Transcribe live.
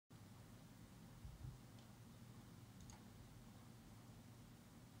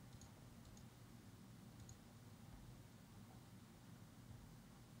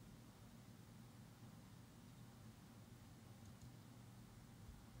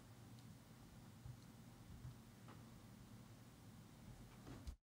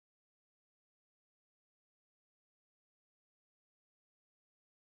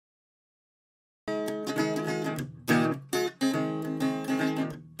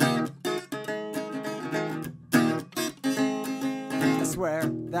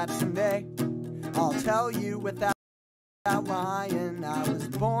swear that someday I'll tell you without lying. I was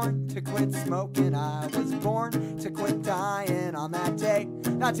born to quit smoking, I was born to quit dying. On that day,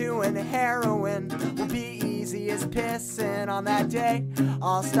 not doing heroin will be easy as pissing. On that day,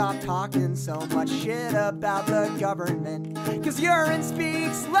 I'll stop talking so much shit about the government, 'cause urine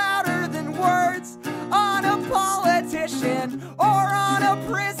speaks louder than words on a politician or on a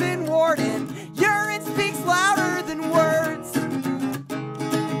prison warden. Urine speaks louder than words.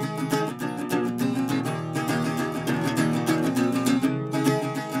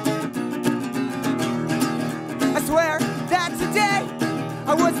 I swear that today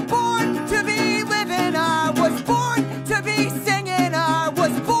I was born to be living, I was born to be singing, I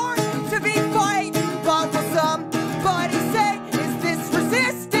was born to be fighting. But will somebody say, is this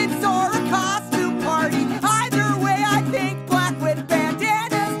resistance or a costume party? Either way, I think black with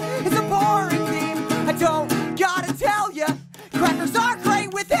bandanas is a boring theme. I don't gotta tell ya, crackers are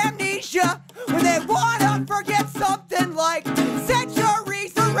great with amnesia when they wanna forget something like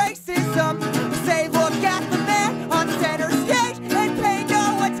centuries of racism. Say, look at the man on center stage and pay no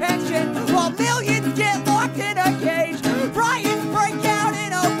attention while millions get locked in a cage. Riots break out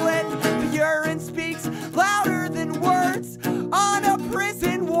in Oakland, but urine speaks louder than words on a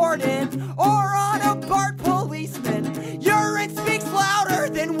prison warden or on a BART policeman. Urine speaks louder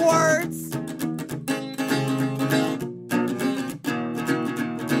than words.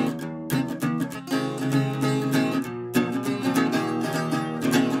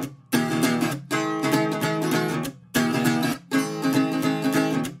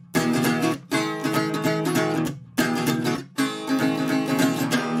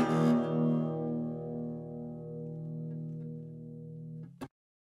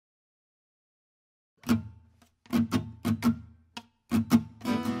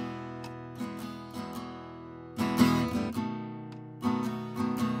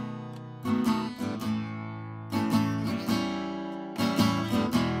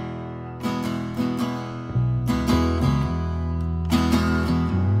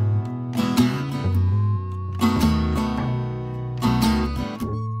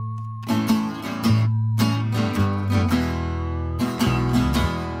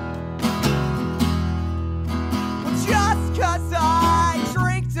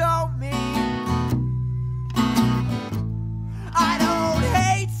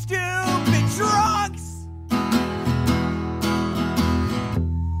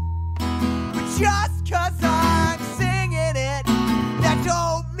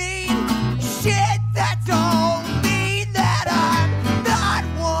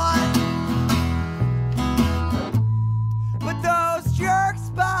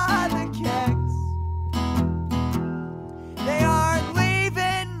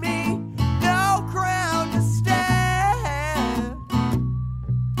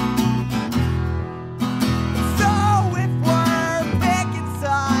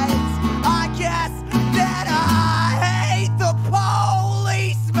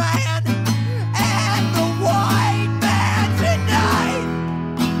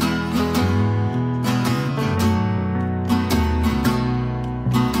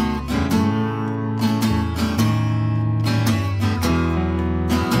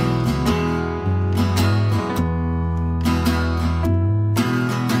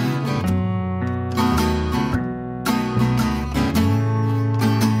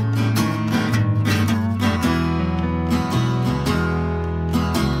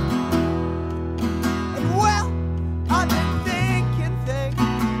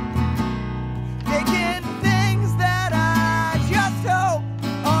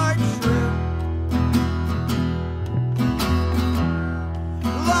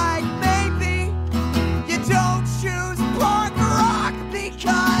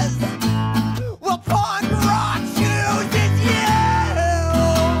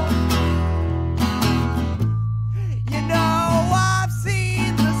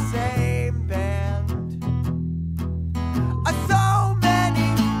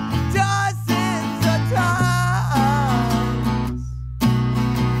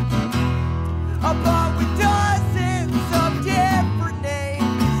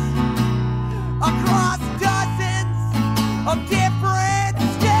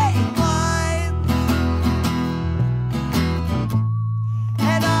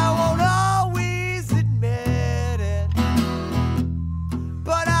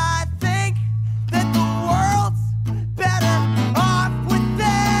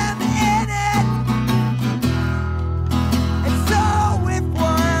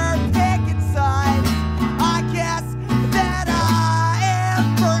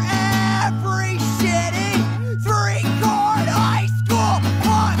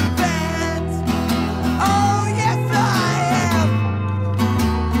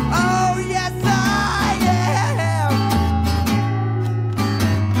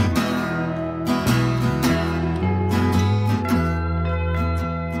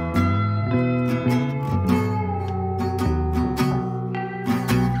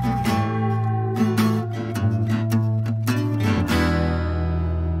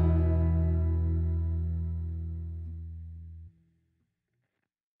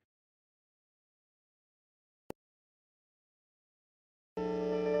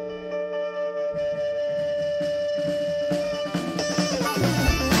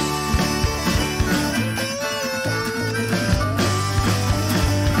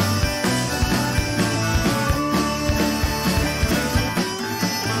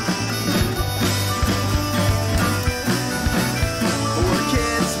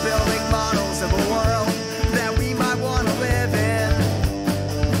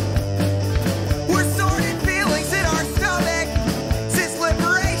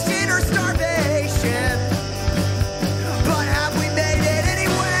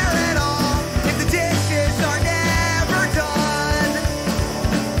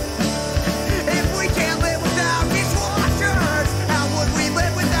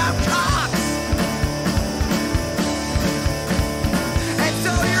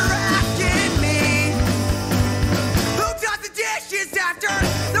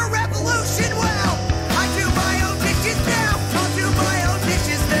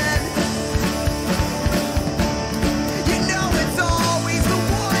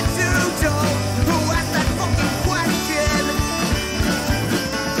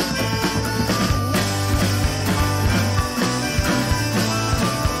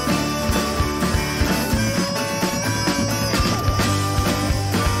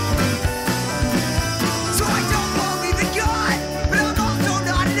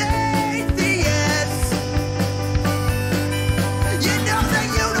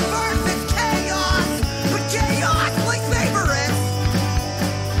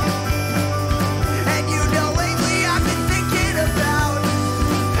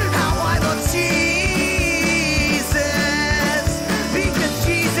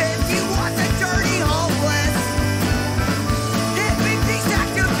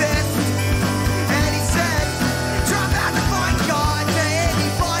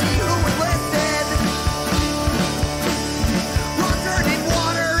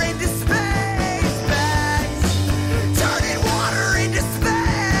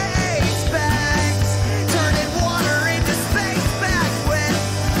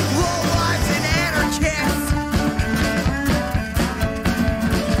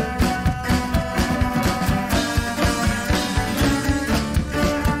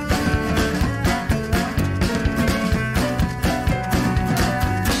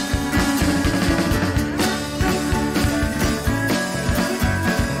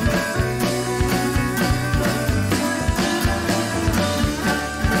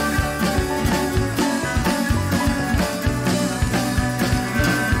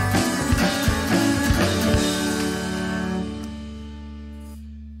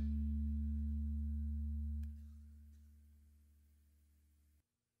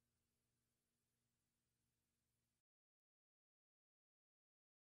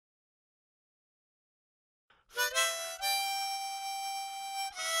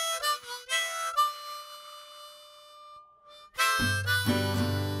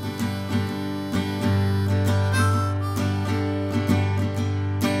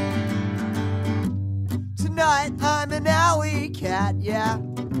 Tonight I'm an alley cat, yeah.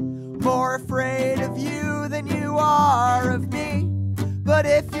 More afraid of you than you are of me. But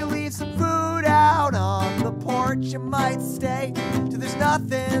if you leave some food out on the porch, you might stay till there's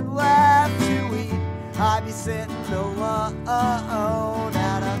nothing left to eat. I'd be sitting alone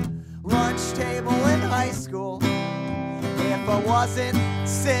at a lunch table in high school if I wasn't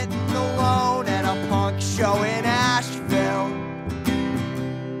sitting alone at a punk show in Asheville.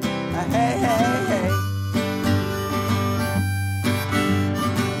 Hey, hey, hey.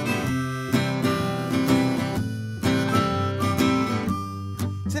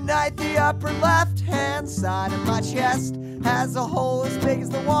 Tonight the upper left-hand side of my chest has a hole as big as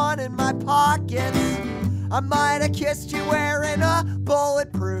the one in my pockets. I might have kissed you wearing a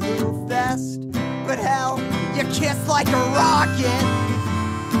bulletproof vest, but hell, you kiss like a rocket.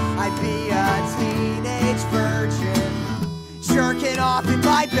 I'd be a teenage virgin jerking off in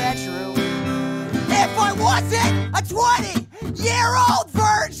my bedroom if I wasn't a 20-year-old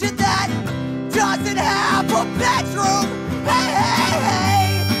virgin that doesn't have a bedroom. Hey, hey, hey.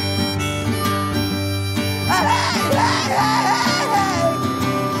 Hey, hey, hey, hey, hey. Hey,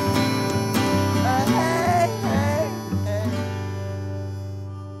 hey,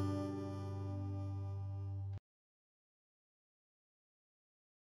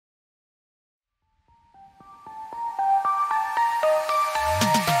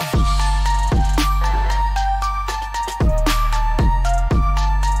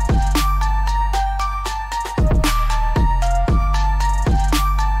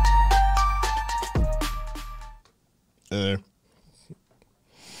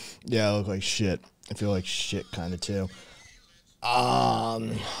 Yeah, I look like shit. I feel like shit kind of too.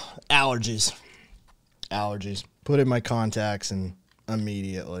 Allergies. Put in my contacts and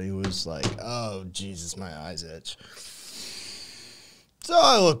immediately was like, oh, Jesus, my eyes itch. So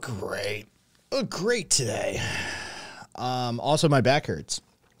I look great. I look great today. Also, my back hurts.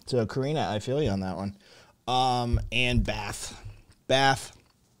 So, Karina, I feel you on that one. And bath.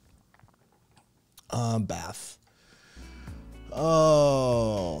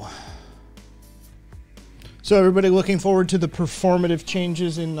 Oh. So everybody looking forward to the performative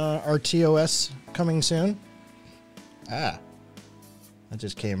changes in our TOS coming soon? Ah. That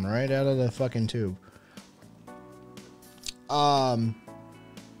just came right out of the fucking tube. Now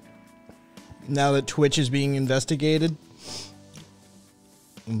that Twitch is being investigated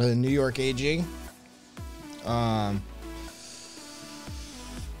by the New York AG.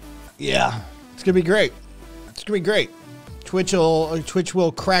 Yeah. It's gonna be great. Twitch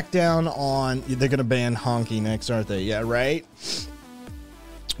will crack down on... They're going to ban honky next, aren't they? Yeah, right?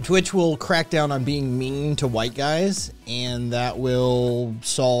 Twitch will crack down on being mean to white guys, and that will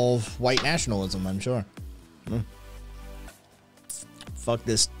solve white nationalism, I'm sure. Fuck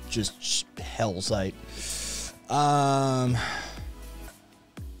this just hell site. You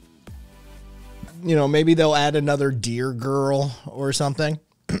know, maybe they'll add another deer girl or something.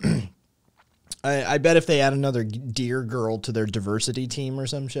 I bet if they add another deer girl to their diversity team or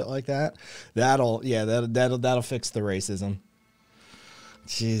some shit like that, that'll fix the racism.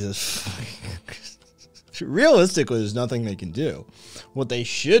 Jesus. Realistically, there's nothing they can do. What they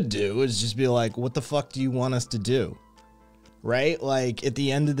should do is just be like, what the fuck do you want us to do? Right? Like, at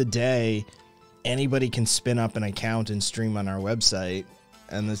the end of the day, anybody can spin up an account and stream on our website,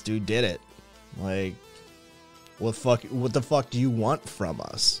 and this dude did it. Like, what the fuck do you want from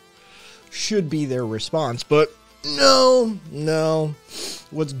us? Should be their response, but no.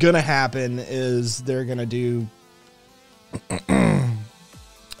 What's gonna happen is they're gonna do some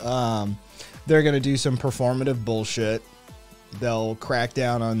performative bullshit. They'll crack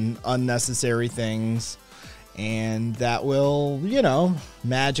down on unnecessary things, and that will, you know,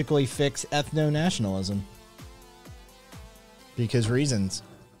 magically fix ethno-nationalism. Because reasons.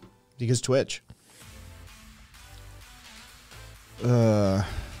 Because Twitch.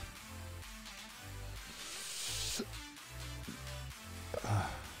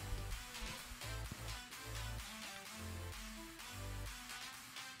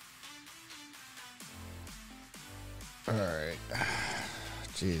 All right.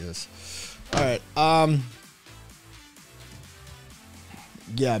 Jesus. All right.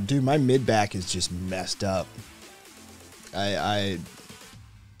 Yeah, dude, my mid back is just messed up. I'm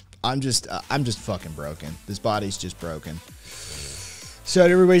just fucking broken. This body's just broken. So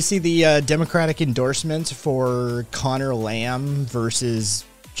did everybody see the Democratic endorsements for Connor Lamb versus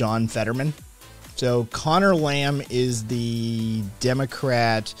John Fetterman So Connor Lamb is the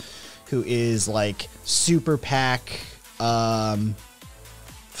Democrat who is like super PAC,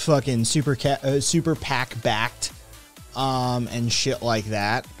 fucking super PAC backed, and shit like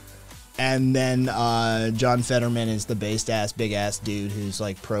that. And then John Fetterman is the based ass, big ass dude who's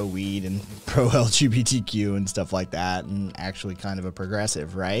like pro weed and pro LGBTQ and stuff like that, and actually kind of a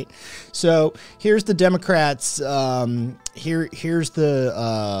progressive, right? So here's the Democrats. Here's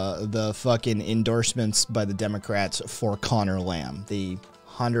the fucking endorsements by the Democrats for Connor Lamb, the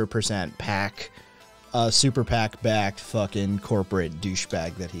 100% PAC, super PAC backed fucking corporate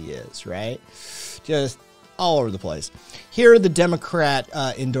douchebag that he is, right? Just all over the place. Here are the Democrat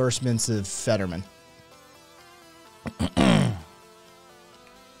endorsements of Fetterman. All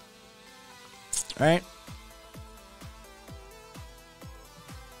right.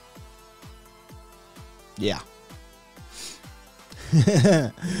 Yeah.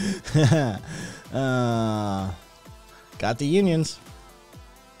 Got the unions.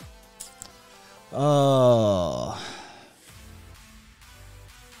 Oh.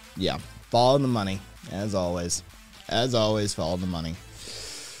 Yeah. Follow the money. As always. As always, follow the money.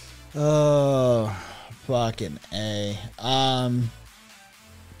 Oh, fucking A.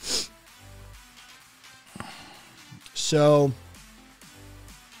 So,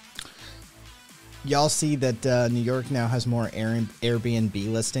 y'all see that New York now has more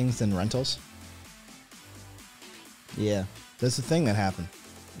Airbnb listings than rentals? Yeah, that's a thing that happened.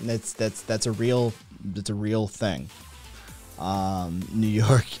 That's a real thing. New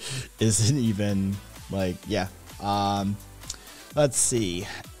York isn't even like, yeah. Let's see.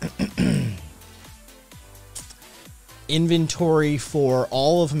 Inventory for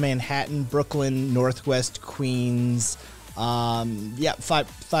all of Manhattan, Brooklyn, Northwest Queens. Yeah,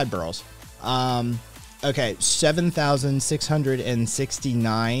 five boroughs. Okay,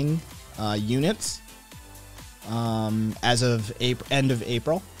 7,669 units as of end of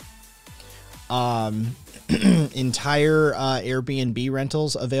April. Entire Airbnb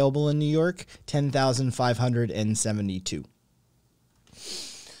rentals available in New York, 10,572.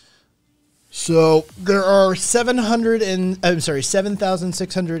 So there are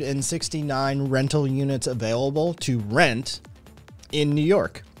 7,669 rental units available to rent in New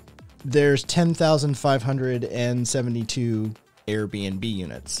York. There's 10,572 Airbnb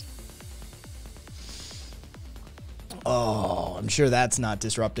units. Oh, I'm sure that's not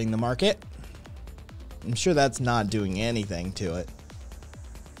disrupting the market. I'm sure that's not doing anything to it.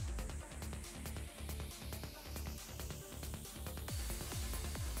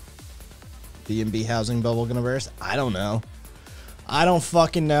 B&B housing bubble gonna burst? I don't know. I don't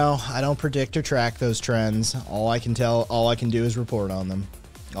fucking know. I don't predict or track those trends. All I can do is report on them.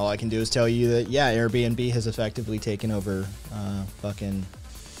 All I can do is tell you that, yeah, Airbnb has effectively taken over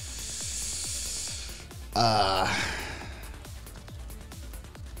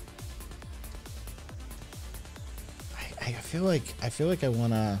I feel like I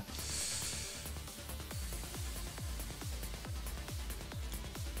wanna.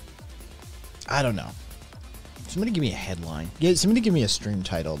 I don't know. Somebody give me a headline. Yeah, somebody give me a stream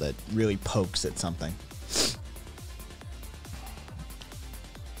title that really pokes at something.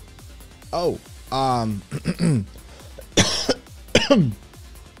 Oh,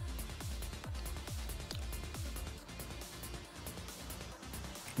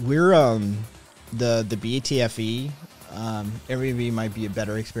 we're the BATFE. Airbnb might be a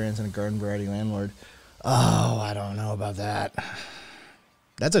better experience than a garden variety landlord. Oh, I don't know about that.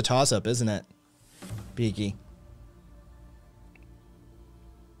 That's a toss-up, isn't it? Beaky.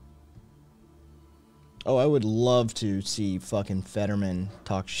 Oh, I would love to see fucking Fetterman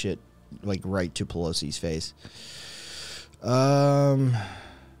talk shit, like, right to Pelosi's face.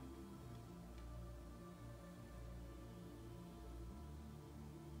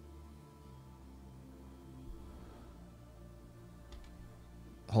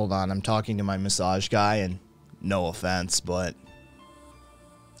 Hold on, I'm talking to my massage guy, and no offense, but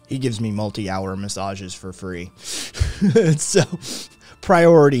he gives me multi-hour massages for free. So,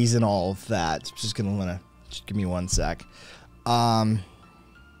 priorities and all of that. Just give me one sec.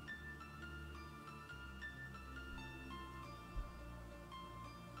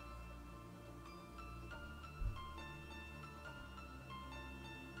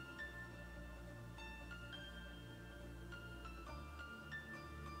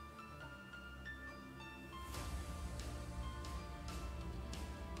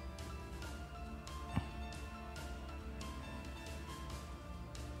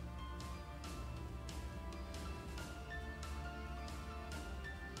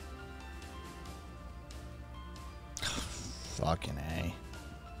 Fucking A.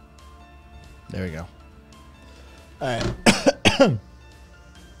 There we go. All right.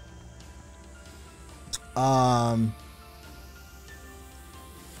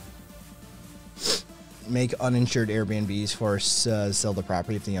 Make uninsured Airbnbs for sell the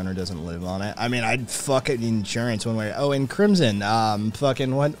property if the owner doesn't live on it. I mean, I'd fuck it insurance one way. Oh, and Crimson.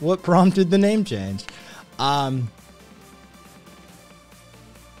 Fucking what prompted the name change? I've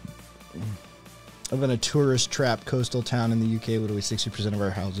been a tourist trap coastal town in the UK. Literally 60% of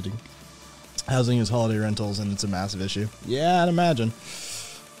our housing is holiday rentals, and it's a massive issue. Yeah, I'd imagine.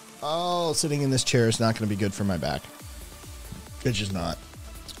 Oh, sitting in this chair is not going to be good for my back. It's just not.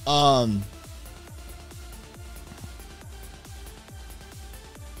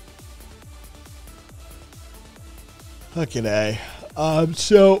 Okay,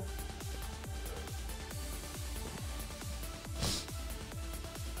 so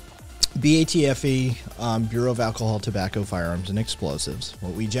BATFE, Bureau of Alcohol, Tobacco, Firearms, and Explosives,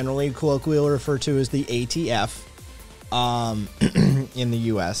 what we generally colloquially refer to as the ATF, in the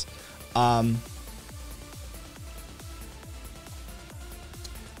U.S.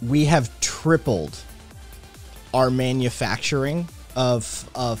 We have tripled our manufacturing of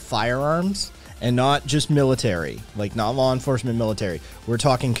firearms. And not just military, like not law enforcement military. We're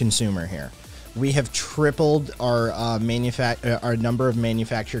talking consumer here. We have tripled our our number of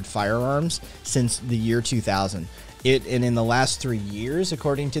manufactured firearms since the year 2000. And in the last 3 years,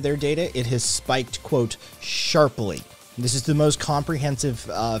 according to their data, it has spiked, quote, sharply. This is the most comprehensive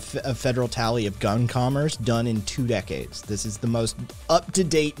federal tally of gun commerce done in 2 decades. This is the most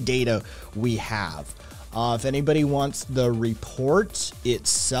up-to-date data we have. If anybody wants the report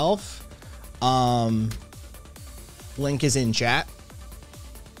itself, link is in chat.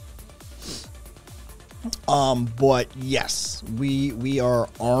 But yes, we are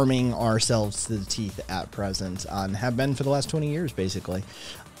arming ourselves to the teeth at present, and have been for the last 20 years, basically.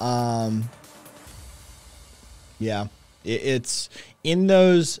 Yeah, it's in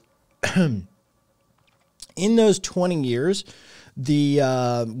those, in those 20 years,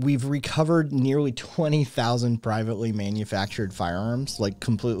 we've recovered nearly 20,000 privately manufactured firearms, like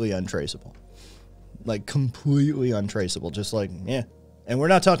completely untraceable. Like completely untraceable, just like, yeah. And we're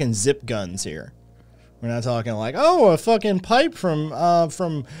not talking zip guns here. We're not talking like, oh, a fucking pipe from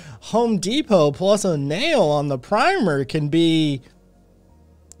Home Depot plus a nail on the primer can be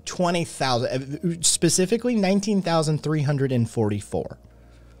 20,000, specifically 19,344,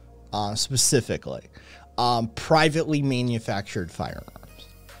 specifically, privately manufactured firearms,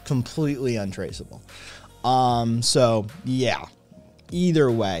 completely untraceable. So yeah, either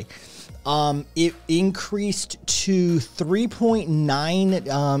way. It increased to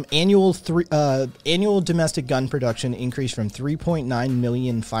 3.9 annual domestic gun production increased from 3.9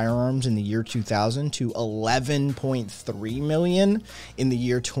 million firearms in the year 2000 to 11.3 million in the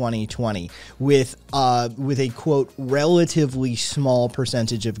year 2020, with a quote relatively small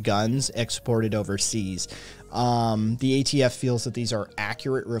percentage of guns exported overseas. The ATF feels that these are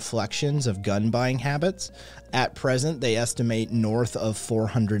accurate reflections of gun buying habits. At present, they estimate north of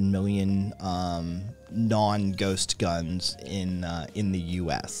 400 million non-ghost guns in the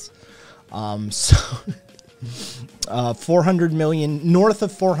U.S. 400 million, north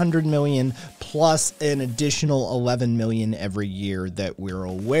of 400 million, plus an additional 11 million every year that we're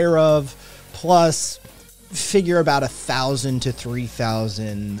aware of, plus figure about 1,000 to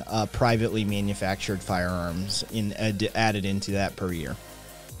 3,000 privately manufactured firearms added into that per year.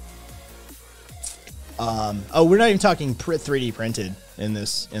 Oh, we're not even talking 3D printed in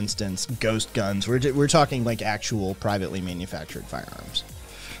this instance, ghost guns. We're talking like actual privately manufactured firearms.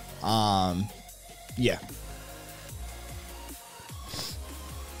 Yeah.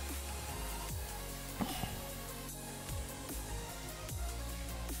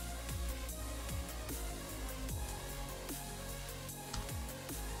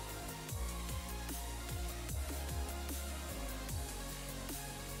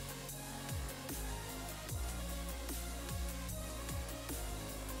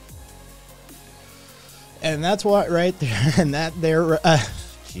 And that's what right there, and that there,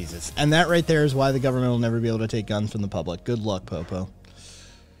 Jesus, and that right there is why the government will never be able to take guns from the public. Good luck, Popo.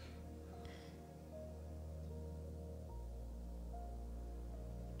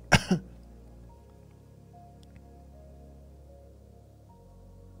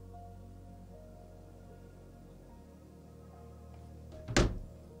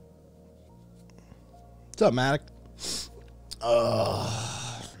 What's up, Matic?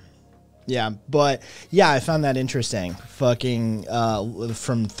 Yeah, but yeah, I found that interesting. Fucking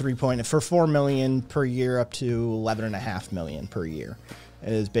from 4 million per year up to 11.5 million per year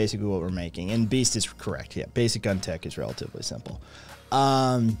is basically what we're making. And Beast is correct. Yeah, basic gun tech is relatively simple.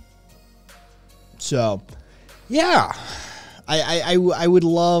 So, yeah. I would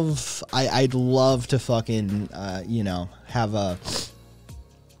love, I'd love to fucking, you know, have a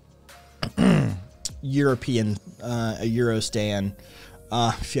European, a Eurostan.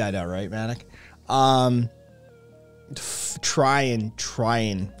 Yeah, I know, right, Manic? Try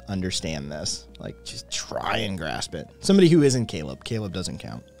and understand this. Like, just try and grasp it. Somebody who isn't Caleb. Caleb doesn't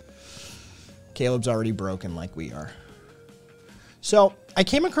count. Caleb's already broken like we are. So, I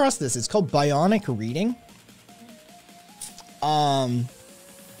came across this. It's called Bionic Reading. And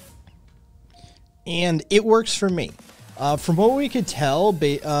it works for me. From what we could tell,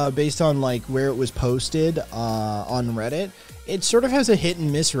 based on like where it was posted on Reddit, it sort of has a hit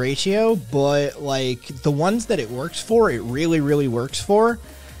and miss ratio, but like the ones that it works for, it really, really works for.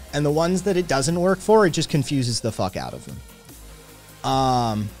 And the ones that it doesn't work for, it just confuses the fuck out of them.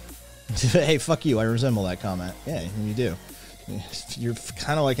 Hey, fuck you. I resemble that comment. Yeah, you do. You're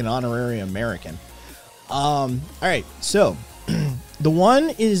kind of like an honorary American. All right. So the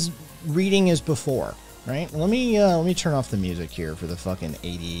one is reading as before, right? Let me turn off the music here for the fucking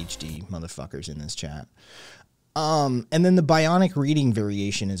ADHD motherfuckers in this chat. And then the bionic reading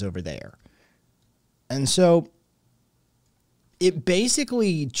variation is over there. And so it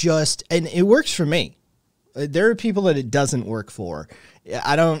basically just, and it works for me. There are people that it doesn't work for.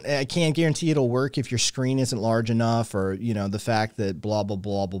 I can't guarantee it'll work if your screen isn't large enough, or, you know, the fact that blah, blah,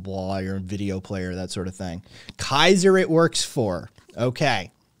 blah, blah, blah, you're a video player, that sort of thing. Kaiser, it works for.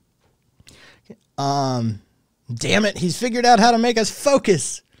 Okay. Damn it. He's figured out how to make us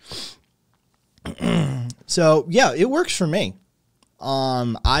focus. So yeah, it works for me.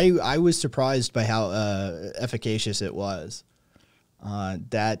 I was surprised by how, efficacious it was.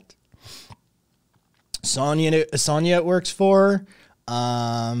 That Sonya it works for.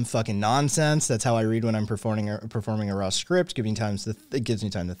 Fucking nonsense. That's how I read when I'm performing a raw script. It gives me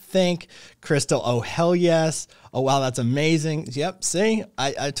time to think. Crystal, oh hell yes. Oh wow, that's amazing. Yep, see,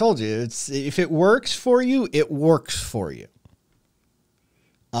 I told you, if it works for you, it works for you.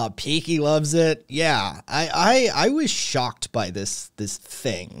 Peaky loves it. Yeah, I was shocked by this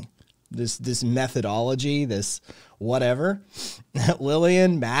thing, this methodology, this whatever.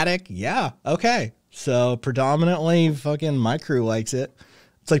 Lillian, Matic, yeah, okay. So predominantly fucking my crew likes it.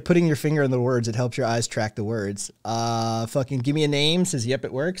 It's like putting your finger in the words. It helps your eyes track the words. Fucking give me a name says, yep,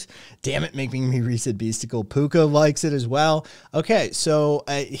 it works. Damn it, making me reset beastical. Puka likes it as well. Okay, so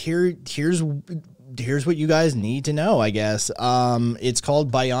here's what you guys need to know, I guess. It's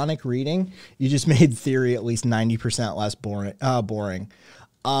called Bionic Reading. You just made theory at least 90% less boring.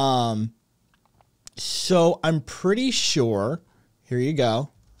 So I'm pretty sure, here you go.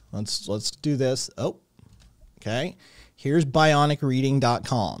 Let's do this. Oh, okay. Here's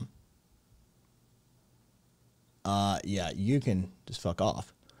bionicreading.com. Yeah, you can just fuck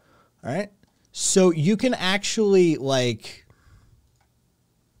off. All right. So you can actually like,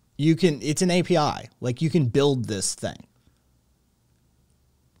 it's an API. Like you can build this thing.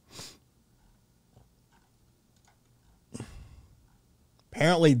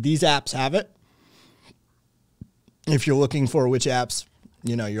 Apparently these apps have it. If you're looking for which apps,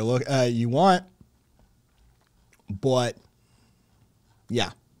 you know, you want, but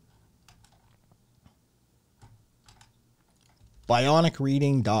yeah.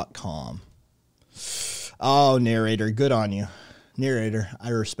 Bionicreading.com. Oh, narrator, good on you. Narrator, I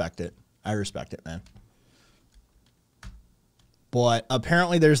respect it. I respect it, man. But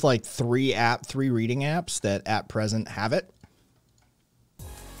apparently there's like three reading apps that at present have it.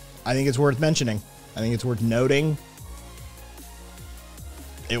 I think it's worth mentioning. I think it's worth noting.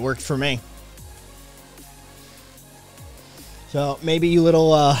 It worked for me. So maybe you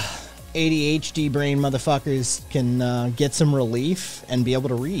little ADHD brain motherfuckers can get some relief and be able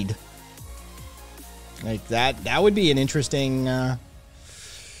to read. Like that would be an interesting oh,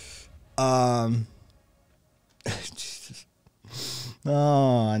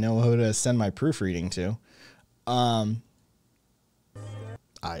 I know who to send my proofreading to.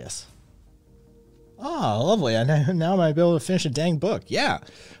 Yes. Oh, lovely. Now I might be able to finish a dang book. Yeah.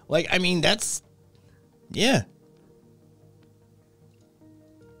 Like, I mean, that's, yeah.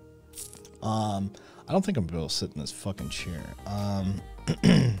 I don't think I'm able to sit in this fucking chair.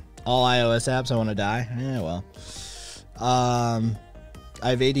 All iOS apps, I want to die. Yeah, well. I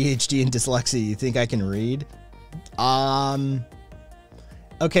have ADHD and dyslexia. You think I can read?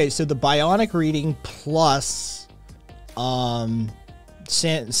 Okay, so the Bionic Reading plus Comic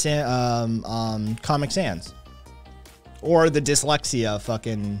Sans, or the dyslexia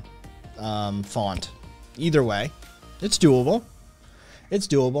fucking font. Either way, it's doable. It's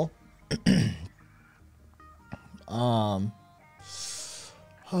doable.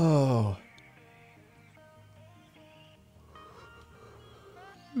 Oh,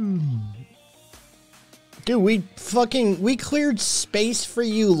 Dude, we cleared space for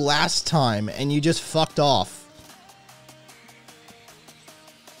you last time and you just fucked off.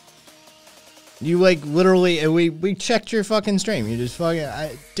 You like literally, we checked your fucking stream. You just fucking,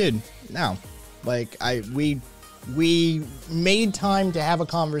 dude, no. Like, we made time to have a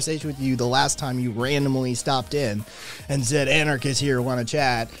conversation with you the last time you randomly stopped in and said, anarchist here, want to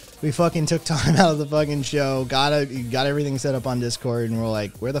chat. We fucking took time out of the fucking show, got everything set up on Discord, and we're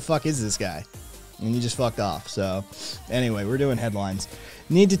like, where the fuck is this guy? And you just fucked off. So, anyway, we're doing headlines.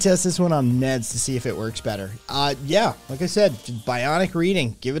 Need to test this one on meds to see if it works better. Yeah, like I said, bionic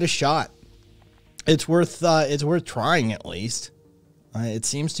reading, give it a shot. It's worth trying at least. It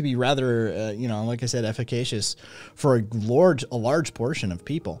seems to be rather, you know, like I said, efficacious for a large portion of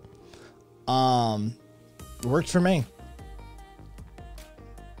people. Worked for me.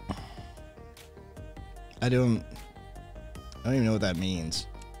 I don't even know what that means.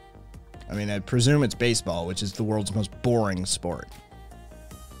 I mean, I presume it's baseball, which is the world's most boring sport.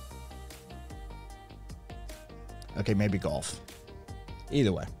 Okay, maybe golf.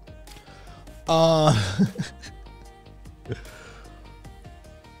 Either way.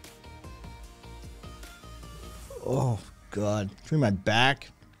 Oh, God. Between my back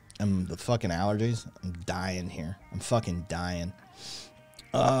and the fucking allergies, I'm dying here. I'm fucking dying.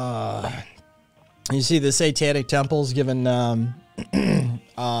 You see the Satanic Temple's given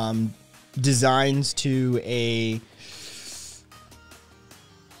designs to a...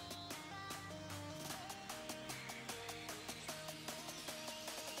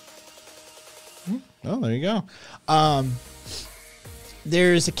 Oh, there you go.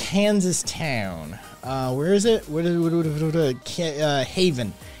 There's a Kansas town. Where is it?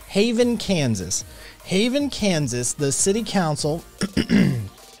 Haven. Haven, Kansas. Haven, Kansas. The city council.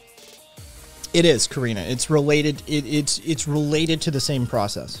 It is, Karina. It's related. It's related to the same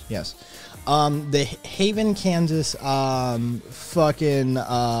process. Yes. The Haven, Kansas. Fucking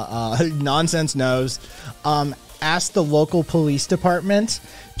nonsense knows. Asked the local police department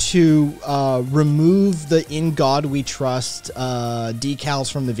to remove the "In God We Trust"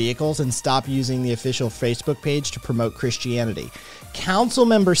 decals from the vehicles and stop using the official Facebook page to promote Christianity. Council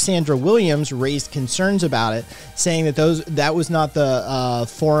member Sandra Williams raised concerns about it, saying that that was not the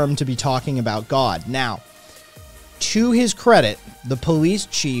forum to be talking about God. Now, to his credit, the police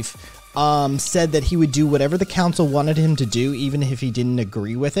chief said that he would do whatever the council wanted him to do, even if he didn't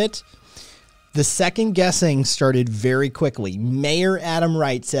agree with it. The second guessing started very quickly. Mayor Adam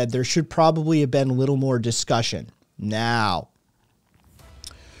Wright said there should probably have been a little more discussion. Now,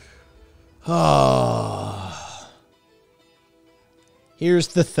 here's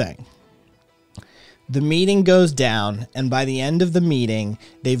the thing. The meeting goes down, and by the end of the meeting,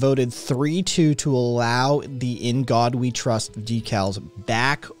 they voted 3-2 to allow the "In God We Trust" decals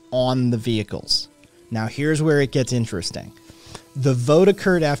back on the vehicles. Now, here's where it gets interesting. The vote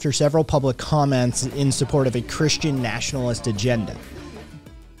occurred after several public comments in support of a Christian nationalist agenda.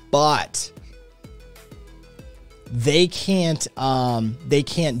 But they can't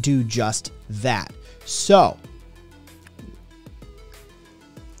do just that. So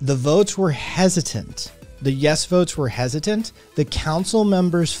the votes were hesitant. The yes votes were hesitant. The council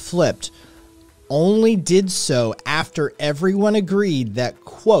members flipped, only did so after everyone agreed that,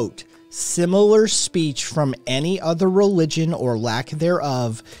 quote, "Similar speech from any other religion or lack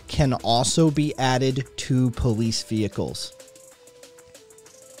thereof can also be added to police vehicles."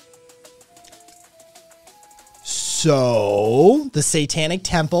 So, the Satanic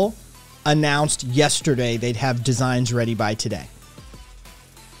Temple announced yesterday they'd have designs ready by today.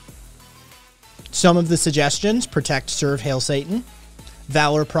 Some of the suggestions: protect, serve, hail Satan;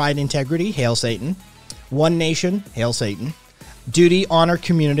 valor, pride, integrity, hail Satan; one nation, hail Satan; duty, honor,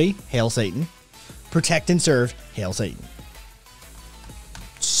 community, hail Satan; protect and serve, hail Satan.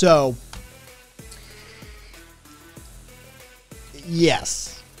 So,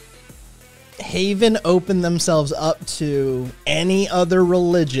 yes, Haven opened themselves up to any other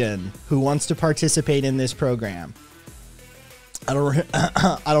religion who wants to participate in this program. I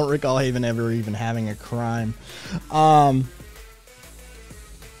don't recall Haven ever even having a crime.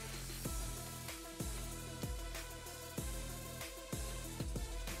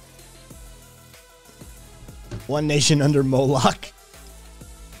 One nation under Moloch.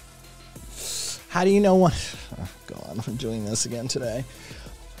 How do you know what? Oh God, I'm doing this again today.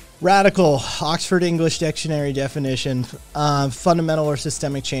 Radical, Oxford English Dictionary definition, fundamental or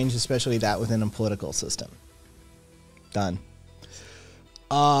systemic change, especially that within a political system. Done.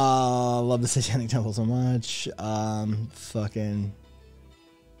 Love the Satanic Temple so much. Fucking.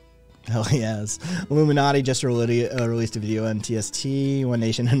 Hell yes. Illuminati just released a video on TST, One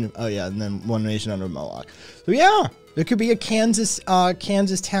Nation, and then One Nation under Moloch. So yeah, there could be a Kansas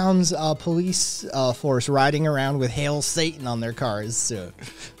town's police force riding around with Hail Satan on their cars soon.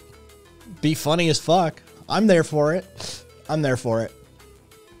 Be funny as fuck. I'm there for it. I'm there for it.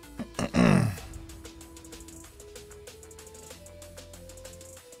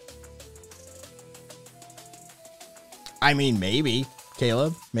 I mean, maybe.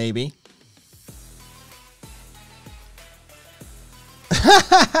 Caleb, maybe.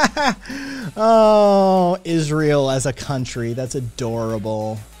 Oh, Israel as a country. That's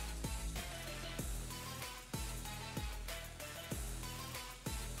adorable.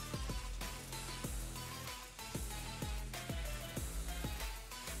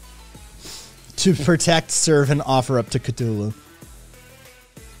 To protect, serve, and offer up to Cthulhu.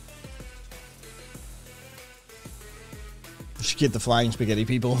 Should get the flying spaghetti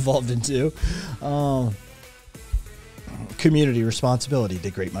people involved in too. Community responsibility.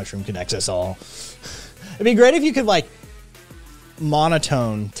 The Great Mushroom connects us all. It'd be great if you could like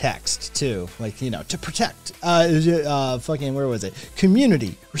monotone text too, like, you know, to protect. Fucking, where was it?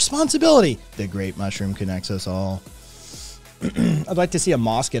 Community responsibility. The Great Mushroom connects us all. I'd like to see a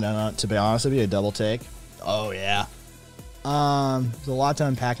mosque in it, to be honest. It'd be a double take. Oh yeah. There's a lot to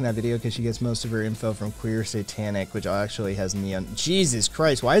unpack in that video because she gets most of her info from Queer Satanic, which actually has Jesus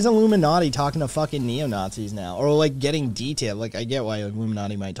Christ, why is Illuminati talking to fucking neo-Nazis now? Or like getting detailed. Like, I get why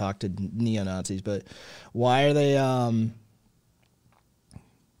Illuminati might talk to neo-Nazis, but why are they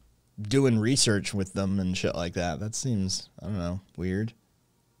doing research with them and shit like that? That seems, I don't know, weird.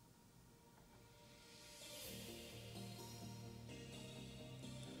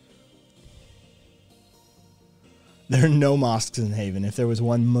 There are no mosques in Haven. If there was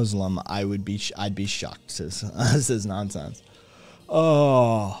one Muslim, I'd be shocked. Says nonsense.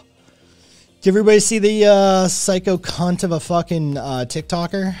 Oh, did everybody see the psycho cunt of a fucking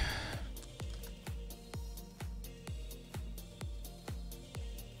TikToker?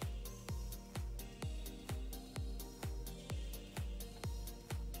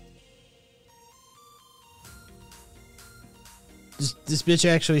 This bitch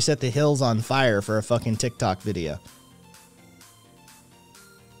actually set the hills on fire for a fucking TikTok video.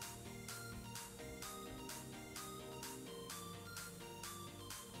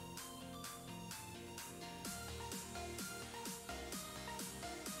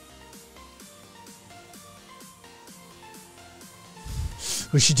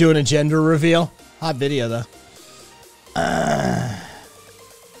 Was she doing a gender reveal? Hot video, though.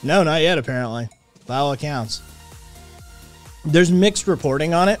 No, not yet, apparently. By all accounts. There's mixed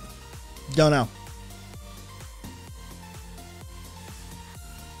reporting on it. Don't know.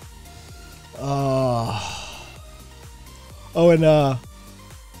 Oh, and,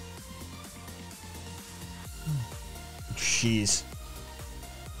 jeez.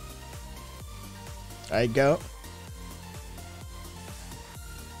 Alright, go.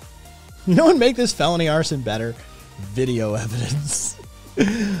 No one make this felony arson better. Video evidence.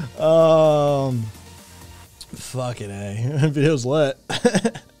 Fucking A. Video's lit.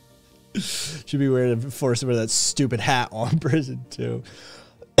 Should be weird to force to wear that stupid hat while in prison too.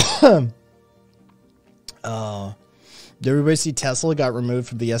 Did everybody see Tesla got removed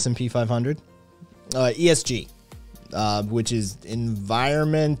from the S&P 500? ESG, which is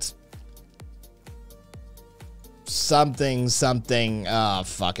environment something.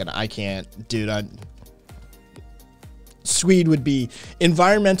 Fucking, I can't, dude. Swede would be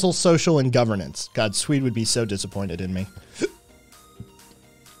environmental, social, and governance. God, Swede would be so disappointed in me.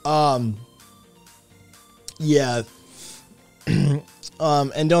 Yeah.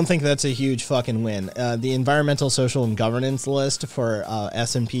 And don't think that's a huge fucking win. The environmental, social, and governance list for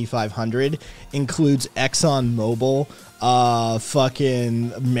S&P 500 includes ExxonMobil,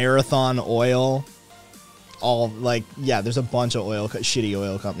 fucking Marathon Oil, all like, yeah, there's a bunch of shitty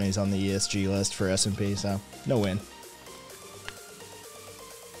oil companies on the ESG list for S&P, so no win.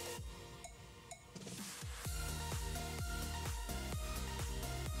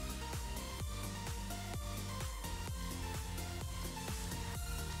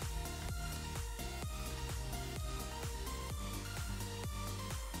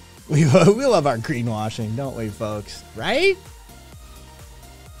 We love our greenwashing, don't we, folks? Right?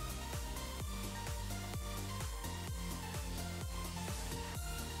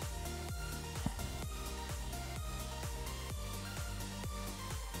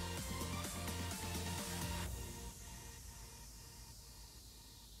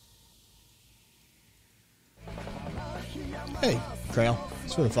 Hey, Trail.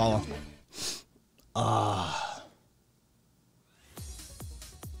 It's for the follow.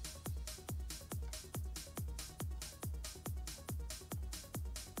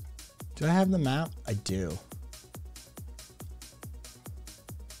 Do I have the map? I do.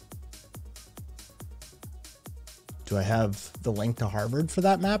 Do I have the link to Harvard for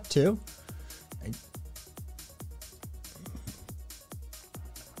that map too?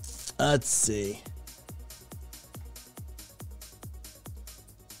 Let's see.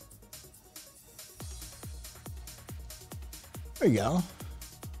 There you go.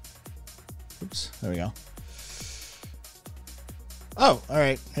 Oops, there we go. Oh, all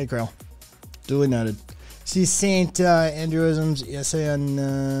right. Hey, Krill. Duly noted. See, St. Andrewism's essay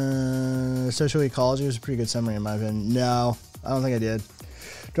on social ecology was a pretty good summary, in my opinion. No, I don't think I did.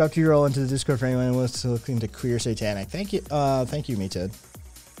 Dropped your role into the Discord for anyone who wants to look into queer satanic. Thank you. Thank you, me, Ted.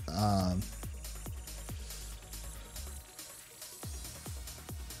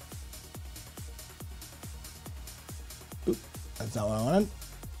 Oop, that's not what I wanted.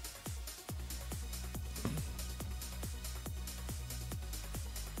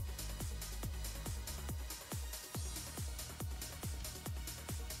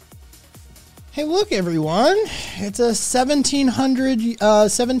 Hey, look, everyone. It's a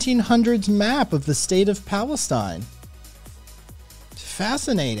 1700s map of the state of Palestine.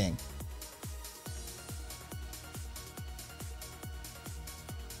 Fascinating.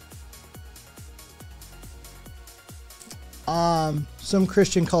 Some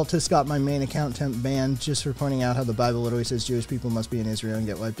Christian cultist got my main account temp banned just for pointing out how the Bible literally says Jewish people must be in Israel and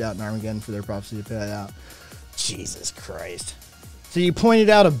get wiped out in Armageddon for their prophecy to play out. Jesus Christ. So you pointed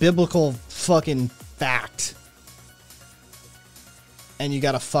out a biblical fucking fact. And you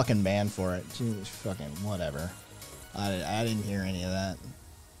got a fucking ban for it. Jeez, fucking whatever. I didn't hear any of that.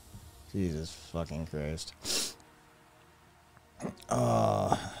 Jesus fucking Christ.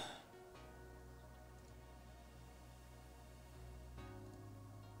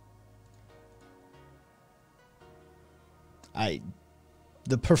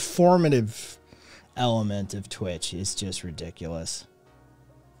 The performative element of Twitch is just ridiculous.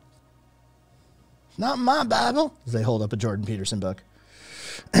 Not my Bible. As they hold up a Jordan Peterson book.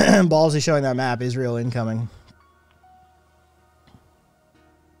 Ballsy showing that map. Israel incoming.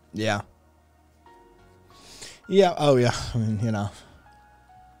 Yeah. Yeah. Oh, yeah. I mean, you know.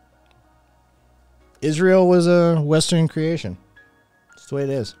 Israel was a Western creation. That's the way it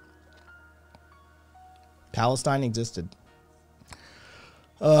is. Palestine existed.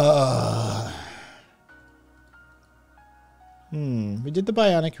 We did the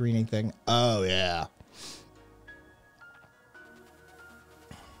bionic reading thing. Oh, yeah.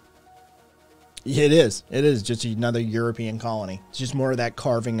 It is. It is just another European colony. It's just more of that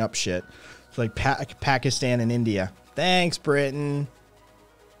carving up shit. It's like Pakistan and India. Thanks, Britain.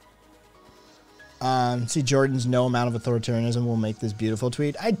 See, Jordan's no amount of authoritarianism will make this beautiful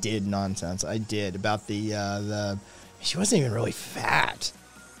tweet. I did nonsense. I did about the she wasn't even really fat.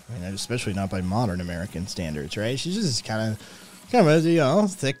 I mean, especially not by modern American standards, right? She's just kind of, you know,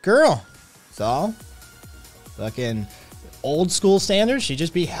 thick girl. That's all. Fucking old school standards, she'd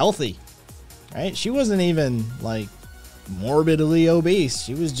just be healthy, right? She wasn't even, like, morbidly obese.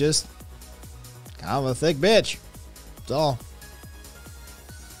 She was just kind of a thick bitch. That's all.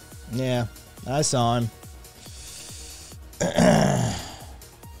 Yeah, I saw him.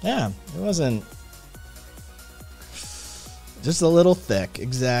 Yeah, it wasn't... Just a little thick,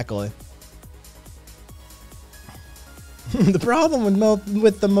 exactly. The problem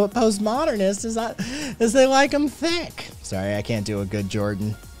with the postmodernists is they like them thick. Sorry, I can't do a good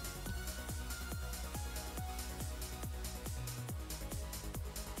Jordan.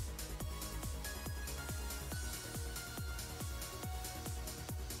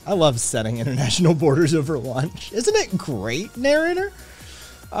 I love setting international borders over lunch. Isn't it great, narrator?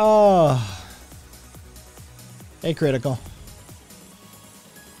 Oh. Hey, Critical.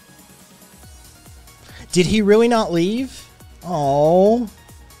 Did he really not leave? Oh,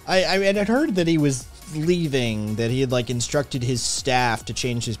 I had heard that he was leaving, that he had like instructed his staff to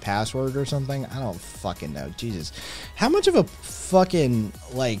change his password or something. I don't fucking know. Jesus. How much of a fucking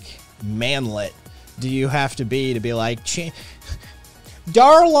like manlet do you have to be like,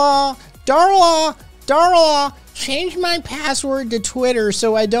 Darla, change my password to Twitter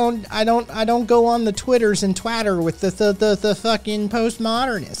so I don't go on the Twitters and twatter with the fucking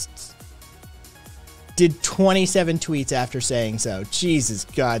postmodernists. Did 27 tweets after saying so. Jesus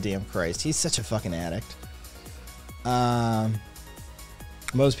goddamn Christ. He's such a fucking addict.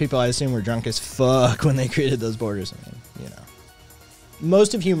 Most people, I assume, were drunk as fuck when they created those borders. I mean, you know.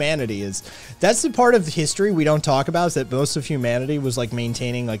 Most of humanity is... That's the part of history we don't talk about, is that most of humanity was like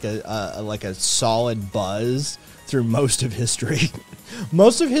maintaining like a solid buzz through most of history.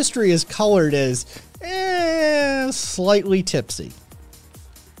 Most of history is colored as slightly tipsy.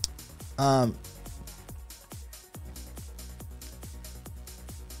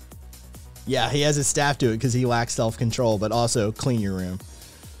 Yeah, he has his staff do it because he lacks self-control, but also clean your room.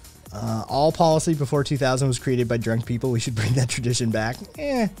 All policy before 2000 was created by drunk people. We should bring that tradition back.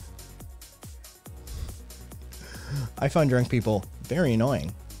 I find drunk people very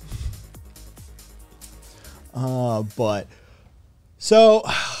annoying. But so,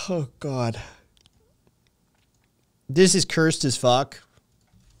 oh God, this is cursed as fuck.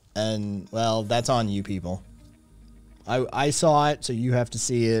 And well, that's on you people. I saw it, so you have to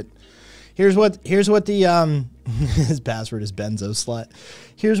see it. Here's what the his password is Benzo Slut.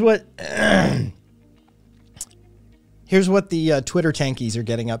 Here's what the Twitter tankies are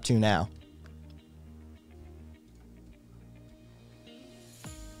getting up to now.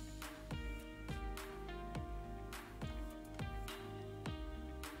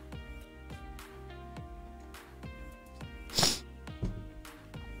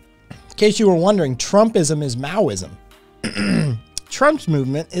 In case you were wondering, Trumpism is Maoism. Trump's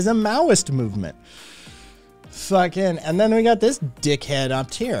movement is a Maoist movement. Fucking, and then we got this dickhead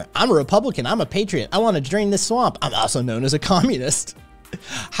up here. I'm a Republican. I'm a patriot. I want to drain this swamp. I'm also known as a communist.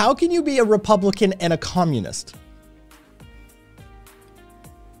 How can you be a Republican and a communist?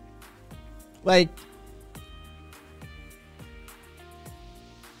 Like,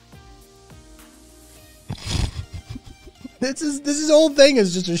 this whole thing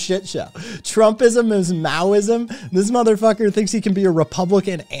is just a shit show. Trumpism is Maoism. This motherfucker thinks he can be a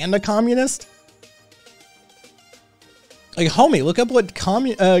Republican and a communist. Like, homie, look up what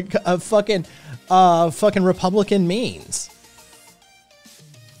fucking Republican means.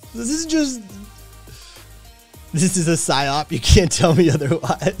 This is a psyop. You can't tell me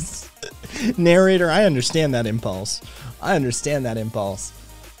otherwise. Narrator, I understand that impulse. I understand that impulse.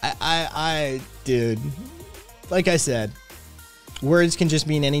 Dude, like I said, words can just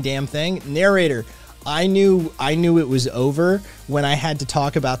mean any damn thing. Narrator, I knew it was over when I had to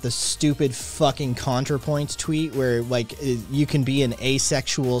talk about the stupid fucking ContraPoints tweet where, like, you can be an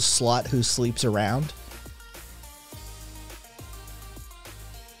asexual slut who sleeps around.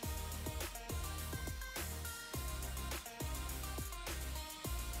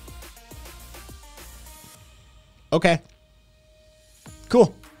 Okay.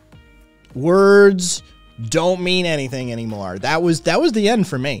 Cool. Words don't mean anything anymore. That was the end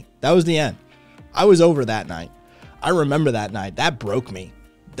for me. That was the end. I was over that night. I remember that night. That broke me.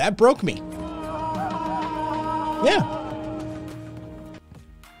 That broke me. Yeah.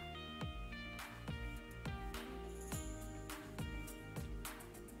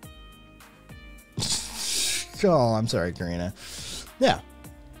 Oh, I'm sorry, Karina. Yeah.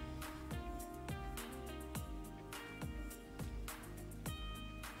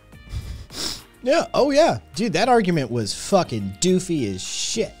 Yeah, oh yeah. Dude, that argument was fucking doofy as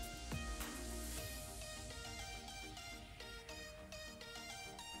shit.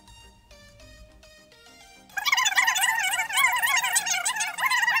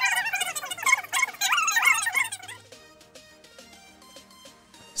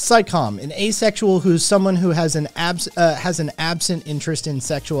 Psychom, an asexual who's someone who has an absent interest in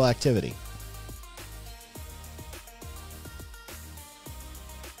sexual activity.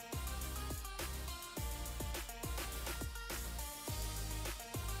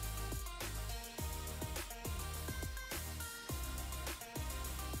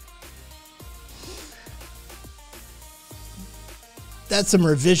 That's some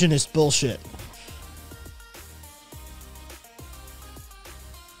revisionist bullshit.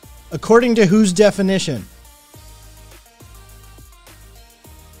 According to whose definition?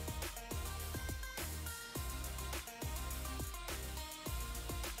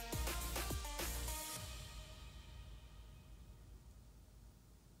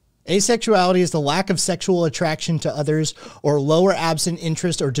 Asexuality is the lack of sexual attraction to others or lower absent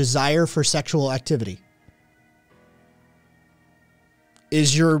interest or desire for sexual activity.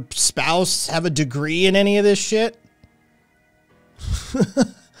 Is your spouse have a degree in any of this shit?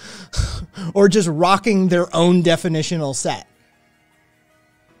 Or just rocking their own definitional set?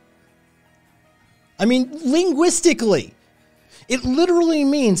 I mean, linguistically, it literally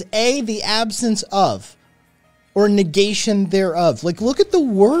means A, the absence of, or negation thereof. Like, look at the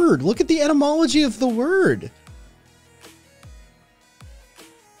word. Look at the etymology of the word.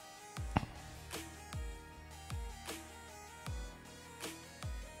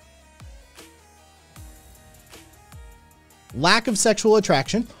 Lack of sexual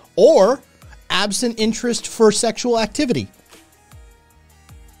attraction or absent interest for sexual activity.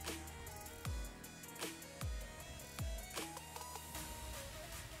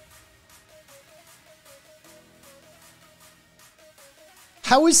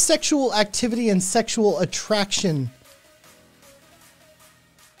 How is sexual activity and sexual attraction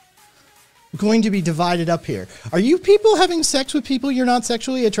going to be divided up here? Are you people having sex with people you're not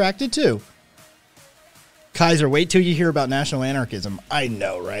sexually attracted to? Kaiser, wait till you hear about national anarchism. I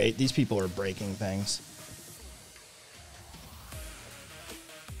know, right? These people are breaking things.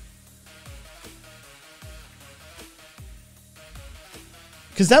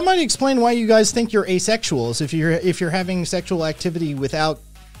 Because that might explain why you guys think you're asexuals if you're having sexual activity with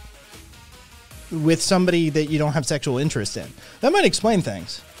somebody that you don't have sexual interest in. That might explain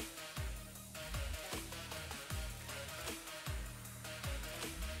things.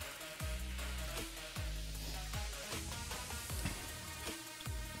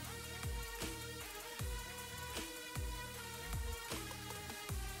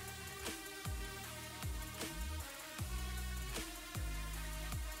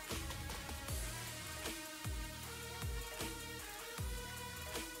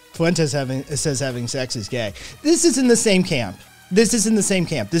 Fuentes says having sex is gay. This is in the same camp. This is in the same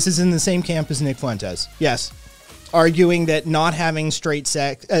camp. This is in the same camp as Nick Fuentes. Yes. Arguing that not having straight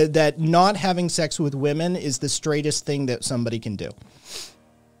sex, that not having sex with women is the straightest thing that somebody can do.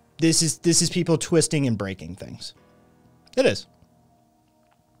 This is people twisting and breaking things. It is.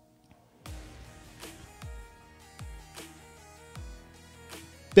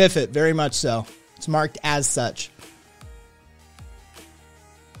 Biff it, very much so. It's marked as such.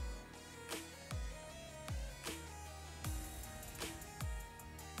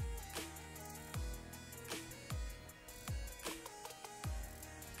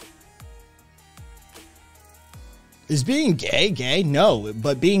 Is being gay gay? No,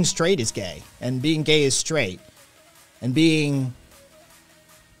 but being straight is gay. And being gay is straight. And being...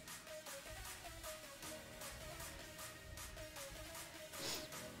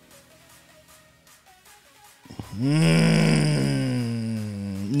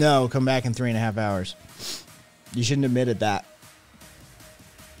 No, come back in 3.5 hours. You shouldn't have admitted that.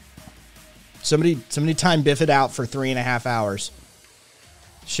 Somebody time Biff it out for 3.5 hours.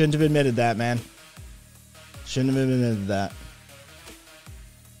 Shouldn't have admitted that, man. Shouldn't have admitted that.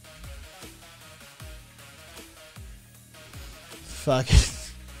 Fuck.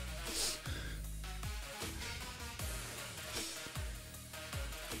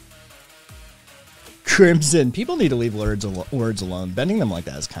 Crimson. People need to leave words alone. Bending them like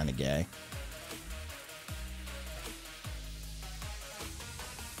that is kind of gay.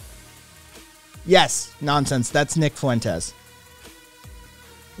 Yes, nonsense. That's Nick Fuentes.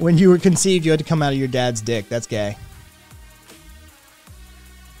 When you were conceived, you had to come out of your dad's dick. That's gay.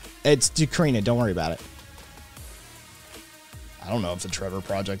 It's Dukrina. Don't worry about it. I don't know if the Trevor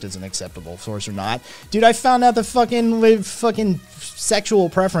Project is an acceptable source or not. Dude, I found out the fucking sexual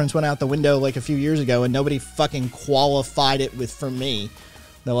preference went out the window like a few years ago, and nobody fucking qualified it for me.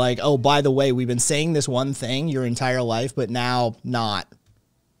 They're like, oh, by the way, we've been saying this one thing your entire life, but now not.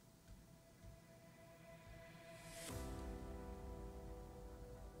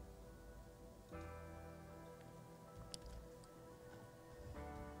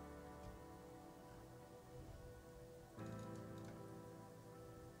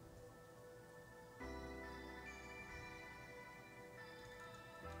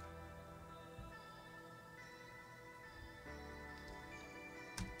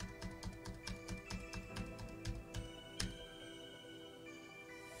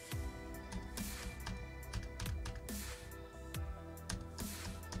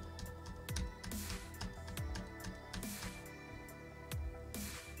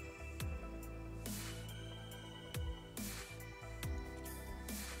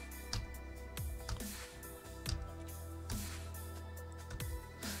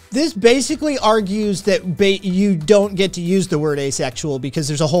 This basically argues that you don't get to use the word asexual because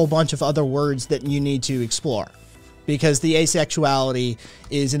there's a whole bunch of other words that you need to explore. Because the asexuality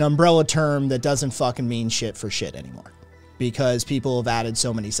is an umbrella term that doesn't fucking mean shit for shit anymore. Because people have added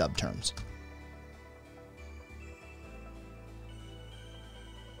so many subterms.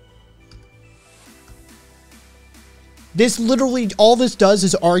 This literally, all this does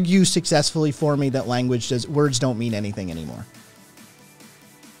is argue successfully for me that words don't mean anything anymore.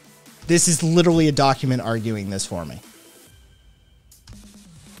 This is literally a document arguing this for me.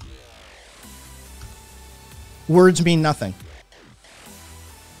 Words mean nothing.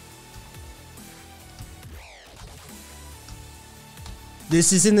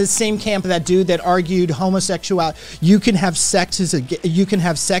 This is in the same camp of that dude that argued homosexuality. You can have sex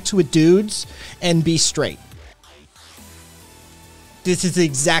with dudes and be straight. This is the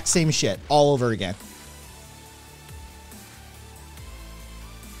exact same shit all over again.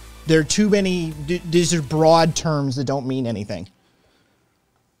 There are too many, these are broad terms that don't mean anything.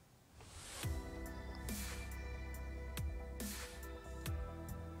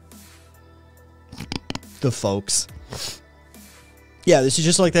 the folks. Yeah, this is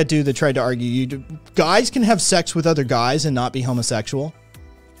just like that dude that tried to argue guys can have sex with other guys and not be homosexual.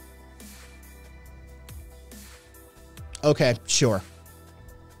 Okay, sure.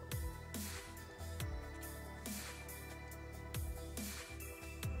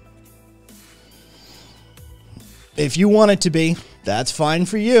 If you want it to be, that's fine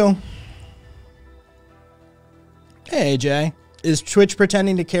for you. Hey, AJ. Is Twitch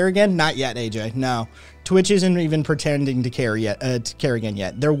pretending to care again? Not yet, AJ. No. Twitch isn't even pretending to care again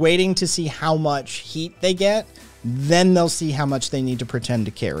yet. They're waiting to see how much heat they get. Then they'll see how much they need to pretend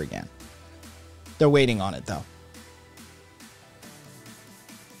to care again. They're waiting on it, though.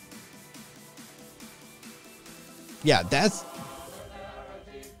 Yeah, that's...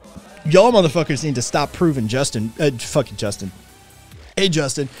 Y'all motherfuckers need to stop proving fucking Justin. Hey,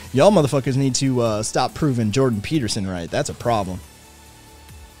 Justin. Y'all motherfuckers need to stop proving Jordan Peterson right. That's a problem.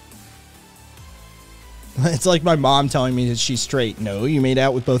 It's like my mom telling me that she's straight. No, you made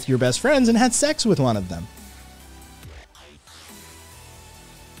out with both your best friends and had sex with one of them.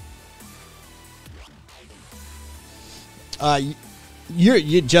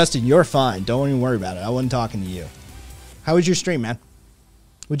 Justin, you're fine. Don't even worry about it. I wasn't talking to you. How was your stream, man?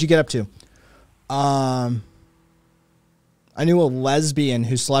 What'd you get up to? I knew a lesbian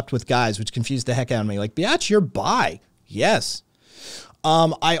who slept with guys, which confused the heck out of me. Like, biatch, you're bi. Yes.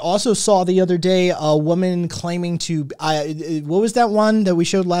 I also saw the other day a woman claiming to... what was that one that we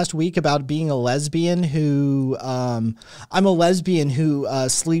showed last week about being a lesbian who... I'm a lesbian who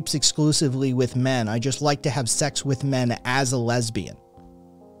sleeps exclusively with men. I just like to have sex with men as a lesbian.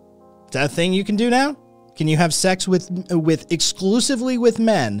 Is that a thing you can do now? Can you have sex with exclusively with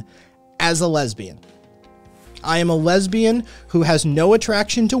men as a lesbian? I am a lesbian who has no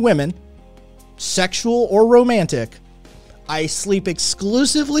attraction to women, sexual or romantic. I sleep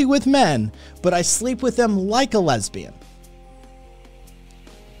exclusively with men, but I sleep with them like a lesbian.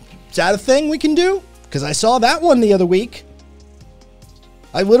 Is that a thing we can do? Because I saw that one the other week.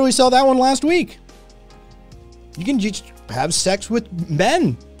 I literally saw that one last week. You can just have sex with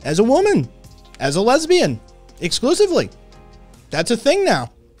men as a woman, as a lesbian, exclusively. That's a thing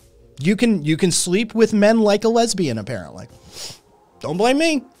now. You can sleep with men like a lesbian, apparently. Don't blame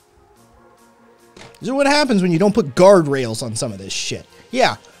me. This is what happens when you don't put guardrails on some of this shit.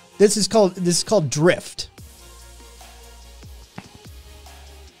 Yeah, this is called drift.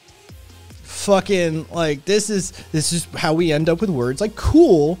 Fucking, like, this is how we end up with words like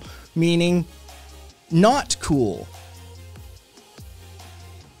cool meaning not cool.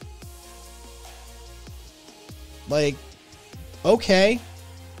 Like, okay.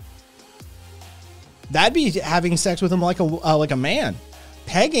 That'd be having sex with him like a man.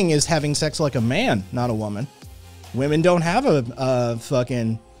 Pegging is having sex like a man, not a woman. Women don't have a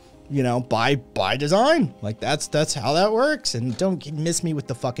fucking, you know, by design. Like, that's how that works. And don't miss me with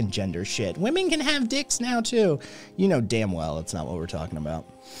the fucking gender shit. Women can have dicks now too. You know damn well that's not what we're talking about.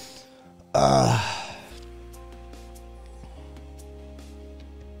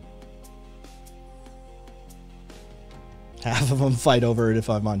 Half of them fight over it if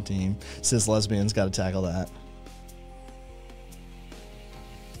I'm on team. Cis lesbians got to tackle that.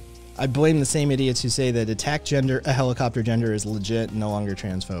 I blame the same idiots who say that a helicopter gender is legit and no longer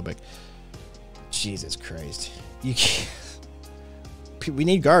transphobic. Jesus Christ. You can't. We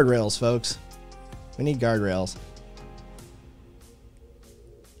need guardrails, folks. We need guardrails.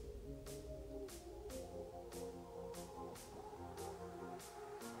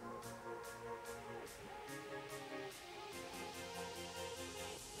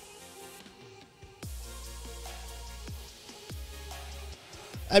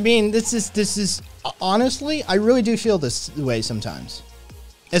 I mean, this is honestly, I really do feel this way sometimes.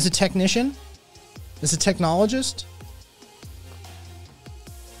 As a technician, as a technologist,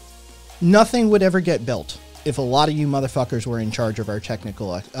 nothing would ever get built if a lot of you motherfuckers were in charge of our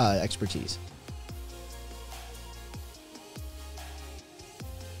technical expertise.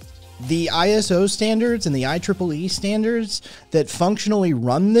 The ISO standards and the IEEE standards that functionally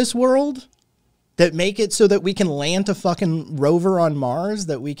run this world, that make it so that we can land a fucking rover on Mars,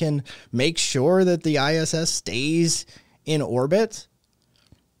 that we can make sure that the ISS stays in orbit.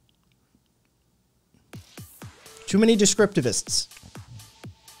 Too many descriptivists.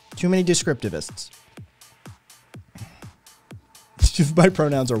 Too many descriptivists. My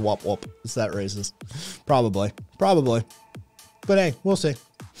pronouns are wop wop. Is that racist? Probably. Probably. But hey, we'll see.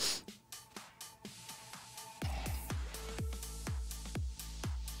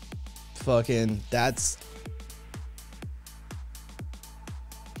 Fucking, that's...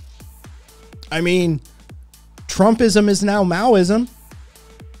 I mean, Trumpism is now Maoism.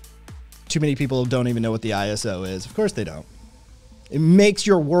 Too many people don't even know what the ISO is. Of course they don't. It makes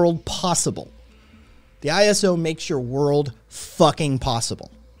your world possible. The ISO makes your world fucking possible.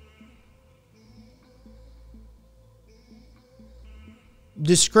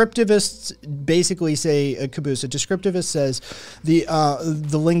 Descriptivists basically say, Caboose, a descriptivist says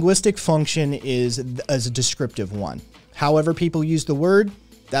the linguistic function is as a descriptive one. However people use the word,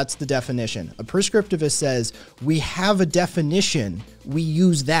 that's the definition. A prescriptivist says we have a definition, we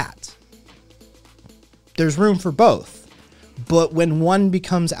use that. There's room for both. But when one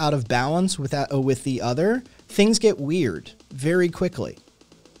becomes out of balance with the other, things get weird very quickly.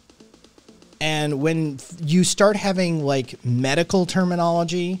 And when you start having like medical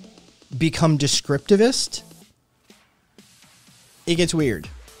terminology become descriptivist, it gets weird.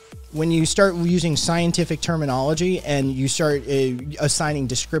 When you start using scientific terminology and you start assigning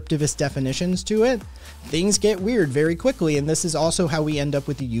descriptivist definitions to it, things get weird very quickly. And this is also how we end up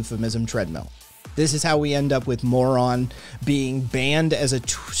with the euphemism treadmill. This is how we end up with moron being banned as a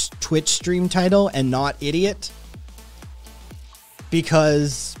Twitch stream title and not idiot.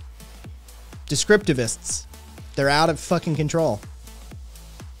 Because descriptivists, they're out of fucking control.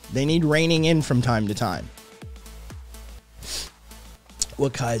 They need reining in from time to time.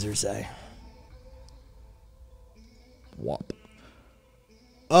 What Kaiser say? Whop.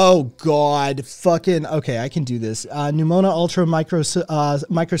 Oh God, fucking okay. I can do this. Pneumona ultra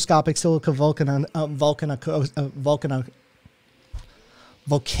microscopic silica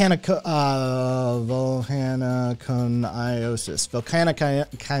volcaniconiosis.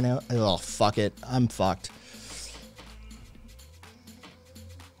 Oh fuck it, I'm fucked.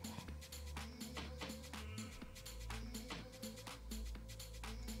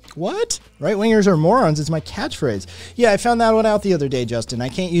 What? Right-wingers are morons is my catchphrase. Yeah, I found that one out the other day, Justin. I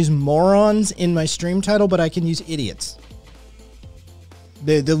can't use morons in my stream title, but I can use idiots.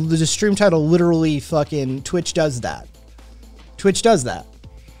 The stream title literally fucking Twitch does that. Twitch does that.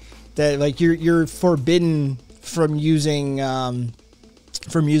 That like you're forbidden from using morons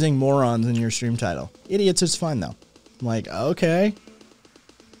in your stream title. Idiots is fine though. I'm like, okay.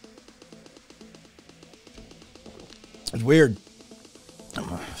 It's weird.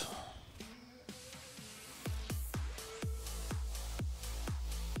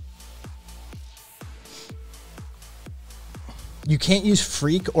 You can't use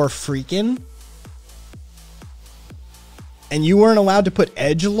freak or freakin'? And you weren't allowed to put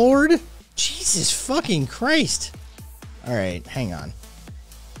edgelord? Jesus fucking Christ. All right, hang on.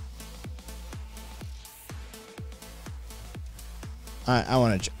 I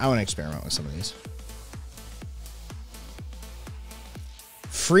want to experiment with some of these.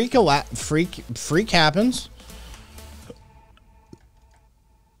 Freak happens.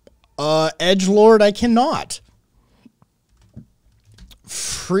 Edgelord, I cannot.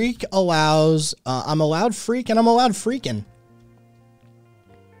 Freak allows, I'm allowed freak and I'm allowed freaking.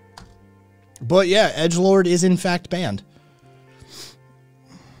 But yeah, edgelord is in fact banned.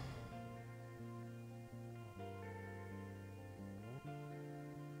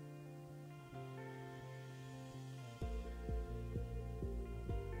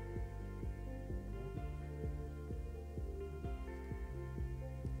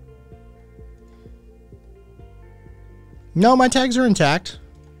 No, my tags are intact.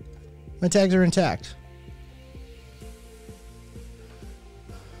 My tags are intact.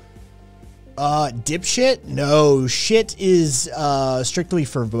 Dipshit? No, shit is strictly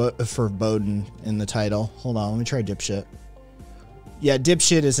forbidden in the title. Hold on, let me try dipshit. Yeah,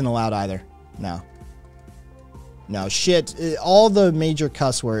 dipshit isn't allowed either. No. No, shit. All the major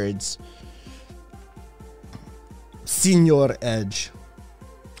cuss words. Senior Edge.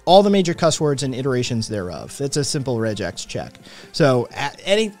 All the major cuss words and iterations thereof. It's a simple regex check. So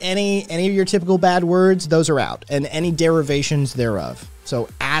any of your typical bad words, those are out. And any derivations thereof. So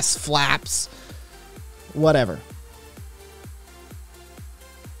ass flaps, whatever.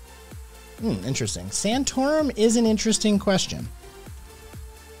 Interesting. Santorum is an interesting question.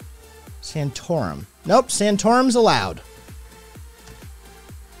 Santorum. Nope, Santorum's allowed.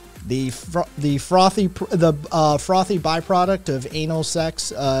 The frothy byproduct of anal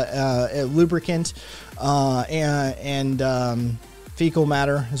sex, lubricant, and fecal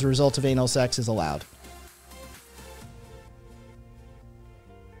matter as a result of anal sex is allowed.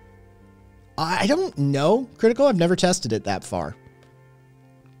 I don't know, Critical. I've never tested it that far.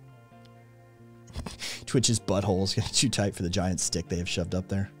 Twitch's butthole is getting too tight for the giant stick they have shoved up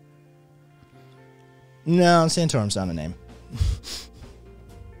there. No, Santorum's not a name.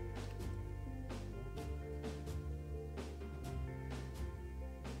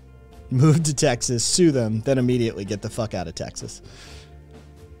 Move to Texas, sue them, then immediately get the fuck out of Texas.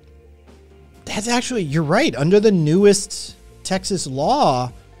 That's actually, you're right. Under the newest Texas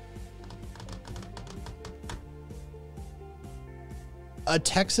law, a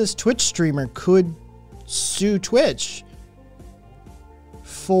Texas Twitch streamer could sue Twitch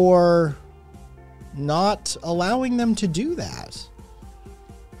for not allowing them to do that.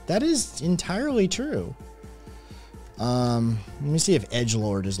 That is entirely true. Let me see if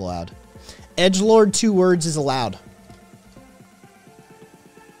edgelord is allowed. Edgelord 2 words is allowed.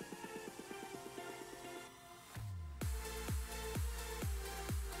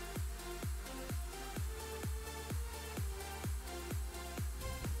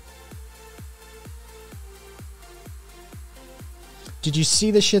 Did you see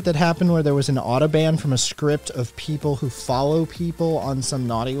the shit that happened where there was an autoban from a script of people who follow people on some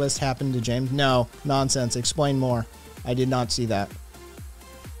naughty list happened to James? No, nonsense. Explain more. I did not see that.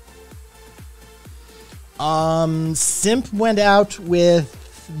 Simp went out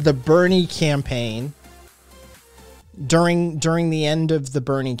with the Bernie campaign. During the end of the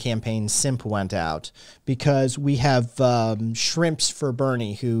Bernie campaign, Simp went out because we have Shrimps for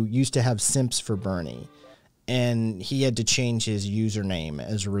Bernie who used to have Simps for Bernie. And he had to change his username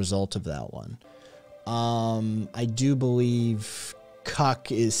as a result of that one. I do believe Cuck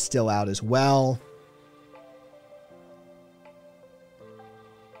is still out as well.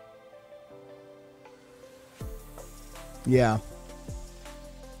 Yeah.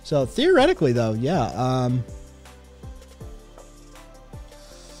 So theoretically, though, yeah.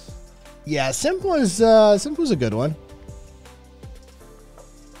 Yeah, Simp was a good one.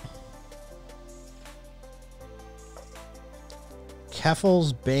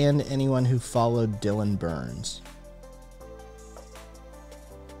 Keffels banned anyone who followed Dylan Burns.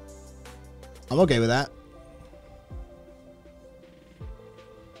 I'm okay with that.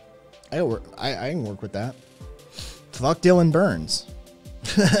 I can work with that. Fuck Dylan Burns.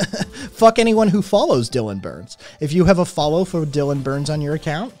 Fuck anyone who follows Dylan Burns. If you have a follow for Dylan Burns on your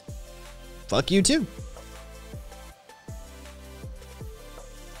account, fuck you too.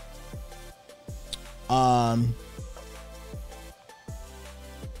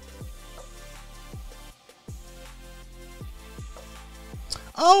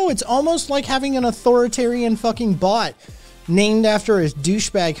 Oh, it's almost like having an authoritarian fucking bot named after a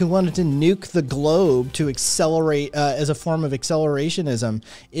douchebag who wanted to nuke the globe to accelerate as a form of accelerationism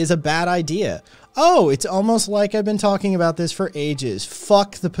is a bad idea. Oh, it's almost like I've been talking about this for ages.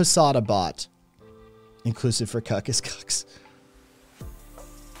 Fuck the Posada bot. Inclusive for cuck is cucks.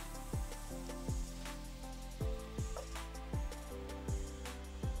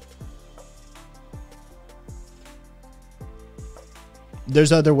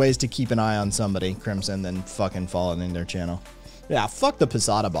 There's other ways to keep an eye on somebody, Crimson, than fucking following their channel. Yeah, fuck the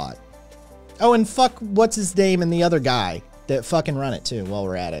Posada bot. Oh, and fuck what's his name and the other guy that fucking run it too while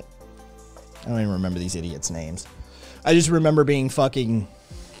we're at it. I don't even remember these idiots' names. I just remember being fucking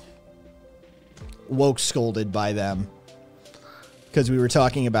woke scolded by them because we were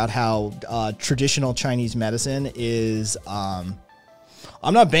talking about how traditional Chinese medicine is... I'm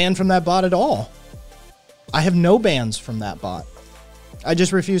not banned from that bot at all. I have no bans from that bot. I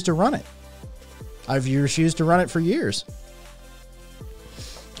just refuse to run it. I've refused to run it for years.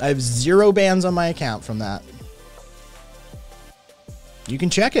 I have 0 bans on my account from that. You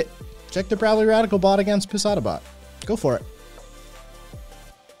can check it. Check the Proudly Radical bot against Posada bot. Go for it.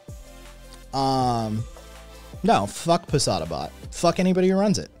 No, fuck Posada bot. Fuck anybody who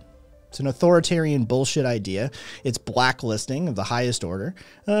runs it. It's an authoritarian bullshit idea. It's blacklisting of the highest order.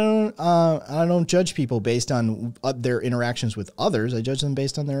 I don't judge people based on their interactions with others. I judge them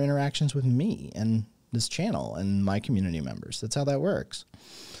based on their interactions with me and this channel and my community members. That's how that works.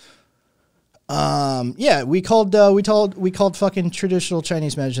 Yeah, we called fucking traditional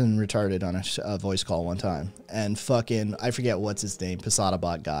Chinese medicine retarded on a voice call one time, and fucking I forget what's his name, Posada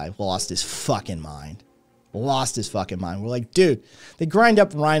bot guy lost his fucking mind. Lost his fucking mind. We're like, dude, they grind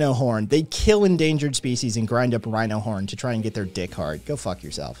up rhino horn. They kill endangered species and grind up rhino horn to try and get their dick hard. Go fuck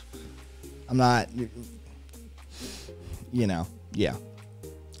yourself. I'm not, you know, yeah.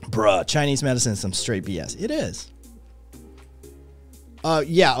 Bruh, Chinese medicine is some straight BS. It is.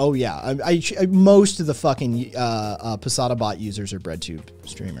 Yeah, oh yeah. I most of the fucking Posada bot users are BreadTube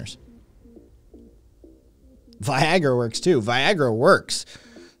streamers. Viagra works too. Viagra works.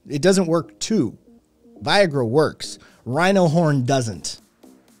 It doesn't work too. Viagra works. Rhino horn doesn't.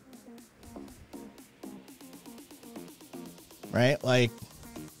 Right? Like,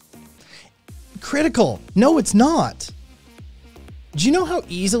 critical. No, it's not. Do you know how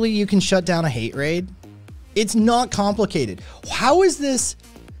easily you can shut down a hate raid? It's not complicated. How is this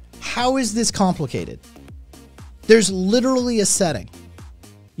complicated? There's literally a setting.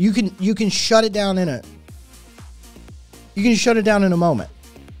 You can shut it down in a moment.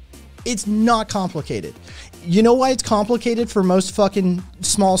 It's not complicated. You know why it's complicated for most fucking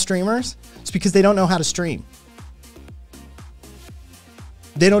small streamers? It's because they don't know how to stream.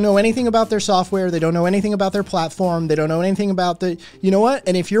 They don't know anything about their software. They don't know anything about their platform. They don't know anything about the, you know what?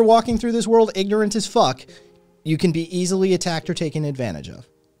 And if you're walking through this world ignorant as fuck, you can be easily attacked or taken advantage of.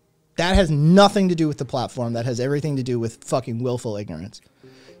 That has nothing to do with the platform. That has everything to do with fucking willful ignorance.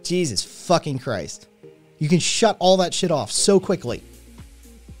 Jesus fucking Christ. You can shut all that shit off so quickly.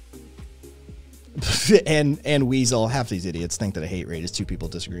 and Weasel, half these idiots think that a hate rate is two people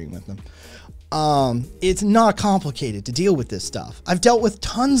disagreeing with them. It's not complicated to deal with this stuff. I've dealt with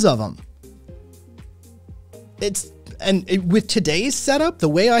tons of them. With today's setup, the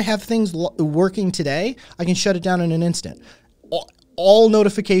way I have things working today, I can shut it down in an instant. All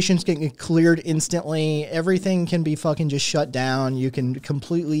notifications can get cleared instantly. Everything can be fucking just shut down. You can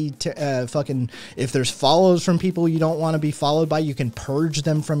completely fucking, if there's follows from people you don't want to be followed by, you can purge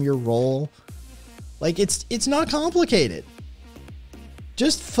them from your role. Like, it's not complicated.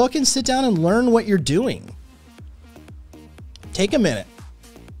 Just fucking sit down and learn what you're doing. Take a minute.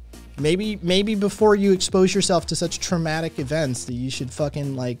 Maybe before you expose yourself to such traumatic events that you should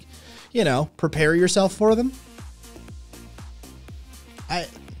fucking, like, you know, prepare yourself for them.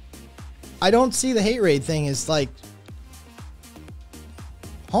 I don't see the hate raid thing as like,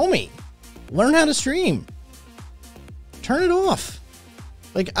 homie, learn how to stream. Turn it off.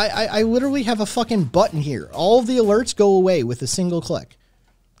 Like, I literally have a fucking button here. All of the alerts go away with a single click.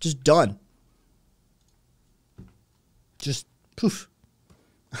 Just done. Just poof.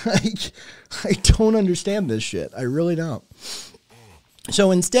 I don't understand this shit. I really don't.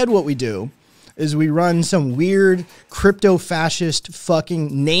 So instead what we do is we run some weird crypto-fascist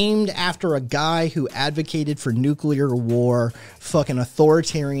fucking named after a guy who advocated for nuclear war fucking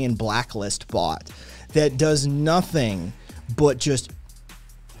authoritarian blacklist bot that does nothing but just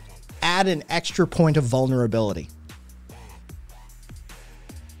add an extra point of vulnerability.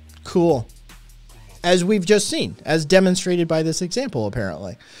 Cool. As we've just seen, as demonstrated by this example,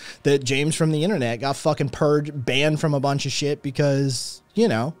 apparently, that James from the internet got fucking purged, banned from a bunch of shit because, you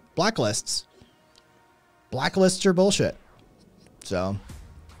know, blacklists. Blacklists are bullshit. So,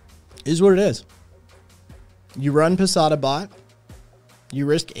 is what it is. You run Posada bot. You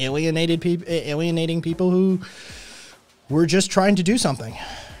risk alienating people who were just trying to do something.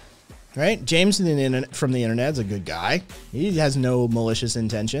 Right? James from the internet is a good guy. He has no malicious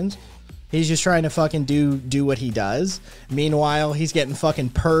intentions. He's just trying to fucking do what he does. Meanwhile, he's getting fucking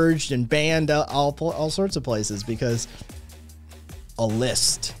purged and banned all sorts of places because a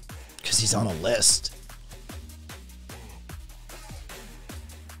list. Because he's on a list.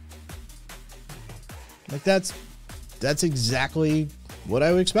 Like, that's exactly what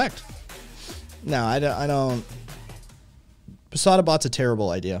I would expect. No, I don't. Posada bot's a terrible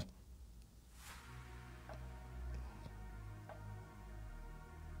idea.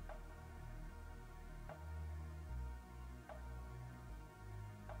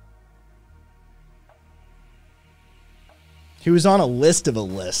 He was on a list of a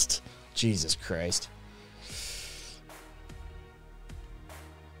list. Jesus Christ.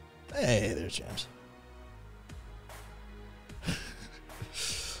 Hey, there's James.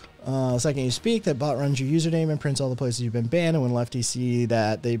 Second you speak, that bot runs your username and prints all the places you've been banned, and when lefties see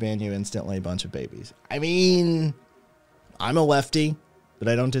that, they ban you instantly, a bunch of babies. I mean, I'm a lefty, but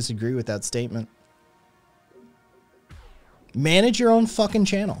I don't disagree with that statement. Manage your own fucking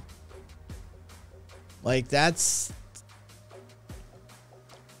channel. Like, that's...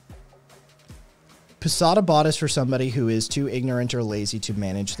 Posada bot is for somebody who is too ignorant or lazy to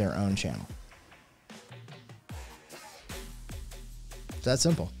manage their own channel. It's that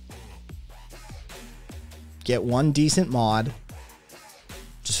simple. Get one decent mod.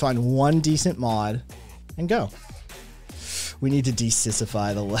 Just find one decent mod and go. We need to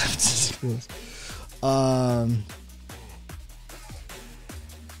desissify the left.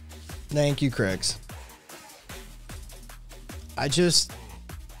 Thank you, Craigs.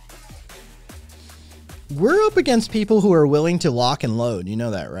 We're up against people who are willing to lock and load. You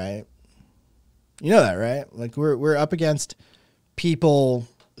know that, right? You know that, right? Like, we're up against people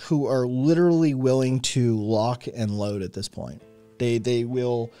who are literally willing to lock and load at this point. They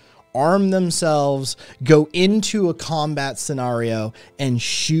will arm themselves, go into a combat scenario, and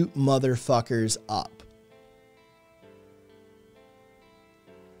shoot motherfuckers up.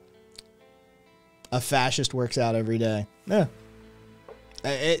 A fascist works out every day. Yeah.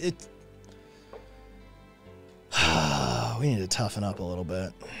 We need to toughen up a little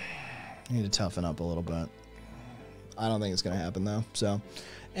bit. I don't think it's going to happen, though. So,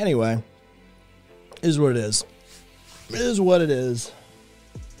 anyway, is what it is. It is what it is.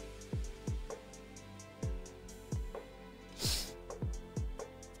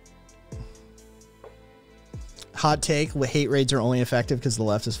 Hot take, hate raids are only effective because the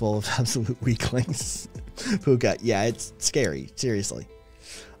left is full of absolute weaklings. Puka, yeah, it's scary, seriously.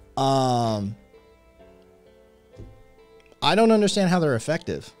 I don't understand how they're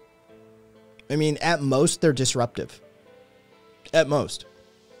effective. I mean, at most, they're disruptive. At most.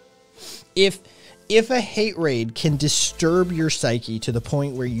 If a hate raid can disturb your psyche to the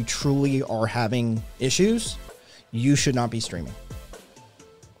point where you truly are having issues, you should not be streaming.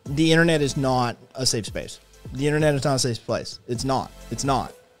 The internet is not a safe space. The internet is not a safe place. It's not. It's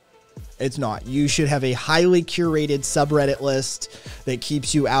not. It's not. You should have a highly curated subreddit list that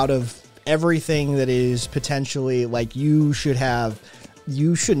keeps you out of everything that is potentially like you should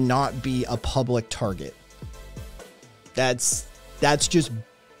not be a public target. That's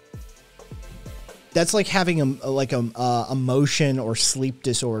like having a motion or sleep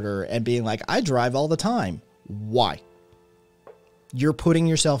disorder and being like, I drive all the time. Why? You're putting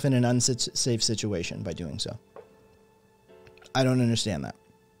yourself in an unsafe situation by doing so. I don't understand that.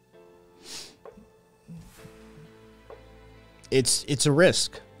 It's a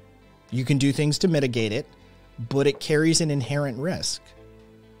risk. You can do things to mitigate it, but it carries an inherent risk.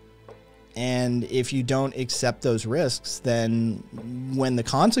 And if you don't accept those risks, then when the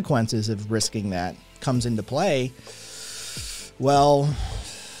consequences of risking that comes into play, well,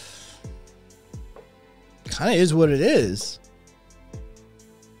 kind of is what it is.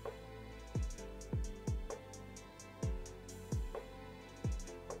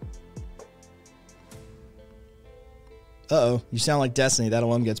 Uh-oh, you sound like Destiny. That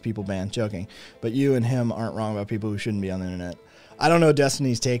alone gets people banned. Joking. But you and him aren't wrong about people who shouldn't be on the internet. I don't know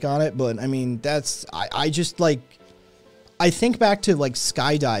Destiny's take on it, but I mean, I just like, I think back to like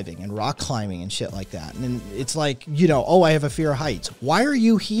skydiving and rock climbing and shit like that. And it's like, you know, oh, I have a fear of heights. Why are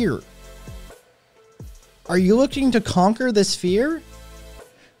you here? Are you looking to conquer this fear?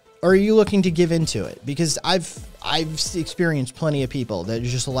 Or are you looking to give into it? Because I've experienced plenty of people that are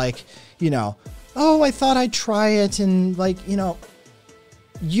just like, you know, oh, I thought I'd try it, and like, you know,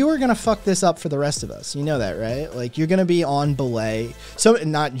 you are gonna fuck this up for the rest of us. You know that, right? Like, you're gonna be on belay. So you're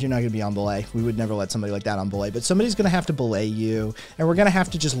not gonna be on belay. We would never let somebody like that on belay, but somebody's gonna have to belay you, and we're gonna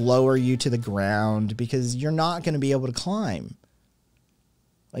have to just lower you to the ground because you're not gonna be able to climb.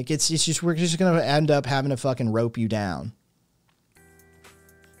 Like, we're just gonna end up having to fucking rope you down.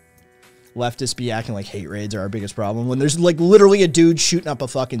 Leftists be acting like hate raids are our biggest problem when there's like literally a dude shooting up a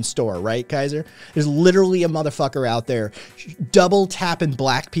fucking store, right, Kaiser? There's literally a motherfucker out there double tapping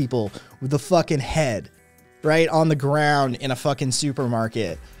black people with the fucking head, right, on the ground in a fucking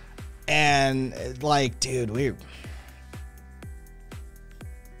supermarket. And like, dude,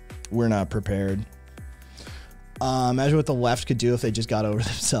 we're not prepared. Imagine what the left could do if they just got over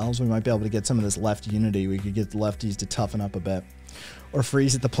themselves. We might be able to get some of this left unity. We could get the lefties to toughen up a bit. Or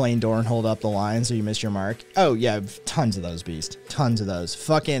freeze at the plane door and hold up the line so you miss your mark. Oh, yeah, tons of those, Beast. Tons of those.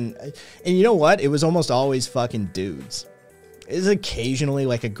 Fucking... And you know what? It was almost always fucking dudes. It was occasionally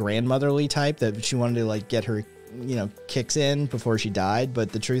like a grandmotherly type that she wanted to like get her, you know, kicks in before she died.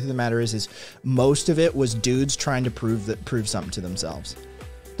 But the truth of the matter is most of it was dudes trying to prove something to themselves.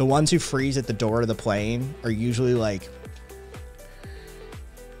 The ones who freeze at the door of the plane are usually like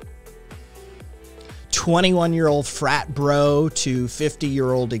 21-year-old frat bro to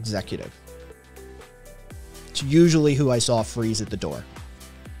 50-year-old executive. It's usually who I saw freeze at the door.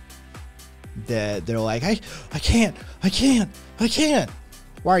 They're like, I can't.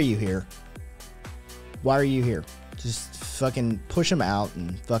 Why are you here? Why are you here? Just fucking push them out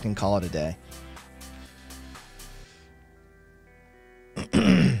and fucking call it a day.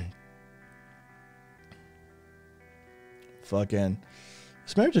 Fucking...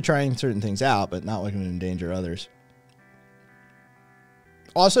 Smart to trying certain things out, but not looking to endanger others.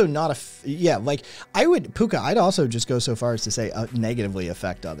 Also, not yeah, like, I would, Puka, I'd also just go so far as to say negatively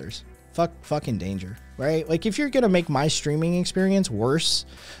affect others. Fucking danger, right? Like, if you're going to make my streaming experience worse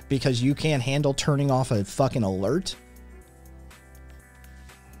because you can't handle turning off a fucking alert,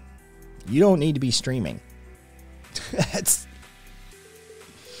 you don't need to be streaming. That's...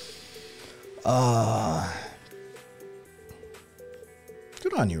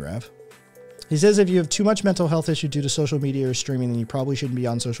 Good on you, Rev. He says if you have too much mental health issue due to social media or streaming, then you probably shouldn't be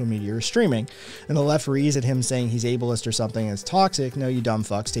on social media or streaming. And the left reads at him saying he's ableist or something is toxic. No, you dumb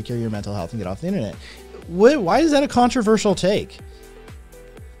fucks. Take care of your mental health and get off the internet. Why is that a controversial take?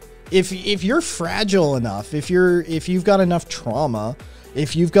 If you're fragile enough, if you've got enough trauma,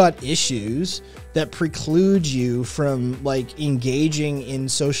 if you've got issues, that precludes you from like engaging in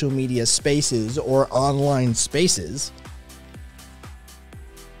social media spaces or online spaces,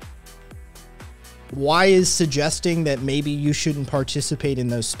 why is suggesting that maybe you shouldn't participate in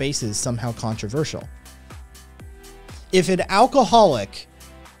those spaces somehow controversial? If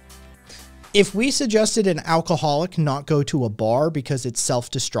we suggested an alcoholic not go to a bar because it's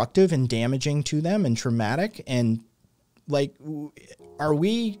self-destructive and damaging to them and traumatic, and like,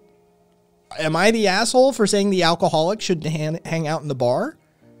 am I the asshole for saying the alcoholic shouldn't hang out in the bar?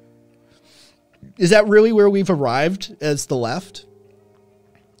 Is that really where we've arrived as the left?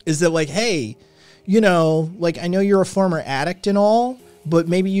 Is that like, hey, you know, like, I know you're a former addict and all, but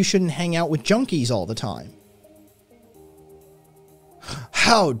maybe you shouldn't hang out with junkies all the time.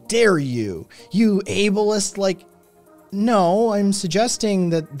 How dare you, you ableist? Like, no, I'm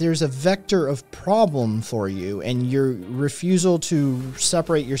suggesting that there's a vector of problem for you, and your refusal to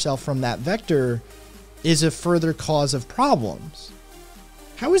separate yourself from that vector is a further cause of problems.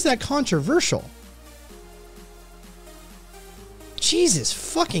 How is that controversial? Jesus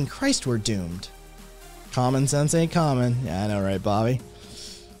fucking Christ, we're doomed. Common sense ain't common. Yeah, I know, right, Bobby?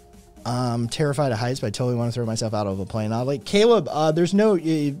 I'm terrified of heights, but I totally want to throw myself out of a plane. Like Caleb, there's no,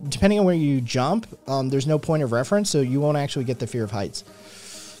 depending on where you jump, there's no point of reference, so you won't actually get the fear of heights.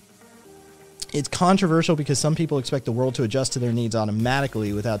 It's controversial because some people expect the world to adjust to their needs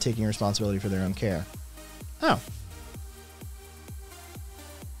automatically without taking responsibility for their own care. Oh.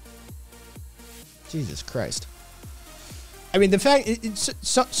 Jesus Christ. I mean, the fact,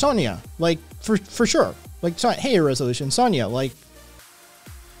 Sonia, like, for sure. Like, hey, Resolution, Sonia, like,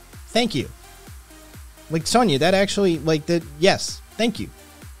 thank you. Like, Sonia, that actually, like, that, yes, thank you.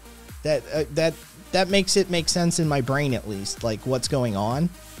 That makes it make sense in my brain, at least, like, what's going on.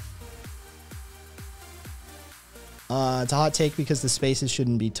 It's a hot take because the spaces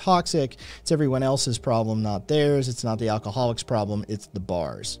shouldn't be toxic. It's everyone else's problem, not theirs. It's not the alcoholic's problem, it's the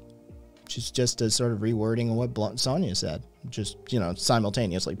bars. Just a sort of rewording of what Sonia said. Just, you know,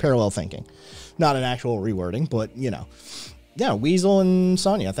 simultaneously, parallel thinking. Not an actual rewording, but, you know. Yeah, Weasel and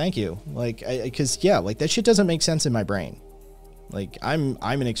Sonia, thank you. Like, because, yeah, like, that shit doesn't make sense in my brain. Like, I'm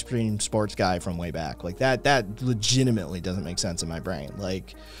an extreme sports guy from way back. Like, that legitimately doesn't make sense in my brain.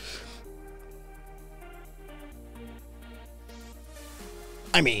 Like,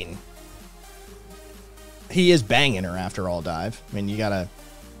 I mean, he is banging her after all, Dive. I mean, you gotta,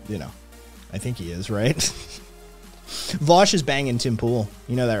 you know, I think he is, right? Vosh is banging Tim Pool.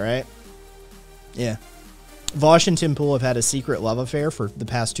 You know that, right? Yeah. Vosh and Tim Pool have had a secret love affair for the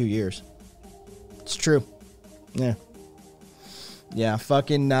past 2 years. It's true. Yeah. Yeah,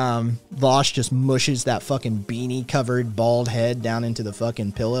 fucking Vosh just mushes that fucking beanie covered bald head down into the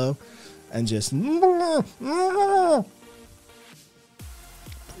fucking pillow and just great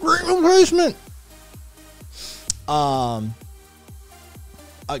replacement.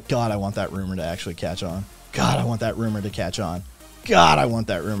 God, I want that rumor to actually catch on. God, I want that rumor to catch on. God, I want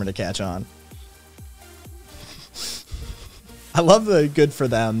that rumor to catch on. I love the good for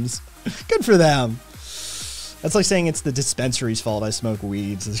thems. Good for them. That's like saying it's the dispensary's fault I smoke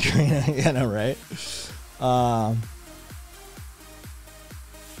weeds. You know, right?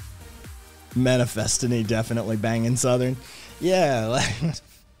 Manifestiny definitely banging Southern. Yeah, like,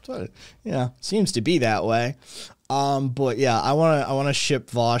 yeah, seems to be that way. But yeah, I wanna ship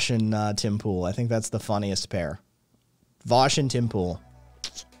Vosh and Tim Pool. I think that's the funniest pair. Vosh and Tim Pool.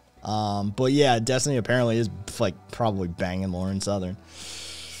 But yeah, Destiny apparently is like probably banging Lauren Southern.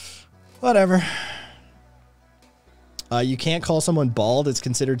 Whatever. You can't call someone bald. It's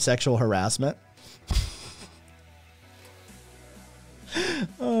considered sexual harassment.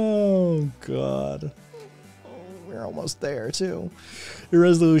 Oh, God. Oh, we're almost there, too. Your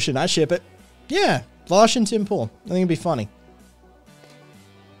resolution. I ship it. Yeah. Vosh and Tim Pool. I think it'd be funny.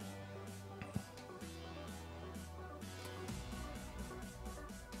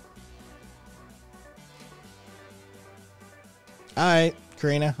 All right,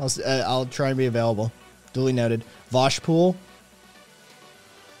 Karina. I'll try and be available. Duly noted. Vosh Pool.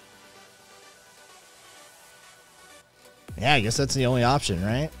 Yeah, I guess that's the only option,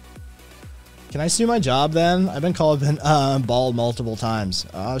 right? Can I sue my job then? I've been called bald multiple times.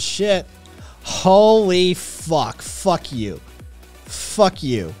 Oh, shit. Holy fuck. Fuck you. Fuck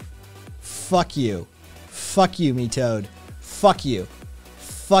you. Fuck you. Fuck you, me toad. Fuck you.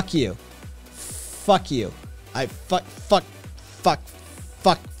 Fuck you. Fuck you.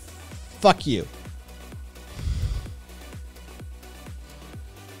 Fuck you.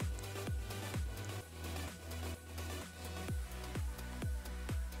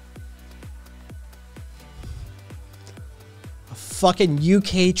 fucking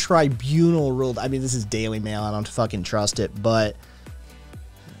UK tribunal ruled. I mean, this is Daily Mail. I don't fucking trust it, but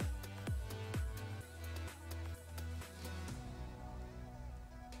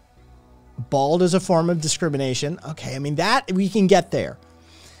bald is a form of discrimination. Okay, I mean, that we can get there.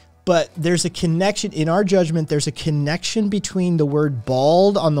 But there's a connection, in our judgment, there's a connection between the word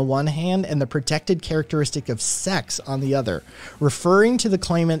bald on the one hand and the protected characteristic of sex on the other. Referring to the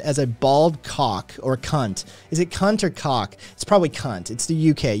claimant as a bald cock or cunt. Is it cunt or cock? It's probably cunt. It's the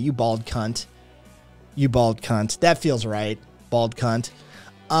UK. You bald cunt. You bald cunt. That feels right. Bald cunt.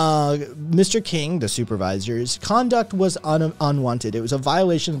 Mr. King, the supervisor's conduct was unwanted. It was a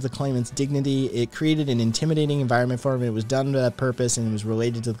violation of the claimant's dignity. It created an intimidating environment for him. It was done to that purpose, and it was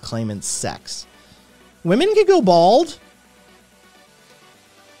related to the claimant's sex. Women can go bald.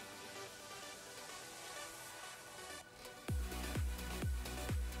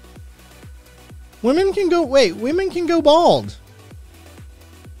 Women can go bald.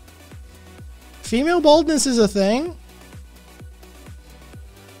 Female baldness is a thing.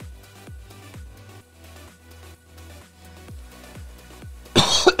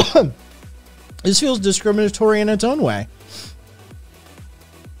 This feels discriminatory in its own way.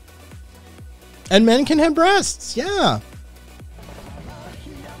 And men can have breasts, yeah.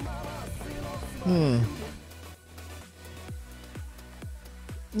 Yeah,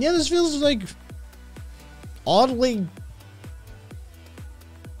 this feels like oddly.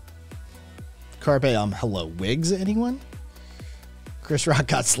 Carpe, hello, wigs, anyone? Chris Rock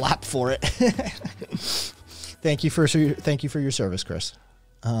got slapped for it. Thank you for your service, Chris.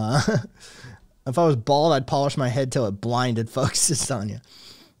 If I was bald, I'd polish my head till it blinded folks, Sonya.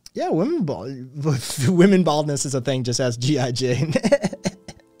 Yeah, women baldness is a thing, just ask G.I. Jane.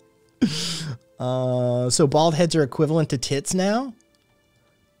 So bald heads are equivalent to tits now?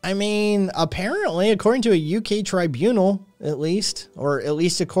 I mean, apparently, according to a UK tribunal, at least, or at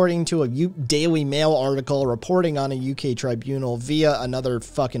least according to a Daily Mail article reporting on a UK tribunal via another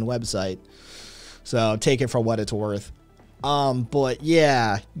fucking website. So take it for what it's worth. But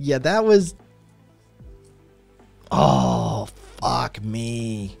yeah, that was. Oh, fuck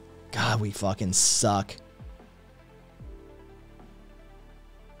me. God, we fucking suck.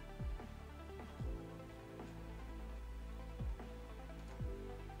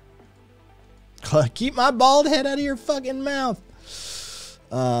 Keep my bald head out of your fucking mouth.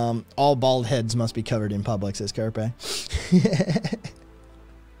 All bald heads must be covered in public, says Carpe.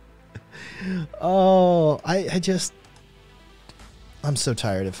 Oh, I'm so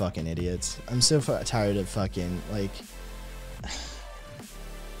tired of fucking idiots. I'm so tired of fucking, like...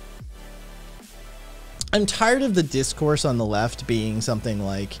 I'm tired of the discourse on the left being something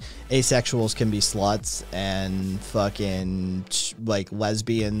like asexuals can be sluts and fucking, like,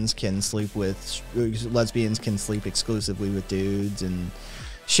 lesbians can sleep exclusively with dudes and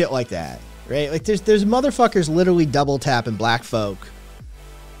shit like that, right? Like, there's motherfuckers literally double tapping black folk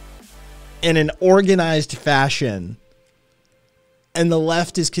in an organized fashion. And the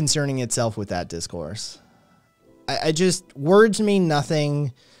left is concerning itself with that discourse. I just, words mean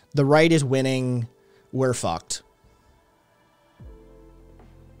nothing. The right is winning. We're fucked.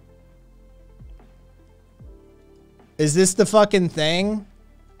 Is this the fucking thing?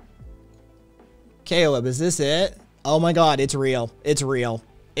 Caleb, is this it? Oh my God, it's real. It's real.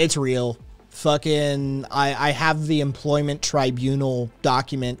 It's real. Fucking, I have the employment tribunal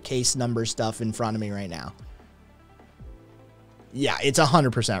document case number stuff in front of me right now. Yeah, it's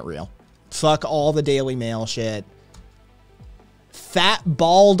 100% real. Fuck all the Daily Mail shit. Fat,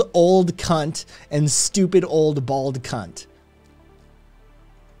 bald, old cunt and stupid old bald cunt.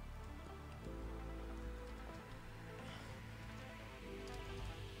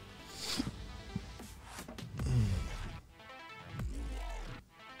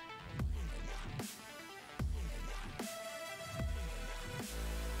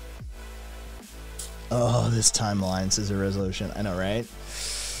 Oh, this timeline says a resolution. I know, right?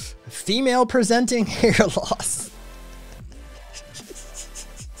 Female presenting hair loss.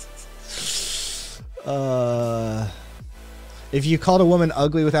 If you called a woman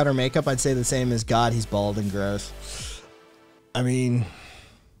ugly without her makeup, I'd say the same as God, he's bald and gross. I mean,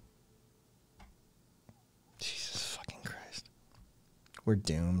 Jesus fucking Christ. We're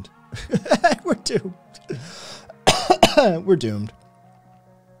doomed. We're doomed. We're doomed.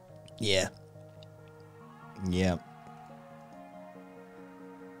 Yeah. Yeah.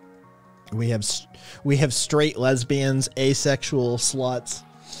 We have straight lesbians, asexual sluts.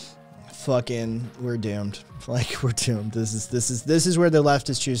 Fucking, we're doomed. Like, we're doomed. This is where the left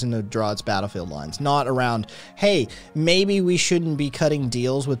is choosing to draw its battlefield lines. Not around, hey, maybe we shouldn't be cutting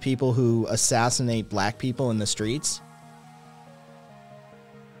deals with people who assassinate black people in the streets.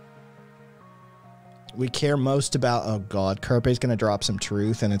 We care most about... Oh, God. Carpe's going to drop some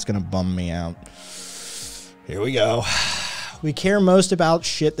truth, and it's going to bum me out. Here we go. We care most about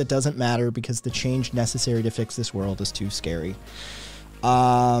shit that doesn't matter because the change necessary to fix this world is too scary.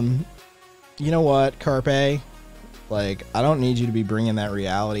 You know what, Carpe? Like, I don't need you to be bringing that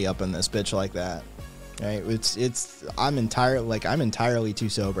reality up in this bitch like that. Right? I'm entirely too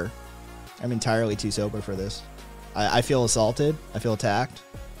sober. I'm entirely too sober for this. I feel assaulted. I feel attacked.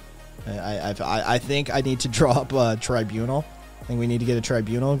 I think I need to draw up a tribunal. I think we need to get a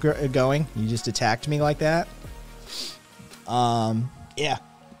tribunal going. You just attacked me like that. Yeah.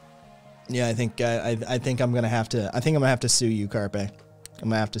 I think I'm gonna have to sue you, Carpe. I'm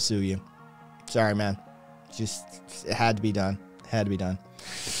gonna have to sue you. Sorry, man. It had to be done. It had to be done.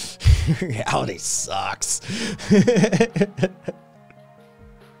 Reality sucks.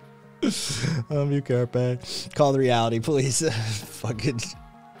 You, Carpe. Call the reality, please. Fucking.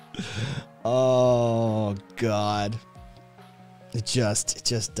 Oh God. It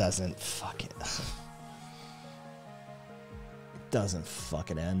just doesn't fucking. Doesn't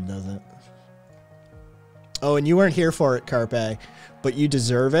fucking end, does it? Oh, and you weren't here for it, Carpe, but you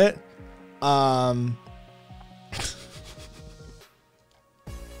deserve it.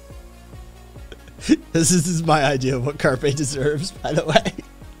 This is my idea of what Carpe deserves, by the way.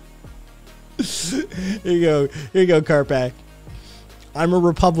 Here you go, Carpe. I'm a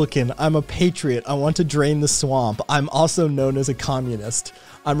Republican. I'm a patriot. I want to drain the swamp. I'm also known as a communist.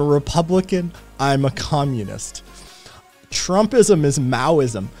 I'm a Republican. I'm a communist. Trumpism is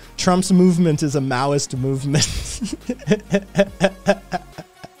Maoism. Trump's movement is a Maoist movement.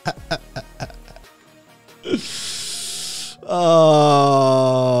 Oh.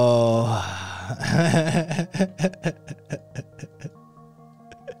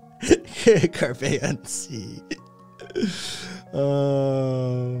 Carpe NC.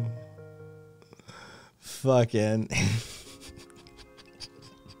 Oh. Fucking.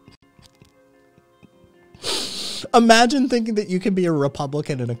 Imagine thinking that you can be a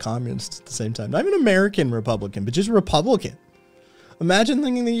Republican and a communist at the same time. Not even American Republican, but just Republican. Imagine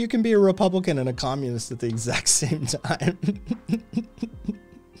thinking that you can be a Republican and a communist at the exact same time.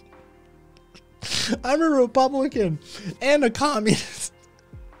 I'm a Republican and a communist.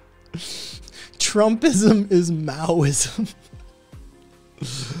 Trumpism is Maoism.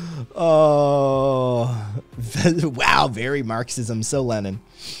 Oh, wow, very Marxism, so Lenin.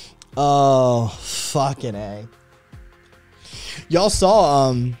 Oh, fucking A. Y'all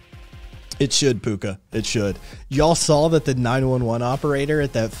saw, it should, Puka. It should. Y'all saw that the 911 operator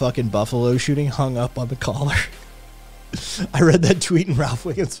at that fucking Buffalo shooting hung up on the caller. I read that tweet and Ralph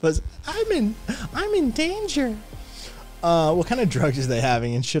Wiggins was, I'm in danger. What kind of drugs are they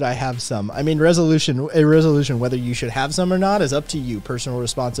having, and should I have some? I mean, a resolution whether you should have some or not is up to you, personal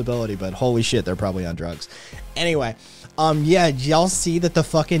responsibility, but holy shit, they're probably on drugs. Anyway, yeah, y'all see that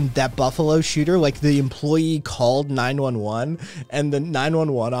that Buffalo shooter, like the employee called 911 and the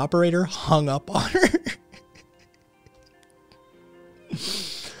 911 operator hung up on her?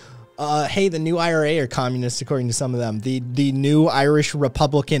 Hey, the new IRA are communist according to some of them. The new Irish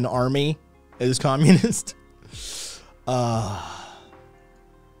Republican Army is communist.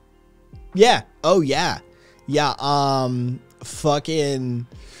 Yeah. Oh, yeah. Yeah. Fucking.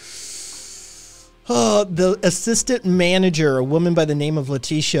 The assistant manager, a woman by the name of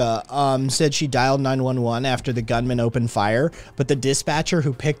Letitia, said she dialed 911 after the gunman opened fire, but the dispatcher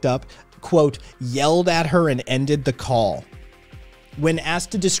who picked up, quote, yelled at her and ended the call. When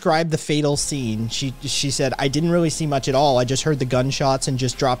asked to describe the fatal scene, she said, I didn't really see much at all. I just heard the gunshots and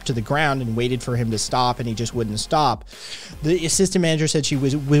just dropped to the ground and waited for him to stop, and he just wouldn't stop. The assistant manager said she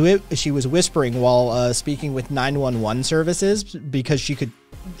was whispering while speaking with 911 services because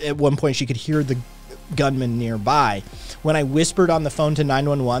at one point she could hear the gunman nearby. When I whispered on the phone to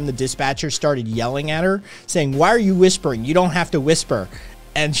 911, the dispatcher started yelling at her, saying, why are you whispering? You don't have to whisper.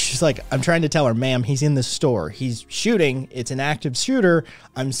 And she's like, I'm trying to tell her, ma'am, he's in the store. He's shooting. It's an active shooter.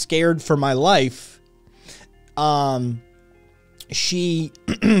 I'm scared for my life. She,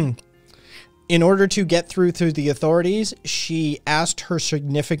 in order to get through the authorities, she asked her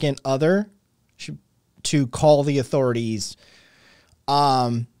significant other to call the authorities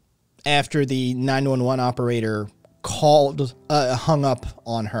after the 911 operator hung up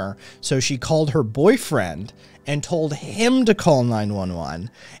on her. So she called her boyfriend and told him to call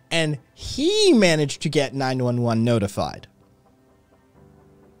 911, and he managed to get 911 notified.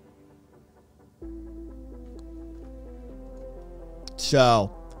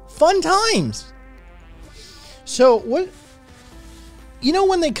 So, fun times. So, what, you know,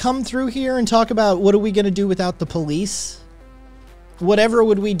 when they come through here and talk about what are we going to do without the police? Whatever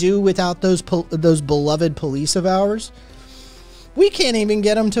would we do without those beloved police of ours? We can't even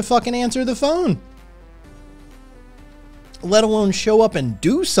get them to fucking answer the phone, let alone show up and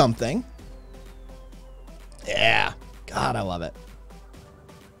do something. Yeah. God, I love it.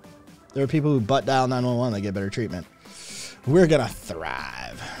 There are people who butt dial 911 that get better treatment. We're gonna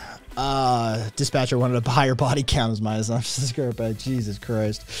thrive. Dispatcher wanted a higher body count as my assumption. But Jesus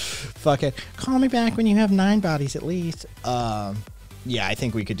Christ. Fuck it. Call me back when you have 9 bodies at least. Yeah, I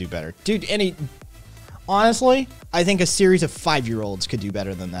think we could do better. Dude, honestly, I think a series of 5-year-olds could do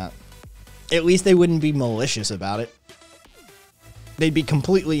better than that. At least they wouldn't be malicious about it. They'd be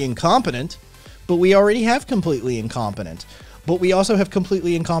completely incompetent, but we already have completely incompetent. But we also have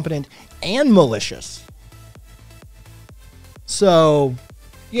completely incompetent and malicious. So,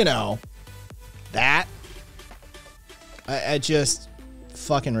 you know, that I just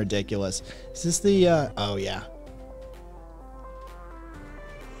fucking ridiculous. Is this the oh yeah.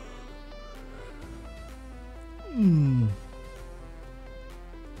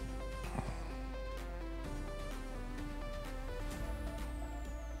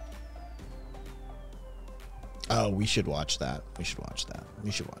 Oh, we should watch that. We should watch that.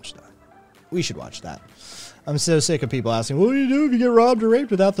 We should watch that. We should watch that. I'm so sick of people asking, what do you do if you get robbed or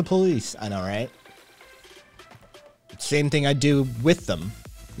raped without the police? I know, right? Same thing I do with them.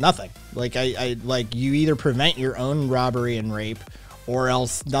 Nothing. Like, I like, you either prevent your own robbery and rape, or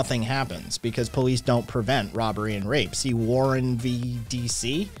else nothing happens, because police don't prevent robbery and rape. See Warren v.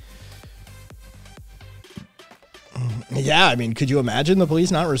 DC? Yeah, I mean, could you imagine the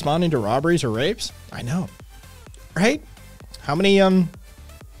police not responding to robberies or rapes? I know. Right? How many, some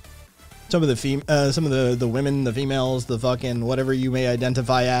of the women, the females, the fucking whatever you may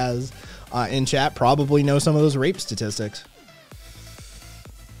identify as in chat probably know some of those rape statistics.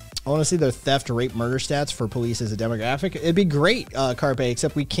 I want to see their theft, rape, murder stats for police as a demographic. It'd be great, Carpe,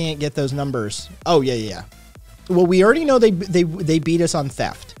 except we can't get those numbers. Oh, yeah. Well, we already know they beat us on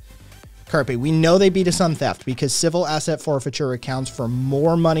theft. Carpe, we know they beat us on theft because civil asset forfeiture accounts for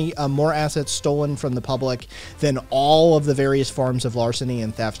more money, more assets stolen from the public than all of the various forms of larceny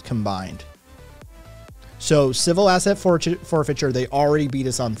and theft combined. So civil asset forfeiture, they already beat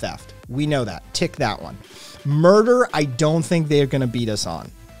us on theft. We know that. Tick that one. Murder, I don't think they're going to beat us on.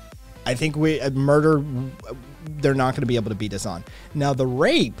 I think murder, they're not going to be able to beat us on. Now, the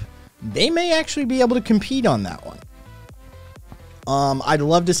rape, they may actually be able to compete on that one. I'd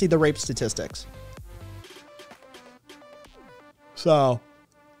love to see the rape statistics. So,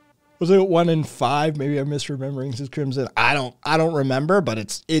 was it 1 in 5? Maybe I'm misremembering this Crimson. I don't remember,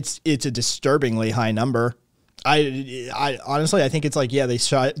 but it's a disturbingly high number. I honestly, I think it's like, yeah,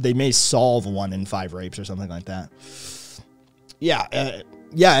 they may solve 1 in 5 rapes or something like that. Yeah,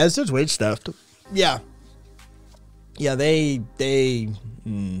 it's just wage theft. Yeah, they're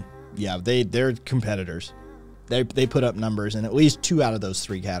competitors. They put up numbers in at least 2 out of those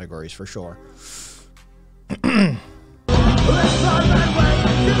 3 categories for sure.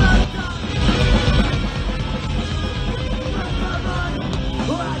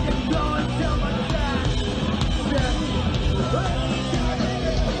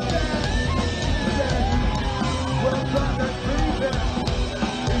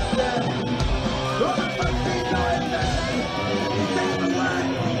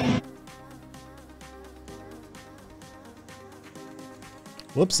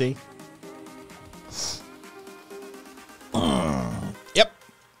 Whoopsie. Yep.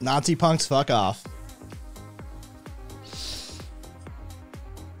 Nazi punks, fuck off.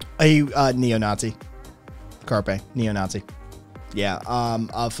 A neo-Nazi. Carpe. Neo-Nazi. Yeah,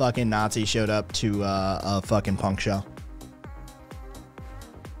 a fucking Nazi showed up to a fucking punk show.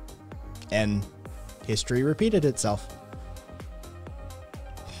 And history repeated itself.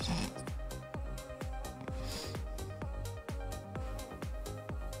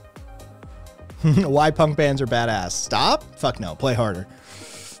 Why punk bands are badass. Stop? Fuck no. Play harder.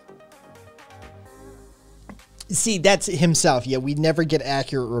 See, that's himself. Yeah, we never get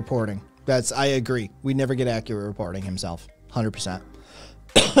accurate reporting. I agree. We never get accurate reporting himself. 100%.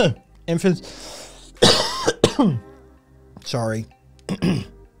 Infants. Sorry.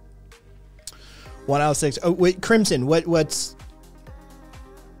 1 out of 6. Oh, wait, Crimson. What's...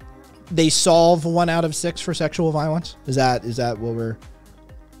 They solve 1 out of 6 for sexual violence? Is that what we're...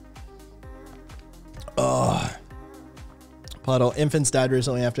 Puddle. Infants died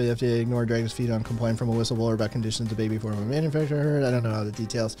recently after the FDA ignored Dragon's feet on complaint from a whistleblower about conditions the baby formula manufacturer heard. I don't know all the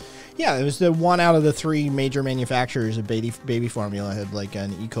details. Yeah, it was the 1 out of the 3 major manufacturers of baby formula had like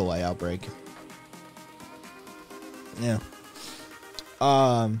an E. coli outbreak. Yeah.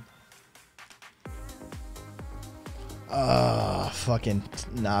 I Fucking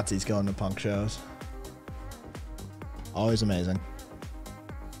Nazis going to punk shows. Always amazing.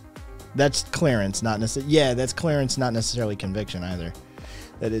 That's clearance, not necessarily. Yeah, that's clearance, not necessarily conviction either.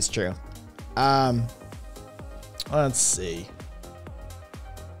 That is true. Let's see.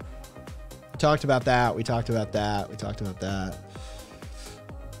 We talked about that. We talked about that. We talked about that.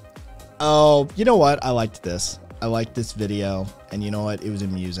 Oh, you know what? I liked this. I liked this video, and you know what? It was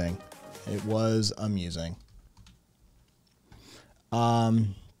amusing. It was amusing.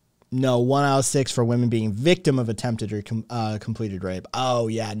 No, 1 out of 6 for women being victim of attempted or completed rape. Oh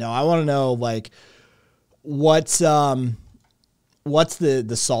yeah, no, I want to know like what's the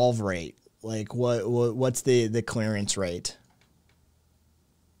solve rate? Like what's the clearance rate?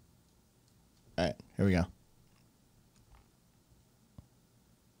 All right, here we go.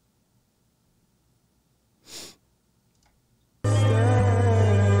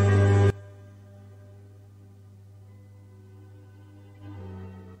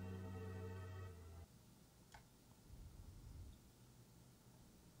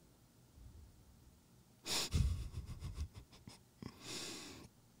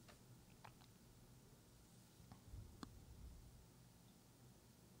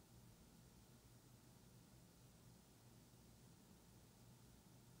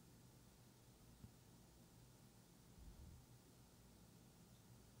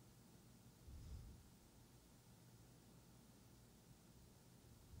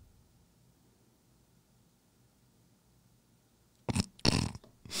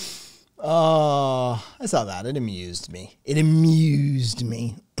 Oh, I saw that. It amused me. It amused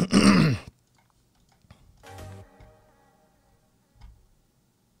me.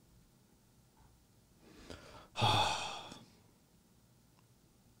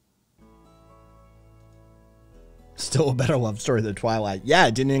 Still a better love story than Twilight. Yeah,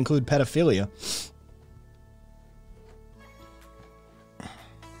 it didn't include pedophilia.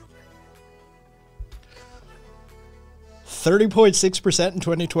 .6% in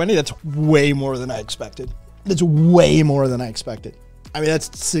 2020. That's way more than I expected. That's way more than I expected. I mean,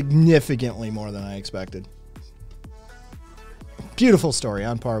 that's significantly more than I expected. Beautiful story,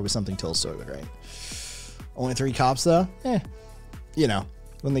 on par with something Tolstoy would write. Only 3 cops, though? You know,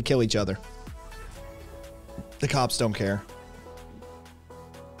 when they kill each other. The cops don't care.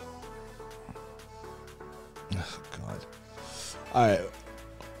 Oh, God. All right.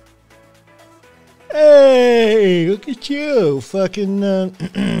 Hey, look at you. Fucking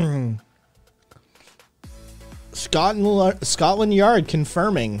Scotland Yard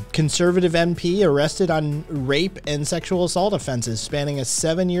confirming Conservative MP arrested on rape and sexual assault offenses spanning a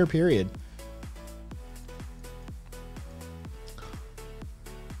 7-year period.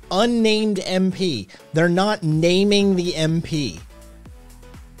 Unnamed MP. They're not naming the MP.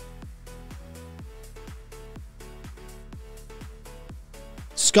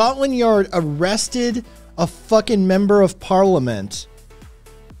 Scotland Yard arrested a fucking member of parliament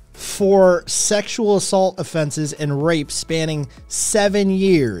for sexual assault offenses and rape spanning 7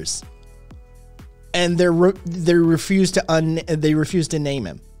 years, and they refused to name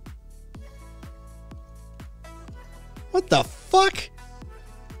him. What the fuck?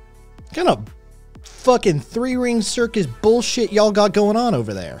 What kind of fucking 3-ring circus bullshit y'all got going on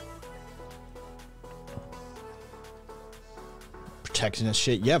over there? Protectionist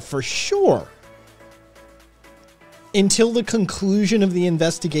shit, yeah, for sure. Until the conclusion of the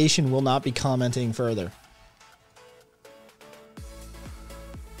investigation, will not be commenting further.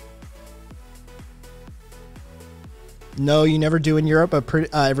 No, you never do in Europe,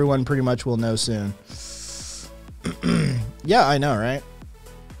 but everyone pretty much will know soon. Yeah, I know, right?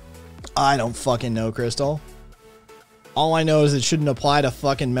 I don't fucking know, Crystal. All I know is it shouldn't apply to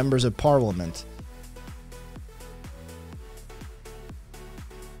fucking members of parliament.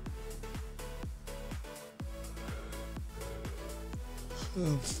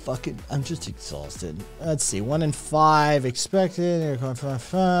 Oh, fucking, I'm just exhausted. Let's see. 1 in 5 expected.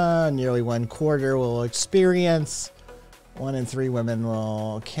 Nearly 1/4 will experience. 1 in 3 women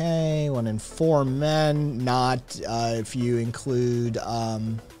will okay. 1 in 4 men. Not if you include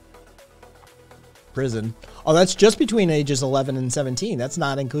prison. Oh, that's just between ages 11 and 17. That's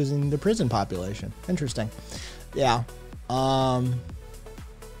not including the prison population. Interesting. Yeah.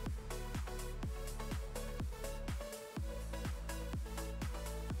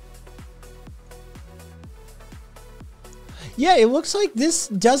 Yeah, it looks like this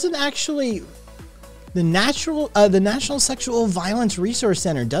doesn't actually. The National Sexual Violence Resource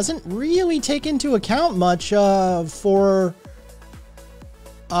Center doesn't really take into account much for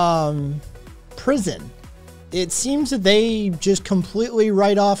prison. It seems that they just completely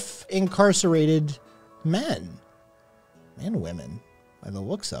write off incarcerated men. and women by the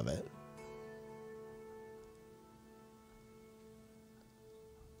looks of it.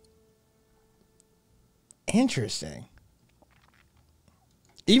 Interesting.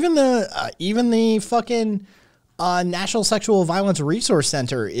 Even the fucking National Sexual Violence Resource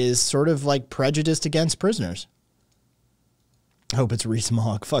Center is sort of like prejudiced against prisoners. I hope it's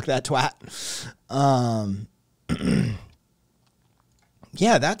Rees-Mogg. Fuck that twat.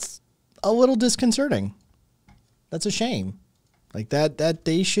 Yeah, that's a little disconcerting. That's a shame. Like that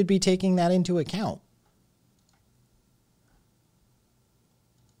they should be taking that into account.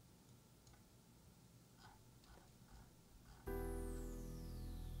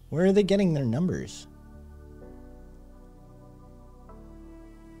 Where are they getting their numbers?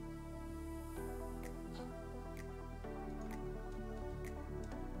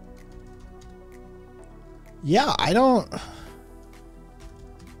 Yeah, I don't...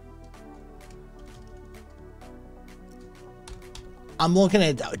 I'm looking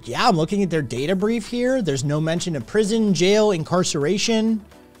at their data brief here. There's no mention of prison, jail, incarceration.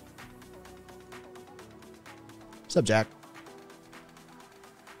 What's up, Jack?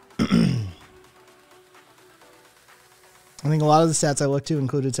 I think a lot of the stats I looked to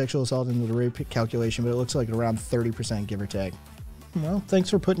included sexual assault in the rape calculation, but it looks like around 30%, give or take. Well, thanks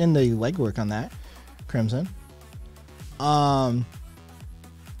for putting in the legwork on that, Crimson.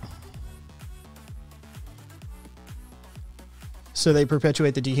 So they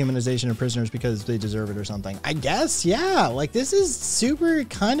perpetuate the dehumanization of prisoners because they deserve it or something. I guess, yeah. Like, this is super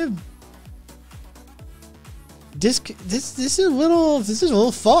kind of... This is a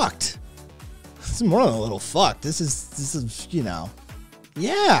little fucked. This is more than a little fucked. This is, you know,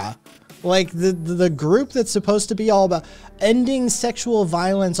 yeah. Like the group that's supposed to be all about ending sexual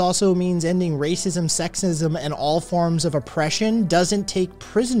violence also means ending racism, sexism, and all forms of oppression doesn't take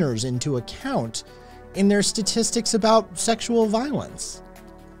prisoners into account in their statistics about sexual violence.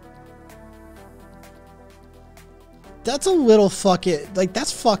 That's a little like,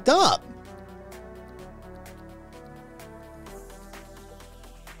 that's fucked up.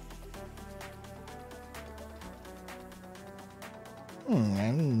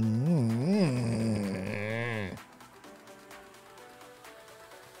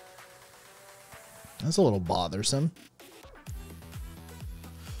 That's a little bothersome.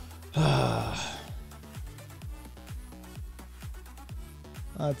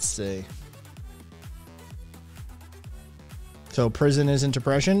 Let's see. So prison isn't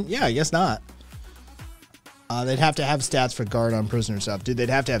oppression? Yeah, I guess not. They'd have to have stats for guard on prisoner stuff. Dude, they'd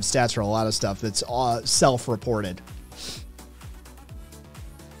have to have stats for a lot of stuff that's self-reported.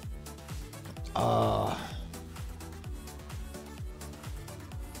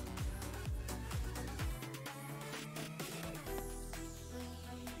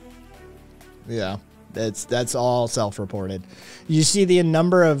 Yeah, that's all self-reported. You see the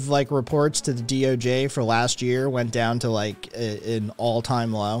number of like reports to the DOJ for last year went down to like an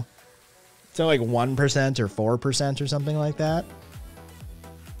all-time low. So like 1% or 4% or something like that.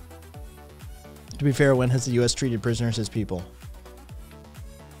 To be fair, when has the U.S. treated prisoners as people?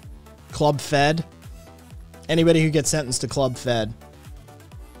 Club Fed? Anybody who gets sentenced to Club Fed.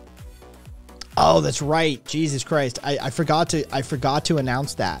 Oh, that's right. Jesus Christ. I forgot to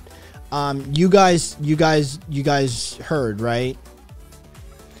announce that. You guys heard, right?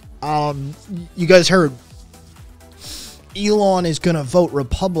 You guys heard Elon is going to vote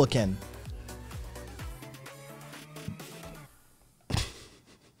Republican.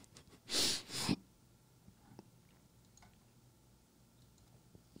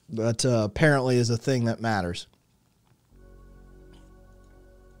 That apparently is a thing that matters.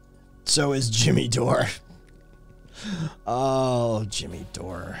 So is Jimmy Dore. Oh, Jimmy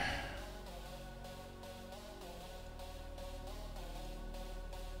Dore.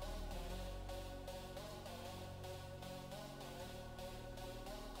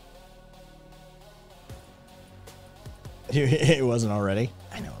 It wasn't already.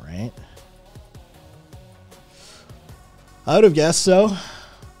 I know, right? I would have guessed so.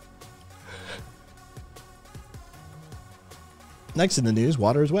 Next in the news,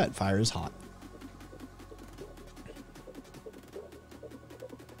 water is wet, fire is hot.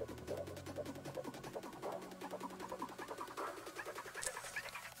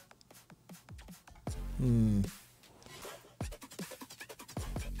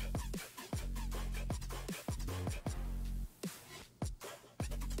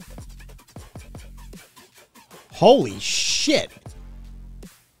 Holy shit.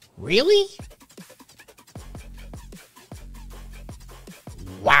 Really?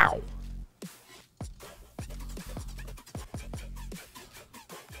 Wow.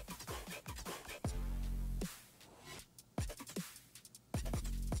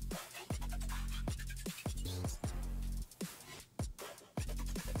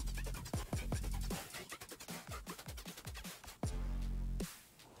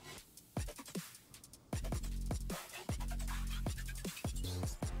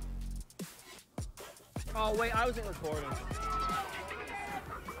 Oh, wait, I wasn't recording.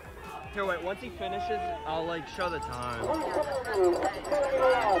 Here, wait, once he finishes, I'll, like, show the time.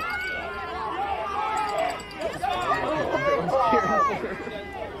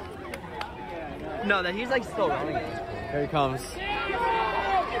 No, that he's, like, still running. Here he comes.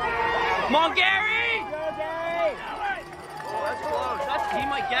 Come on, Gary! Oh, that's close. He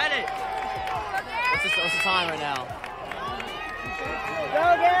might get it. What's the time right now?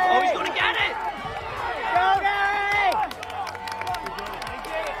 Go, Gary! Oh, he's going to get it! Go, Gary!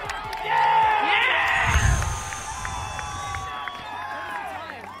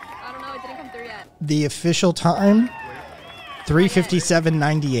 I don't know, it didn't come through yet. The official time,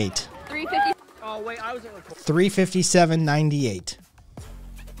 3:57:98. 3:50. Oh, wait, I wasn't recording. 3:57:98.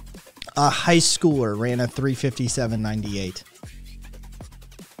 A high schooler ran a 3:57:98.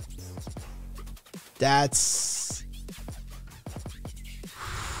 That's...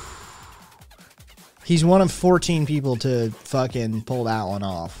 He's one of 14 people to fucking pull that one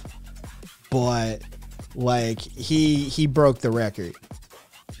off. But, like, he broke the record.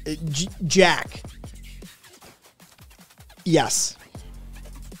 Jack. Yes.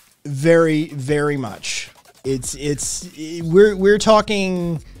 Very, very much. We're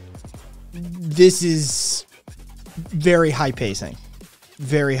talking... This is very high pacing.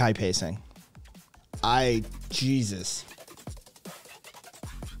 Very high pacing. Jesus.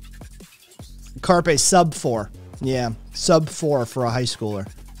 Carpe sub 4. Yeah, sub 4 for a high schooler.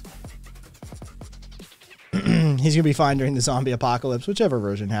 He's gonna be fine during the zombie apocalypse, whichever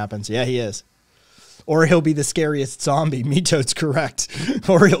version happens. Yeah, he is. Or he'll be the scariest zombie. Mito's correct.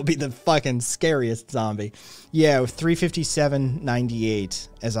 Or he'll be the fucking scariest zombie. Yeah, 3:57:98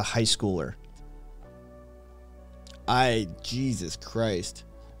 as a high schooler. Jesus Christ.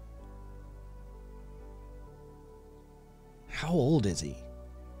 How old is he?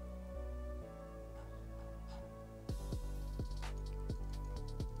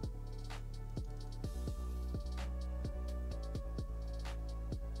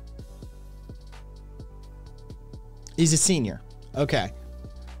 He's a senior. Okay.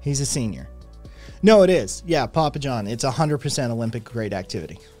 He's a senior. No, it is. Yeah, Papa John. It's 100% Olympic grade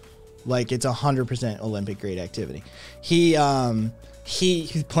activity. Like, it's 100% Olympic grade activity. He hopes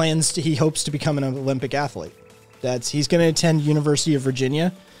to become an Olympic athlete. He's going to attend University of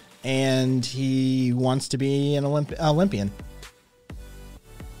Virginia, and he wants to be an Olympian.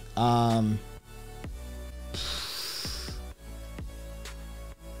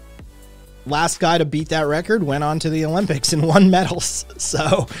 Last guy to beat that record went on to the Olympics and won medals.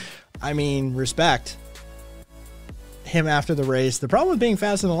 So, I mean, respect him after the race. The problem with being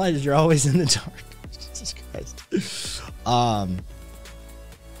fast in the light is you're always in the dark. Jesus Christ.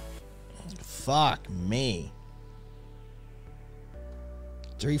 Fuck me.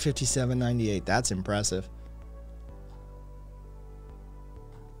 3:57:98. That's impressive.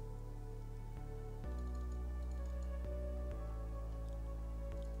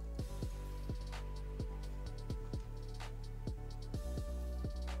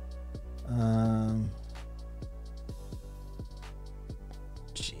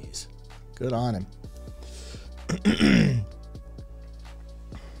 Jeez. Good on him.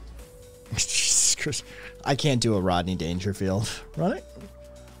 Jesus Christ. I can't do a Rodney Dangerfield. Run it?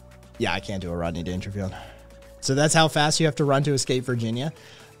 Yeah, I can't do a Rodney Dangerfield. So that's how fast you have to run to escape Virginia?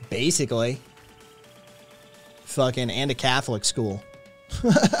 Basically. Fucking, and a Catholic school.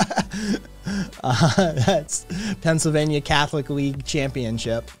 That's Pennsylvania Catholic League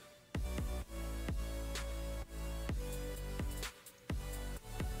Championship.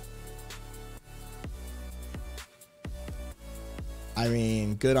 I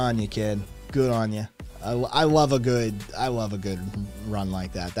mean, good on you, kid. Good on you. I love a good run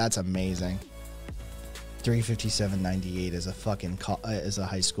like that. That's amazing. 3:57:98 as a fucking as a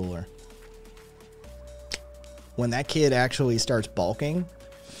high schooler. When that kid actually starts bulking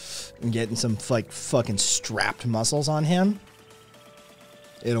and getting some like fucking strapped muscles on him,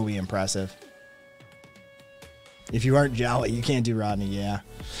 it'll be impressive. If you aren't jolly, you can't do Rodney. Yeah.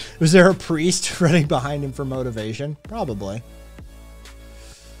 Was there a priest running behind him for motivation? Probably.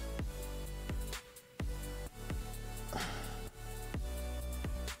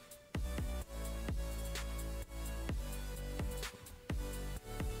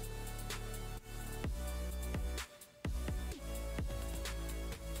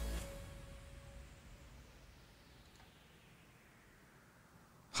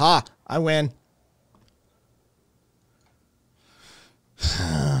 Ha! I win.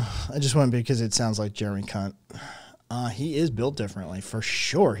 I just went because it sounds like Jeremy Cunt. He is built differently. For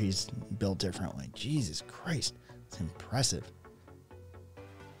sure he's built differently. Jesus Christ. It's impressive.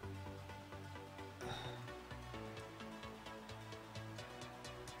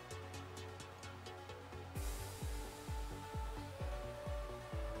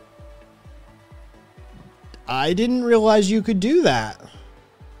 I didn't realize you could do that.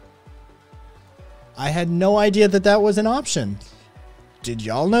 I had no idea that that was an option. Did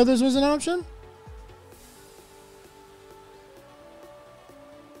y'all know this was an option?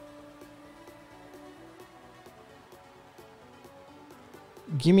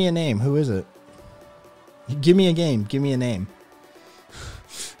 Give me a name. Who is it? Give me a game. Give me a name.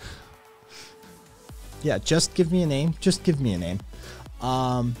 Yeah, just give me a name. Just give me a name.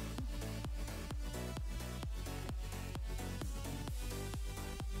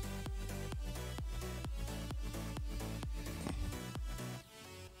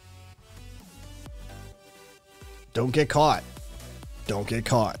 Don't get caught. Don't get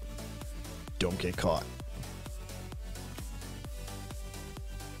caught. Don't get caught.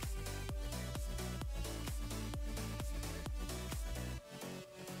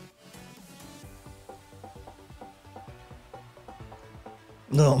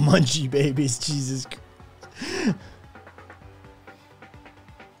 Little munchie babies, Jesus.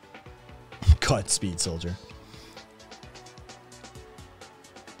 Godspeed, soldier.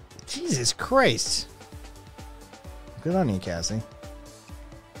 Jesus Christ. Good on you, Cassie.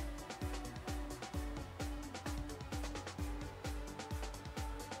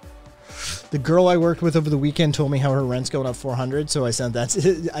 The girl I worked with over the weekend told me how her rent's going up $400, so I sent that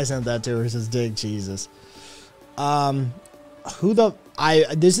to her. It says, dig Jesus.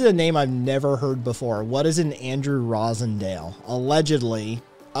 This is a name I've never heard before. What is an Andrew Rosendale? Allegedly,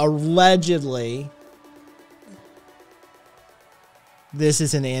 this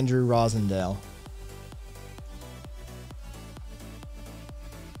is an Andrew Rosendale.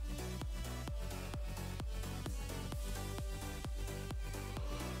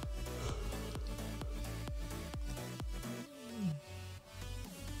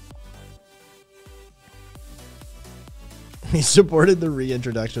 He supported the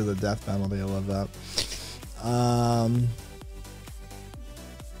reintroduction of the death penalty. I love that.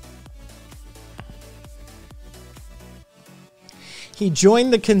 He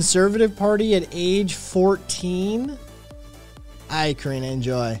joined the Conservative Party at age 14. Aye, Karina,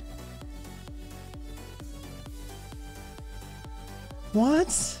 enjoy.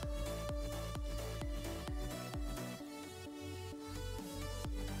 What?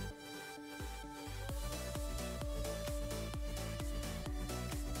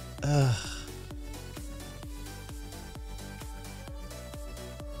 Ugh.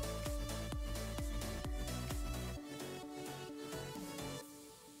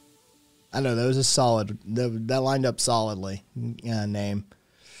 I know that was a solid. That lined up solidly. Name.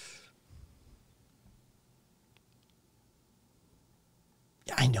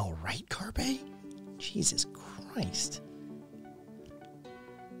 I know, right, Carpe? Jesus Christ.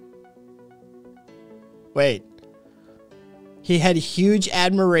 Wait. He had huge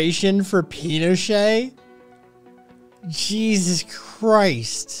admiration for Pinochet? Jesus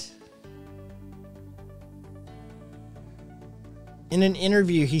Christ. In an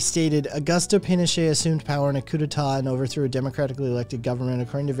interview, he stated, Augusto Pinochet assumed power in a coup d'etat and overthrew a democratically elected government.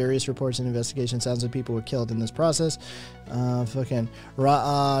 According to various reports and investigations, thousands of people were killed in this process. Torture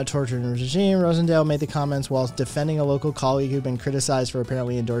regime. Rosendale made the comments while defending a local colleague who'd been criticized for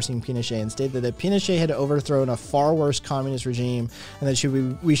apparently endorsing Pinochet and stated that Pinochet had overthrown a far worse communist regime and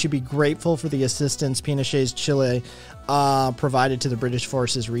that we should be grateful for the assistance Pinochet's Chile provided to the British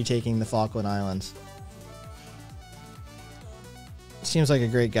forces retaking the Falkland Islands. Seems like a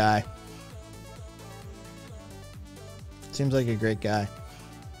great guy. Seems like a great guy.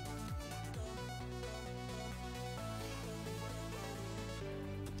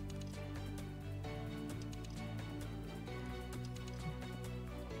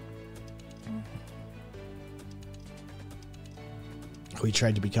 Oh, he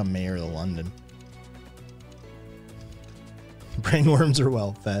tried to become mayor of London. Brainworms are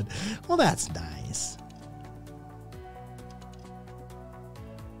well fed. Well, that's nice.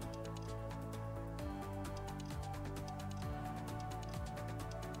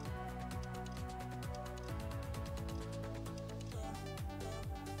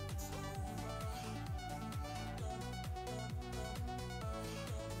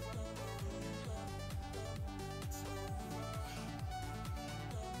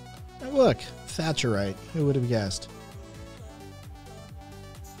 Look, Thatcherite. Who would have guessed?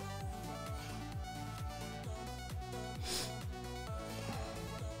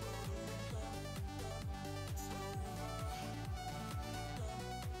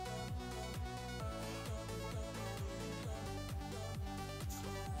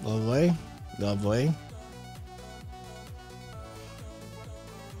 Lovely. Lovely.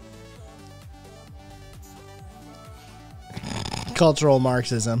 Cultural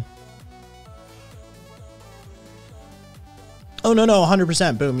Marxism. Oh, no,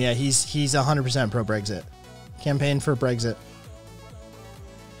 100%. Boom. Yeah, he's 100% pro-Brexit. Campaign for Brexit.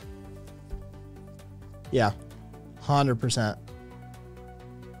 Yeah, 100%.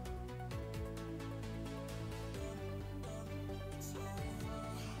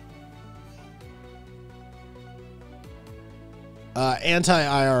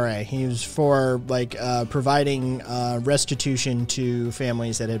 Anti-IRA. He was for like providing restitution to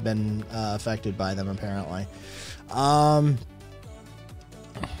families that had been affected by them, apparently.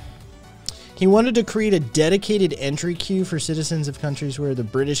 He wanted to create a dedicated entry queue for citizens of countries where the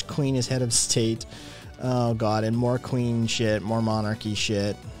British Queen is head of state. Oh, God. And more Queen shit, more monarchy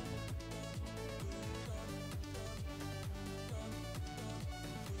shit.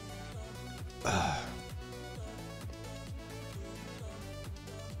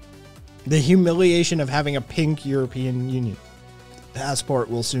 The humiliation of having a pink European Union passport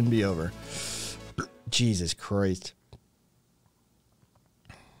will soon be over. Jesus Christ.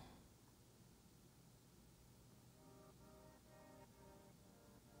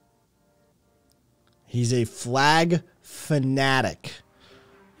 He's a flag fanatic.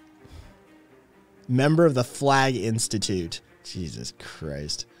 Member of the Flag Institute. Jesus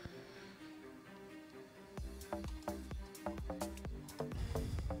Christ.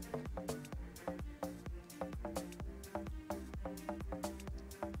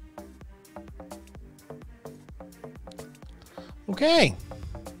 Okay.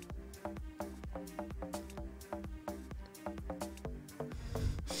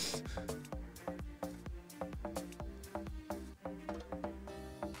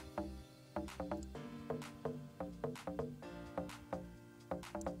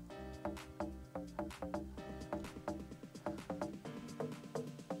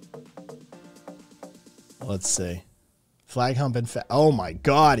 Let's see. Flag humping. Oh my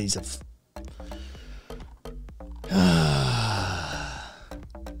God, he's a.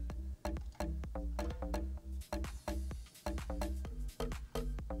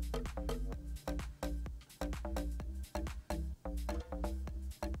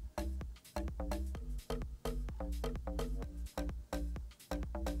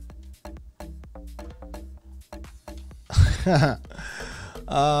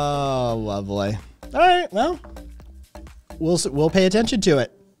 Oh, lovely. All right, well, we'll pay attention to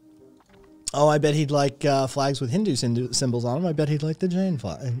it. Oh, I bet he'd like flags with Hindu symbols on them. I bet he'd like the Jain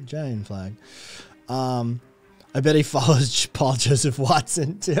flag. I bet he follows Paul Joseph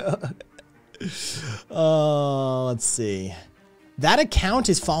Watson too. Oh, let's see. That account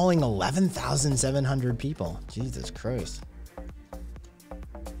is following 11,700 people. Jesus Christ.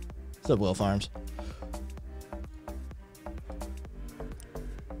 What's up, Will Farms?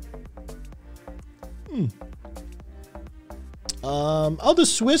 Oh, the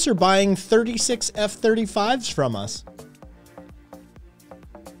Swiss are buying 36 F-35s from us.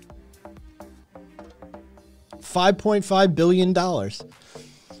 $5.5 billion.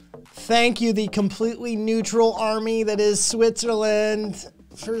 Thank you, the completely neutral army that is Switzerland,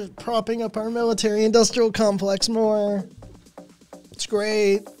 for propping up our military-industrial complex more. It's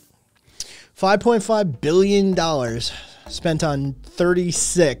great. $5.5 billion spent on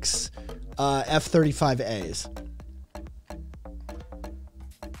 36 F-35As.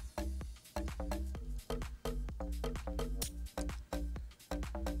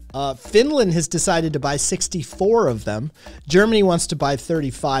 Finland has decided to buy 64 of them. Germany wants to buy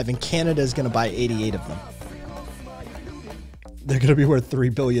 35, and Canada is going to buy 88 of them. They're going to be worth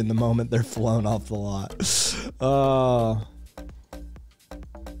 $3 billion the moment they're flown off the lot.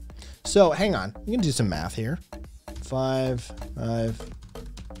 So hang on, we can do some math here.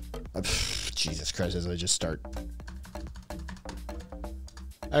 Jesus Christ, as I just start.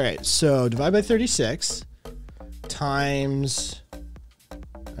 All right, so divide by 36 times.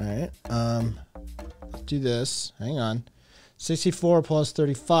 All right, let's do this. Hang on. 64 plus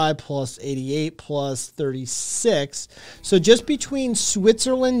 35 plus 88 plus 36. So just between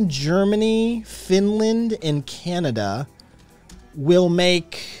Switzerland, Germany, Finland, and Canada will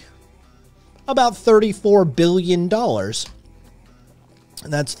make about $34 billion.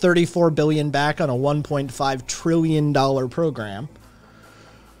 And that's $34 billion back on a $1.5 trillion program.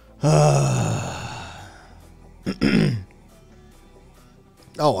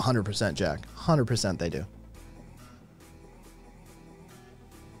 Oh, 100%, Jack. 100% they do.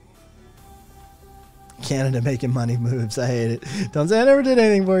 Canada making money moves. I hate it. Don't say I never did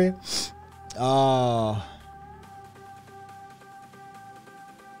anything for you. Oh.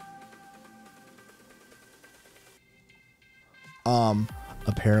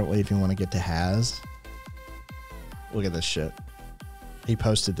 Apparently, if you want to get to Has, look at this shit. He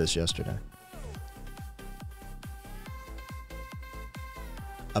posted this yesterday.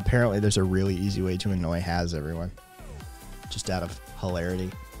 apparently there's a really easy way to annoy everyone. Just out of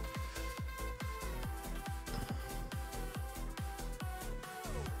hilarity.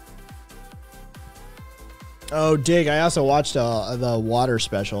 Oh, Dig, I also watched the water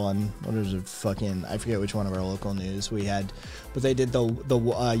special on, what is it, fucking, I forget which one of our local news we had, but they did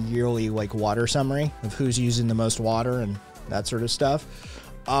the yearly, like, water summary of who's using the most water and that sort of stuff.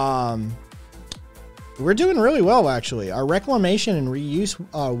 We're doing really well, actually. Our reclamation and reuse,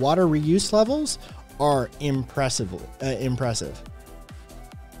 water reuse levels are impressive.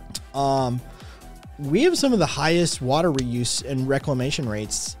 We have some of the highest water reuse and reclamation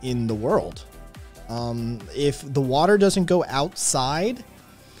rates in the world. If the water doesn't go outside,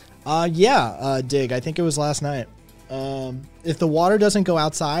 Dig, I think it was last night. If the water doesn't go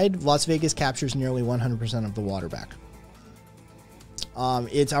outside, Las Vegas captures nearly 100% of the water back.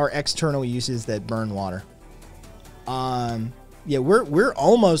 It's our external uses that burn water. Yeah, we're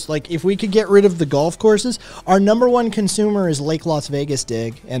almost like, if we could get rid of the golf courses, our number one consumer is Lake Las Vegas,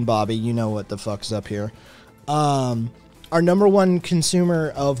 Dig, and Bobby, you know what the fuck's up here. Our number one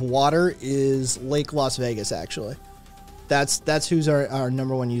consumer of water is Lake Las Vegas, actually. That's who's our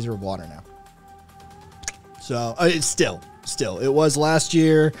number one user of water now. So, it's still. It was last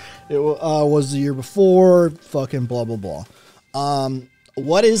year. It was the year before. Fucking blah, blah, blah.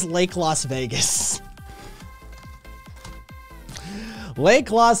 What is Lake Las Vegas?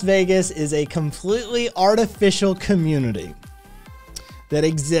 Lake Las Vegas is a completely artificial community that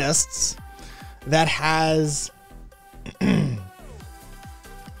exists that has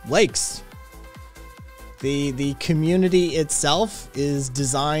lakes. The community itself is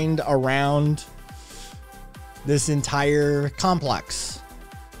designed around this entire complex.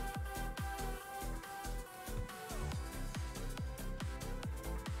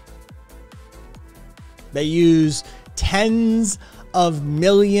 They use tens of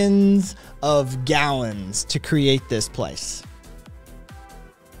millions of gallons to create this place.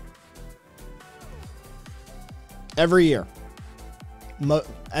 Every year.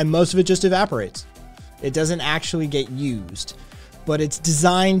 And most of it just evaporates. It doesn't actually get used. But it's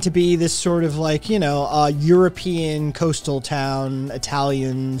designed to be this sort of like, you know, European coastal town,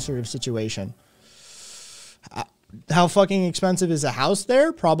 Italian sort of situation. How fucking expensive is a house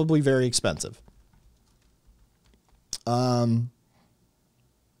there? Probably very expensive.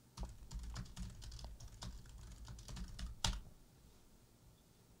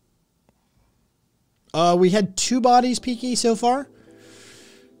 We had 2 bodies, Peaky, so far.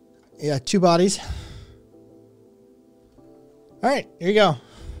 Yeah, 2 bodies. All right, here you go.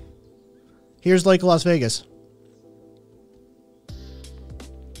 Here's Lake Las Vegas.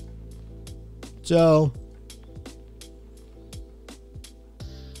 So,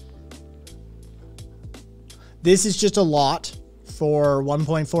 this is just a lot for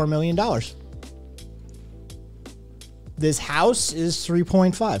 $1.4 million. This house is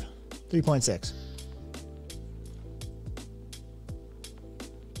 3.5, 3.6.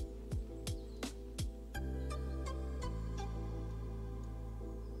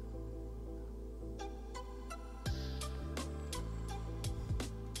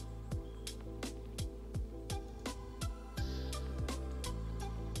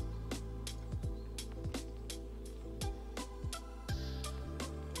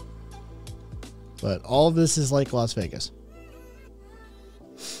 But all of this is like Las Vegas.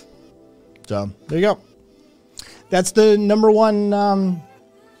 So, there you go. That's the number one,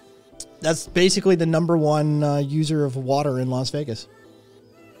 that's basically the number one user of water in Las Vegas.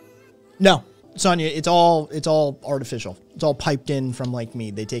 No, Sonia, it's all artificial. It's all piped in from Lake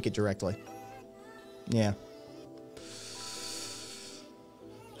Mead. They take it directly. Yeah.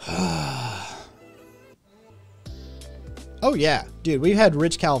 Oh yeah, dude, we've had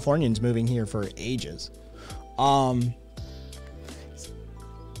rich Californians moving here for ages.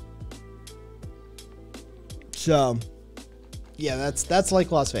 So yeah, that's like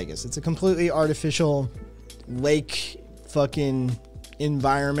Las Vegas. It's a completely artificial lake fucking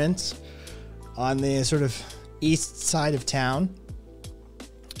environment on the sort of east side of town.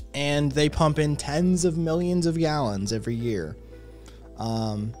 And they pump in tens of millions of gallons every year.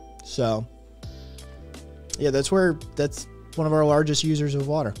 So yeah, that's one of our largest users of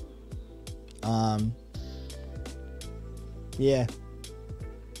water. Yeah.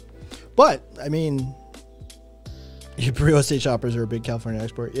 But, I mean, real estate shoppers are a big California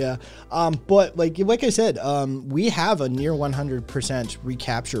export. Yeah. But like I said, we have a near 100%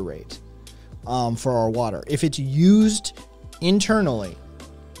 recapture rate for our water. If it's used internally,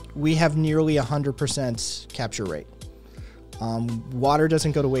 we have nearly 100% capture rate. Water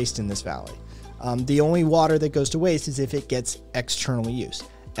doesn't go to waste in this valley. The only water that goes to waste is if it gets externally used.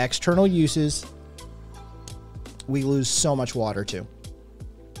 external uses, we lose so much water too.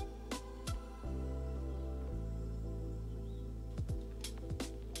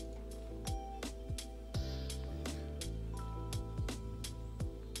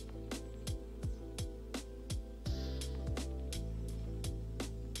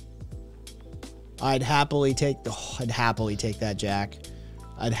 I'd happily take that, Jack.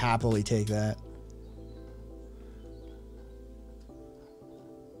 I'd happily take that.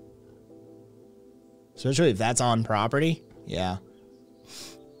 Especially if that's on property. Yeah.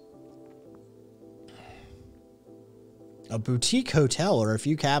 A boutique hotel or a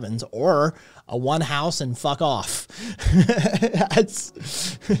few cabins or a one house and fuck off.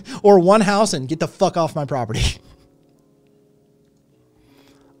 Or one house and get the fuck off my property.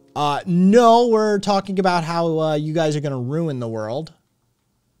 No, we're talking about how you guys are going to ruin the world.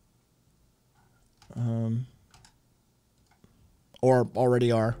 Or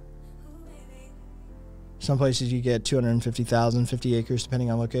already are. Some places you get 250,000, 50 acres,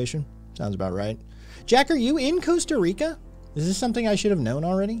 depending on location. Sounds about right. Jack, are you in Costa Rica? Is this something I should have known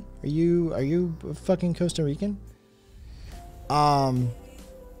already? Are you fucking Costa Rican? Rock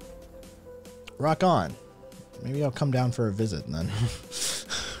on. Maybe I'll come down for a visit then.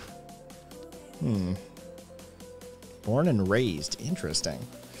 Born and raised. Interesting.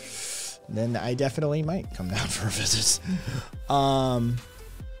 Then I definitely might come down for a visit.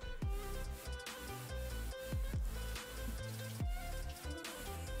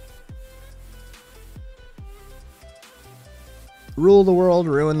 Rule the world,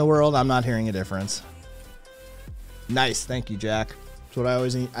 ruin the world. I'm not hearing a difference. Nice, thank you, Jack. That's what I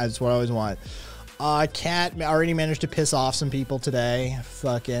always want. Cat already managed to piss off some people today.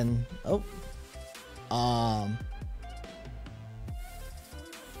 Fucking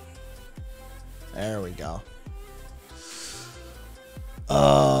there we go.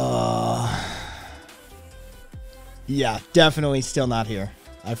 Yeah, definitely still not here.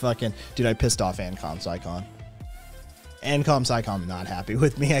 Dude, I pissed off Ancom Psychon. Ancom Psychon not happy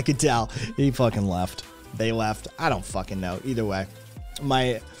with me, I could tell. He fucking left. They left. I don't fucking know. Either way.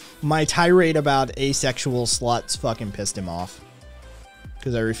 My tirade about asexual sluts fucking pissed him off.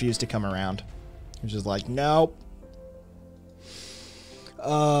 Because I refused to come around. He was just like, nope.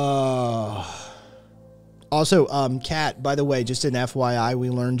 Also, Kat, by the way, just an FYI,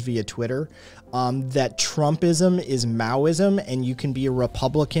 we learned via Twitter that Trumpism is Maoism and you can be a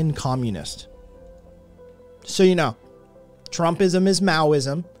Republican communist. So you know, Trumpism is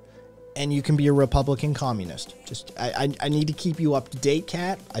Maoism and you can be a Republican communist. Just, I need to keep you up to date,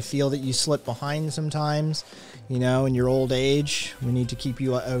 Kat. I feel that you slip behind sometimes, you know, in your old age. We need to keep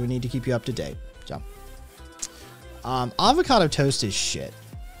you up to date. So, avocado toast is shit.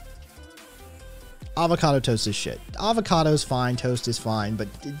 Avocado toast is shit. Avocado's fine, toast is fine, but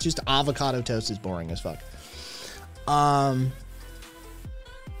just avocado toast is boring as fuck.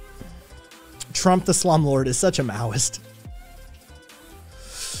 Trump the slumlord is such a Maoist.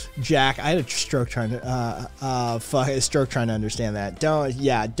 Jack, I had a stroke trying to understand that.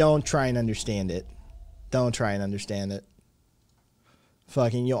 Don't try and understand it. Don't try and understand it.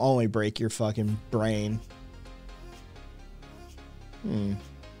 Fucking, you'll only break your fucking brain.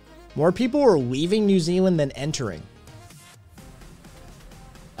 More people are leaving New Zealand than entering.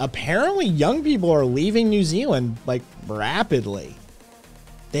 Apparently, young people are leaving New Zealand, like, rapidly.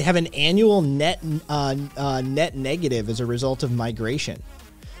 They have an annual net negative as a result of migration.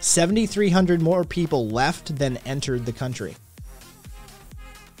 7,300 more people left than entered the country.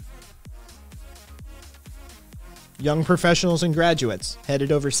 Young professionals and graduates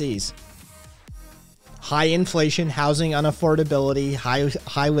headed overseas. High inflation, housing unaffordability,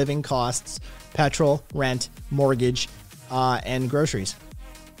 high living costs, petrol, rent, mortgage, and groceries.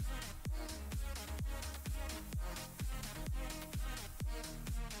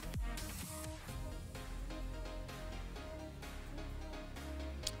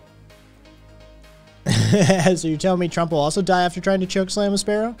 So you're telling me Trump will also die after trying to chokeslam a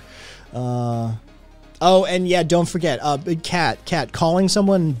sparrow? Oh, and yeah, don't forget, Cat, calling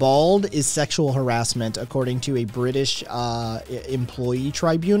someone bald is sexual harassment according to a British employment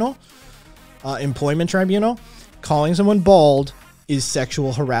tribunal. Calling someone bald is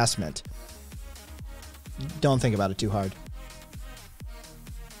sexual harassment. Don't think about it too hard.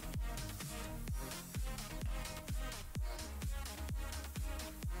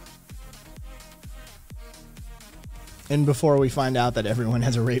 And before we find out that everyone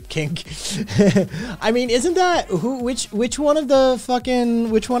has a rape kink. I mean, isn't that which one of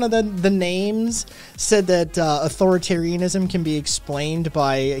the names said that authoritarianism can be explained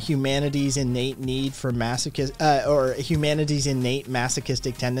by humanity's innate need for or humanity's innate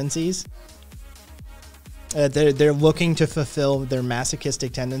masochistic tendencies? They're looking to fulfill their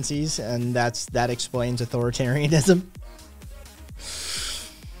masochistic tendencies, and that explains authoritarianism.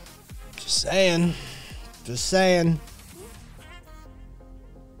 Just saying. Just saying.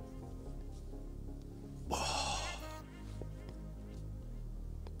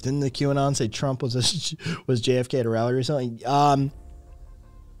 Didn't the QAnon say Trump was JFK at a rally or something?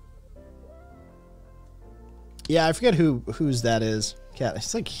 Yeah, I forget whose that is. Yeah,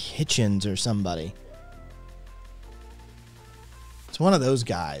 it's like Hitchens or somebody. It's one of those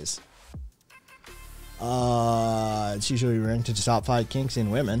guys. It's usually ranked to the top 5 kinks in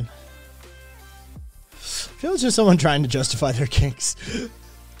women. I feel it's just someone trying to justify their kinks.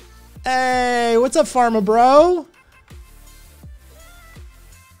 Hey, what's up, Pharma Bro?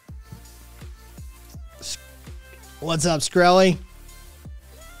 What's up, Skrelly?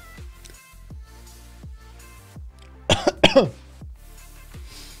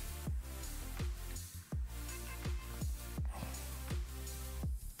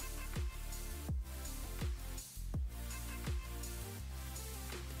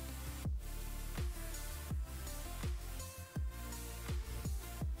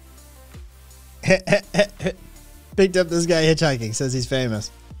 Picked up this guy hitchhiking, says he's famous.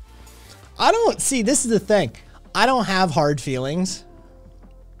 I don't see, this is the thing. I don't have hard feelings.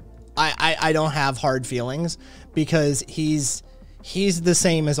 I don't have hard feelings because he's the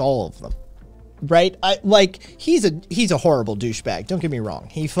same as all of them. Right? He's a horrible douchebag. Don't get me wrong.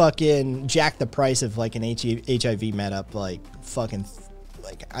 He fucking jacked the price of like an HIV med up like fucking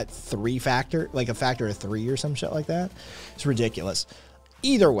like a factor of 3 or some shit like that. It's ridiculous.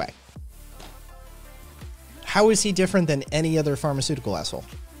 Either way, how is he different than any other pharmaceutical asshole?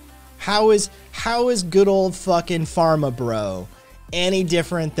 How is good old fucking Pharma Bro any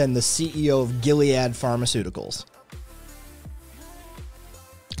different than the CEO of Gilead Pharmaceuticals?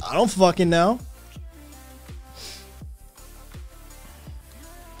 I don't fucking know.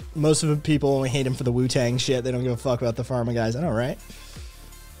 Most of the people only hate him for the Wu-Tang shit. They don't give a fuck about the pharma guys. I know, right?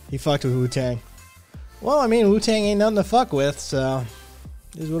 He fucked with Wu-Tang. Well, I mean, Wu-Tang ain't nothing to fuck with, so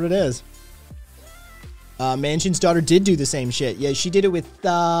it is what it is. Manchin's daughter did do the same shit. Yeah, she did it with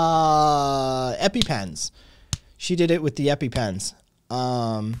EpiPens. She did it with the EpiPens.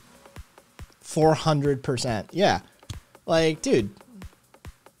 400%. Yeah. Like, dude,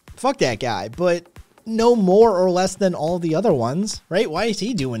 fuck that guy. But no more or less than all the other ones, right? Why is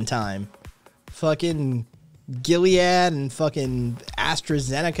he doing time? Fucking Gilead and fucking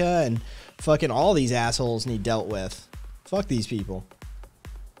AstraZeneca and fucking all these assholes need dealt with. Fuck these people.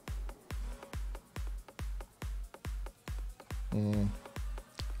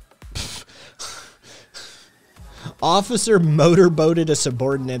 Officer motorboated a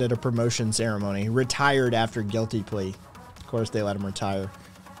subordinate at a promotion ceremony. Retired after guilty plea. Of course, they let him retire.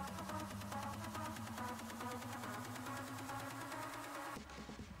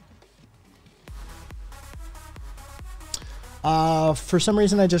 For some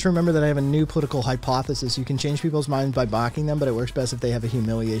reason, I just remember that I have a new political hypothesis. You can change people's minds by mocking them, but it works best if they have a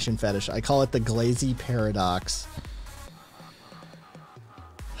humiliation fetish. I call it the Glazy paradox.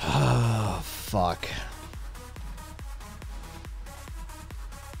 Oh, fuck.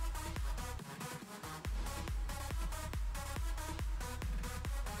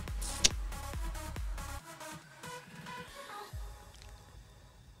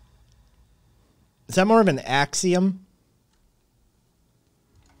 Is that more of an axiom?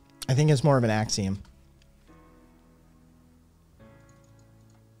 I think it's more of an axiom.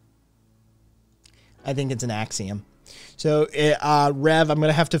 I think it's an axiom. So, Rev, I'm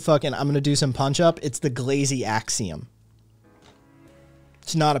going to do some punch up. It's the Glazy axiom.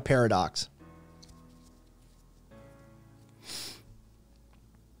 It's not a paradox.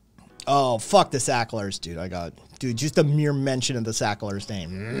 Oh, fuck the Sacklers, dude. Dude, just the mere mention of the Sacklers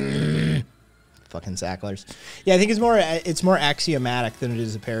name. Fucking Sacklers. Yeah, I think it's more axiomatic than it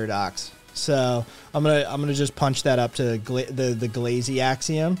is a paradox. So I'm gonna just punch that up to the Glazy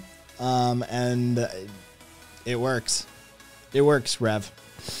axiom, and it works. It works, Rev.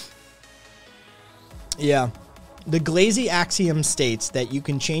 Yeah, the Glazy axiom states that you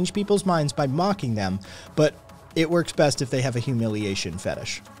can change people's minds by mocking them, but it works best if they have a humiliation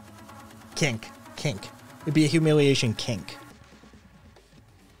fetish. Kink. It'd be a humiliation kink.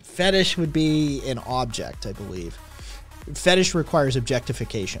 Fetish would be an object, I believe. Fetish requires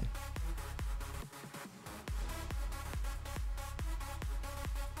objectification.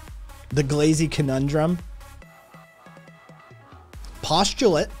 The Glazy Conundrum.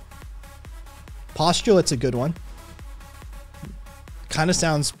 Postulate. Postulate's a good one. Kind of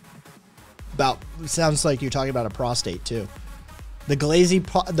sounds like you're talking about a prostate too. The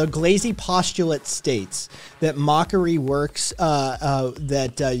Glazy postulate states that mockery works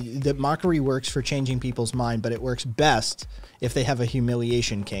that mockery works for changing people's mind, but it works best if they have a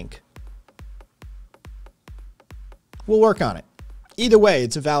humiliation kink. We'll work on it. Either way,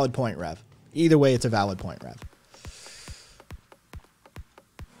 it's a valid point, Rev. Either way, it's a valid point, Rev.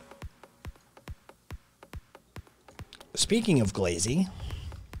 Speaking of Glazy,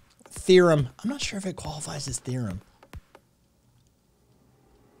 theorem. I'm not sure if it qualifies as theorem.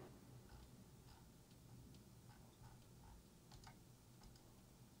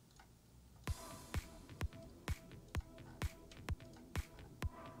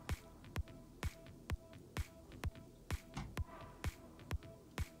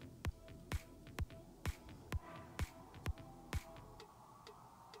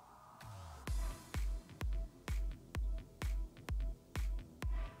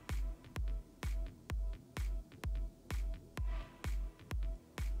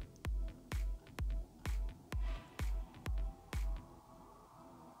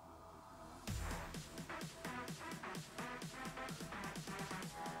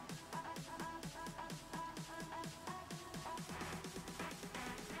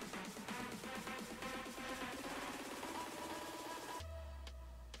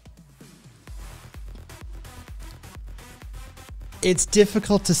 It's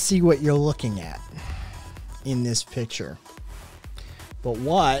difficult to see what you're looking at in this picture. But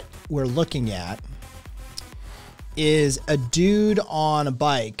what we're looking at is a dude on a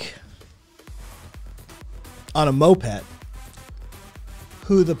bike, on a moped,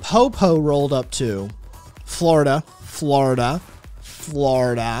 who the popo rolled up to, Florida,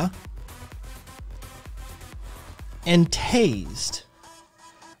 and tased.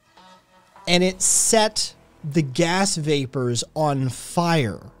 And it set the gas vapors on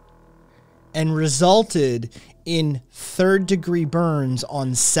fire and resulted in third-degree burns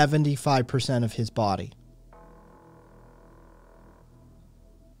on 75% of his body.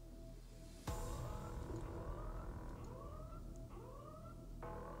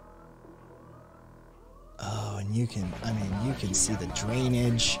 Oh, and you can see the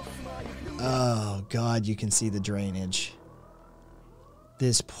drainage. Oh, God, you can see the drainage.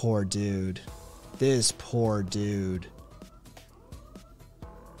 This poor dude. This poor dude.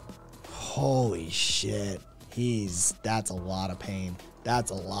 Holy shit. That's a lot of pain.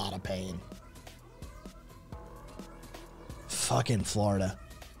 That's a lot of pain. Fucking Florida.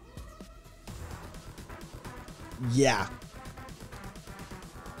 Yeah.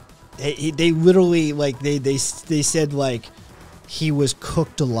 They literally, like, they said, like, he was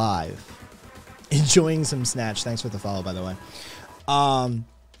cooked alive. Enjoying some snatch. Thanks for the follow, by the way.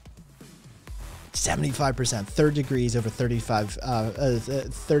 75%, third degrees over 35,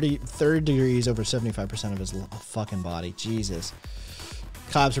 third degrees over 75% of his fucking body. Jesus.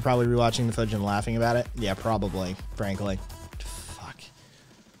 Cops are probably rewatching the footage and laughing about it. Yeah, probably, frankly. Fuck.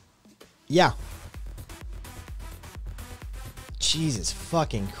 Yeah. Jesus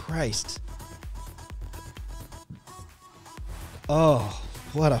fucking Christ. Oh,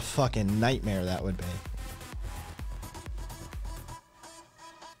 what a fucking nightmare that would be.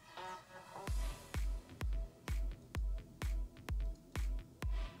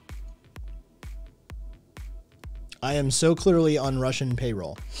 I am so clearly on Russian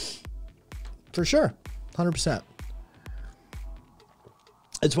payroll. For sure. 100%.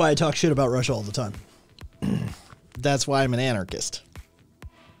 That's why I talk shit about Russia all the time. That's why I'm an anarchist.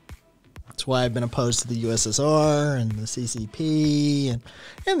 That's why I've been opposed to the USSR and the CCP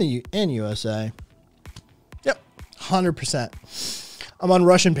and USA. Yep. 100%. I'm on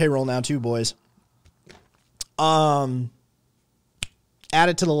Russian payroll now too, boys. Add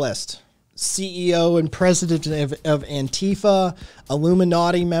it to the list. CEO and president of Antifa,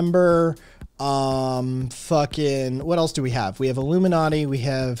 Illuminati member, fucking, what else do we have? We have Illuminati, we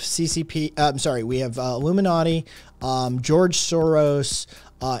have CCP, we have Illuminati, George Soros,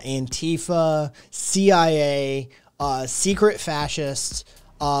 Antifa, CIA, secret fascist,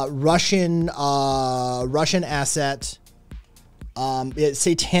 Russian asset,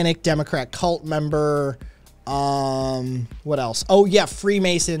 satanic Democrat cult member. What else? Oh yeah,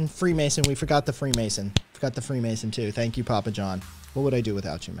 Freemason. We forgot the Freemason. Too. Thank you, Papa John. What would I do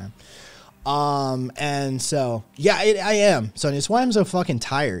without you, man? And so yeah, I am. So it's why I'm so fucking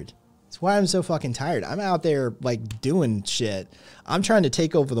tired. I'm out there like doing shit. I'm trying to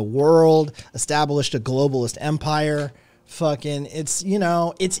take over the world, establish a globalist empire. fucking, it's, you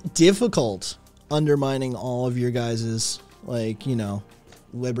know, it's difficult undermining all of your guys's, like, you know,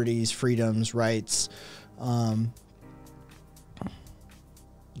 liberties, freedoms, rights.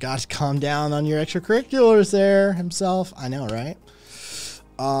 Got to calm down on your extracurriculars there himself. I know, right?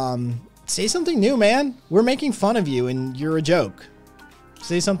 Say something new, man. We're making fun of you and you're a joke.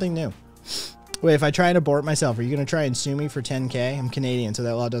 Say something new. Wait, if I try and abort myself, are you going to try and sue me for 10K? I'm Canadian, so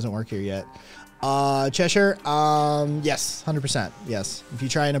that law doesn't work here yet. Cheshire, yes, 100%. Yes. If you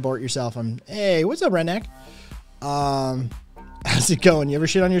try and abort yourself, hey, what's up, redneck? How's it going? You ever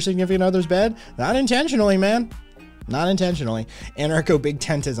shit on your significant other's bed? Not intentionally, man. Not intentionally. Anarcho-big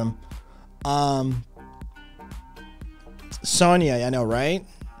tentism. Sonia, I know, right?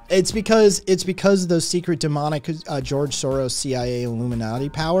 It's because those secret demonic George Soros CIA Illuminati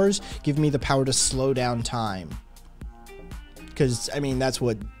powers give me the power to slow down time. Because, I mean, that's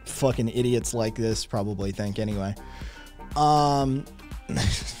what fucking idiots like this probably think anyway.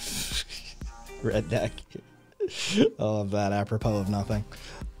 Redneck. Oh, that apropos of nothing.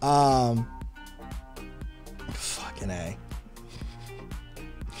 Fucking A.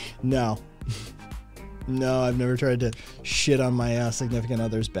 No. No, I've never tried to shit on my significant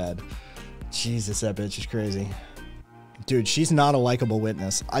other's bed. Jesus, that bitch is crazy. Dude, she's not a likable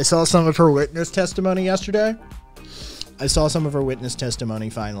witness. I saw some of her witness testimony yesterday. I saw some of her witness testimony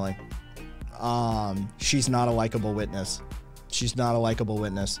finally. She's not a likable witness. She's not a likable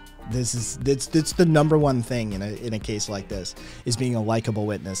witness. It's the number one thing in a case like this, is being a likable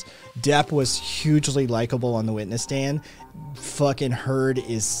witness. Depp was hugely likable on the witness stand. Fucking Heard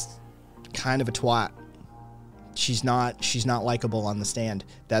is kind of a twat. She's not likable on the stand.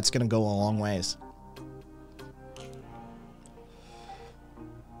 That's gonna go a long ways.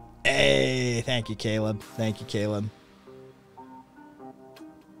 Hey, thank you, Caleb. Thank you, Caleb.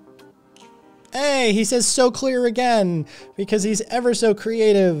 Hey, he says so clear again because he's ever so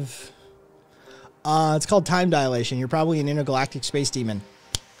creative. It's called time dilation. You're probably an intergalactic space demon.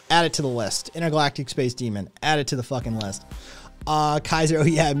 Add it to the list. Intergalactic space demon. Add it to the fucking list. Kaiser, oh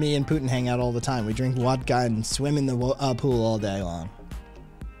yeah, me and Putin hang out all the time. We drink vodka and swim in the pool all day long.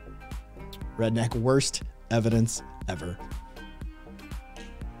 Redneck, worst evidence ever.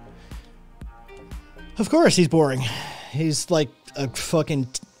 Of course he's boring. He's like a fucking,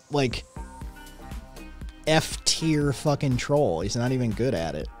 like, F-tier fucking troll. He's not even good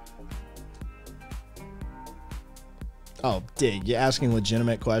at it. Oh, Dig, you asking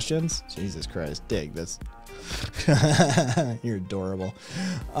legitimate questions? Jesus Christ, Dig, that's... You're adorable.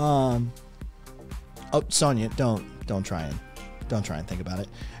 Oh, Sonia, don't try and think about it.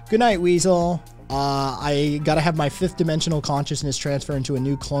 Good night, Weasel. I gotta have my 5th dimensional consciousness transfer into a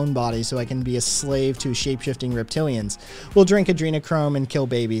new clone body so I can be a slave to shape-shifting reptilians. We'll drink adrenochrome and kill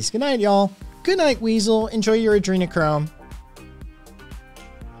babies. Good night, y'all. Good night, Weasel. Enjoy your adrenochrome.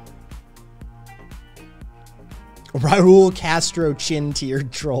 Raul Castro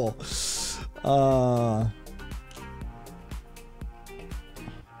chin-tiered troll.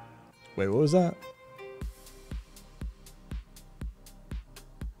 Wait, what was that?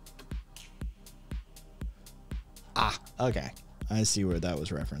 Ah, okay. I see where that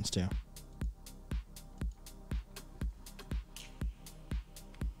was referenced to.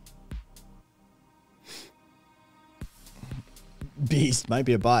 Beast might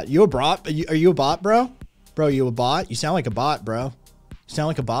be a bot. You a bot? Are you a bot, bro? Bro, you a bot? You sound like a bot, bro. You sound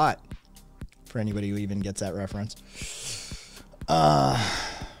like a bot. For anybody who even gets that reference.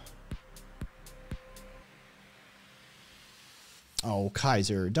 Oh,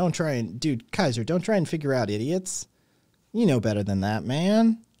 Kaiser, don't try and... Dude, Kaiser, don't try and figure out idiots. You know better than that,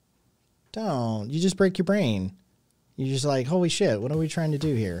 man. Don't. You just break your brain. You're just like, holy shit, what are we trying to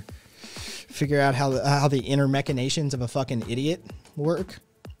do here? Figure out how the inner machinations of a fucking idiot work?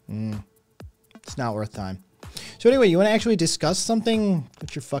 It's not worth time. So anyway, you want to actually discuss something?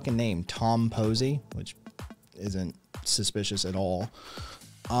 What's your fucking name? Tom Posey, which isn't suspicious at all.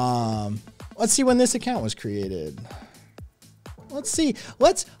 Let's see when this account was created. Let's see.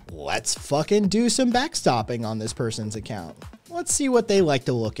 Let's fucking do some backstopping on this person's account. Let's see what they like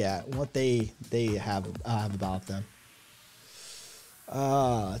to look at, what they have about them.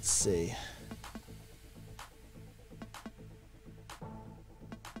 Let's see.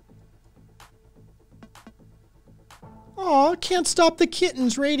 Aw, Can't Stop the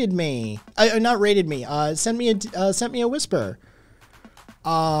Kittens rated me. Not rated me. Sent me a whisper.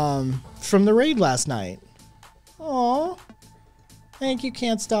 From the raid last night. Aw. Thank you,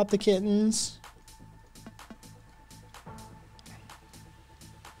 Can't Stop the Kittens.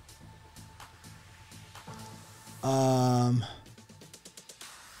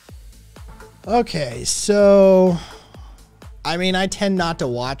 Okay, so I mean, I tend not to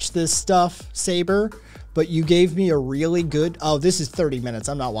watch this stuff, Saber, but you gave me a really good. Oh, this is 30 minutes.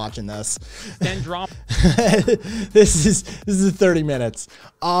 I'm not watching this. Then drop. This is 30 minutes.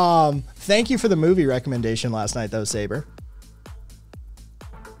 Thank you for the movie recommendation last night, though, Saber.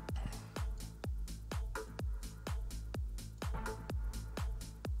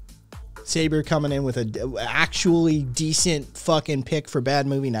 Saber coming in with a actually decent fucking pick for bad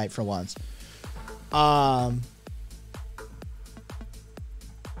movie night for once.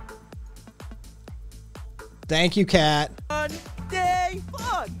 Thank you, Kat. Day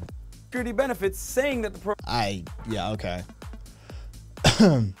fun. Security benefits saying that the Yeah, okay.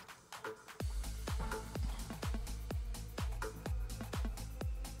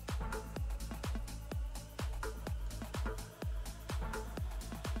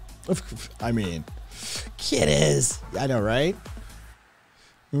 I mean, kiddies. I know, right?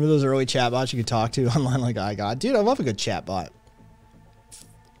 Remember those early chatbots you could talk to online like I got? Dude, I love a good chatbot.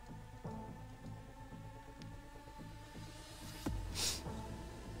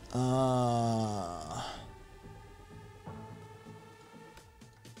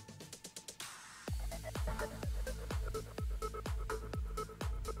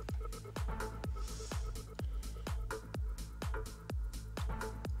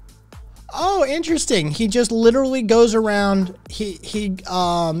 Oh, interesting. He just literally goes around. He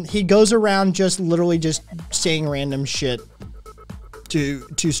goes around just literally just saying random shit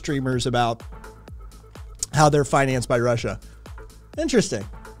to streamers about how they're financed by Russia. Interesting.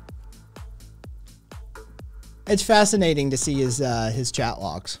 It's fascinating to see his chat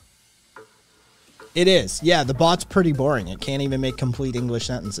logs. It is. Yeah, the bot's pretty boring. It can't even make complete English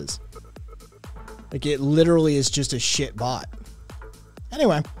sentences. Like, it literally is just a shit bot.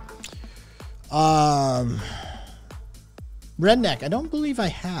 Anyway. Redneck, I don't believe I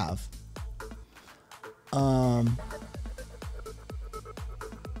have. I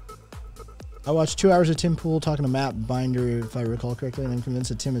watched 2 hours of Tim Pool talking to Matt Binder, if I recall correctly, and I'm convinced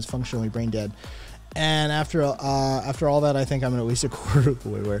that Tim is functionally brain dead. And after all that, I think I'm at least a quarter of the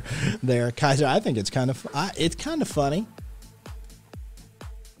way there. Kaiser, I think it's kind of funny.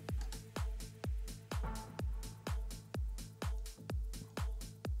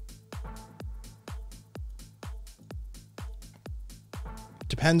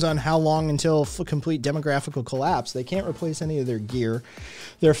 Depends on how long until complete demographical collapse. They can't replace any of their gear.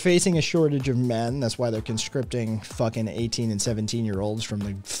 They're facing a shortage of men. That's why they're conscripting fucking 18 and 17-year-olds from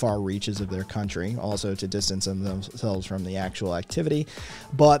the far reaches of their country, also to distance themselves from the actual activity.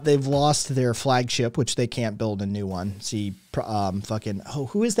 But they've lost their flagship, which they can't build a new one. See,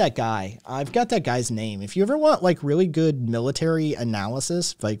 who is that guy? I've got that guy's name. If you ever want like really good military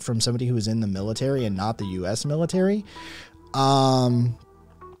analysis, like from somebody who is in the military and not the U.S. military,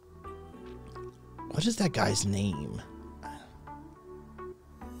 what is that guy's name?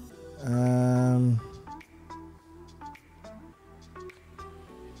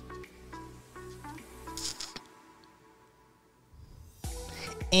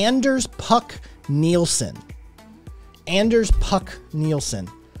 Anders Puck Nielsen. Anders Puck Nielsen.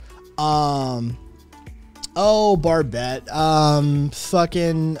 Oh, Barbette.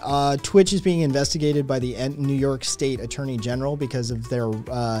 Twitch is being investigated by the New York State Attorney General because of their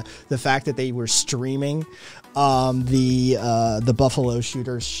the fact that they were streaming the Buffalo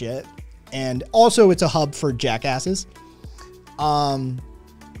shooters shit, and also it's a hub for jackasses.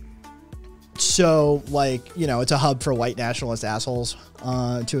 So, like, you know, it's a hub for white nationalist assholes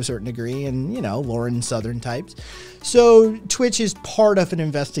to a certain degree, and, you know, Lauren Southern types. So Twitch is part of an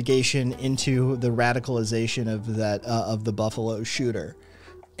investigation into the radicalization of that of the Buffalo shooter.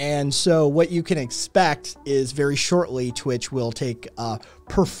 And so what you can expect is very shortly Twitch will take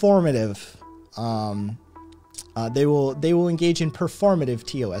performative. They will engage in performative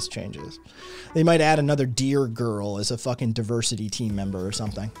TOS changes. They might add another deer girl as a fucking diversity team member or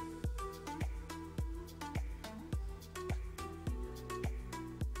something.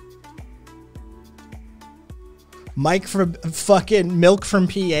 Mike from fucking Milk from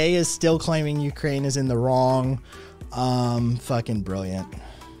PA is still claiming Ukraine is in the wrong. Fucking brilliant.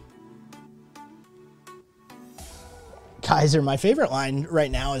 Kaiser, my favorite line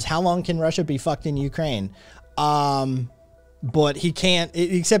right now is, how long can Russia be fucked in Ukraine? But he can't,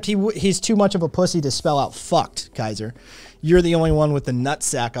 except he's too much of a pussy to spell out fucked, Kaiser. You're the only one with the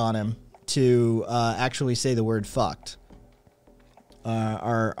nutsack on him to actually say the word fucked.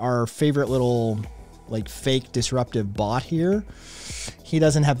 Our favorite little, like, fake disruptive bot here, he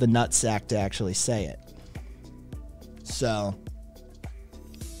doesn't have the nutsack to actually say it. So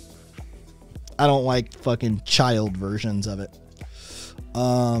I don't like fucking child versions of it.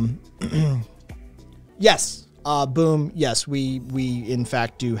 Yes, Boom. Yes, we in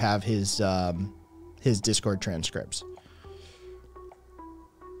fact do have his Discord transcripts.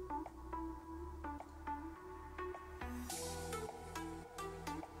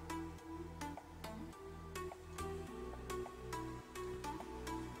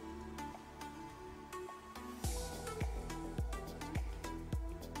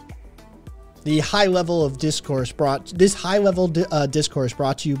 The high level of discourse discourse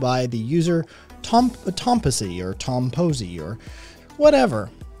brought to you by the user Tomposy or Tomposy or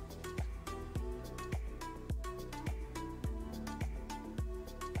whatever.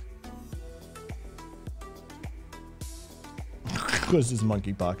 What's this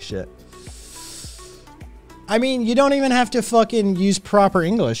monkeypox shit? I mean, you don't even have to fucking use proper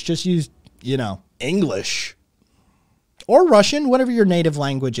English. Just use, you know, English or Russian, whatever your native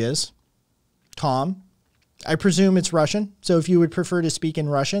language is. Tom, I presume it's Russian. So if you would prefer to speak in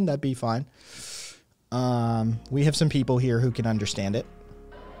Russian, that'd be fine. We have some people here who can understand it.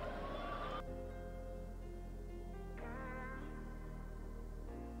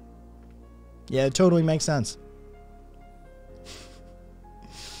 Yeah, it totally makes sense.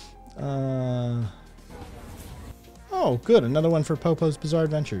 Oh, good. Another one for Popo's Bizarre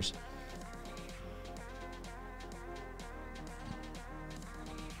Adventures.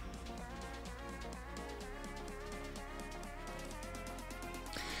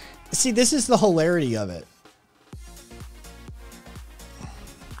 See, this is the hilarity of it.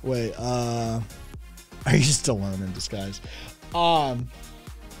 Wait, are you still alone in disguise?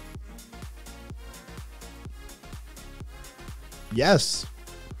 Yes.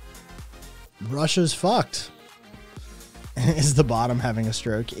 Russia's fucked. Is the bottom having a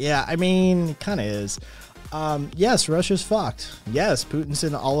stroke? Yeah, I mean, it kind of is. Yes, Russia's fucked. Yes, Putin's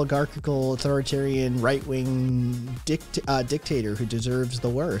an oligarchical, authoritarian, right-wing dictator who deserves the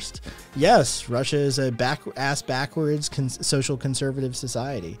worst. Yes, Russia is a backwards social conservative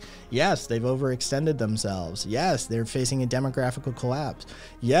society. Yes, they've overextended themselves. Yes, they're facing a demographic collapse.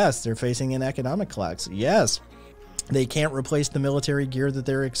 Yes, they're facing an economic collapse. Yes, they can't replace the military gear that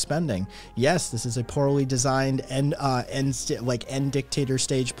they're expending. Yes, this is a poorly designed end dictator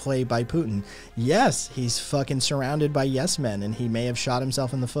stage play by Putin. Yes, he's fucking surrounded by yes men, and he may have shot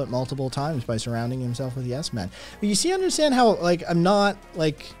himself in the foot multiple times by surrounding himself with yes men. But you see, understand how, like, I'm not,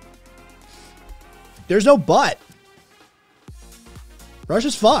 like, there's no but.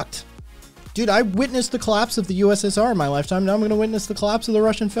 Russia's fucked. Dude, I witnessed the collapse of the USSR in my lifetime. Now I'm going to witness the collapse of the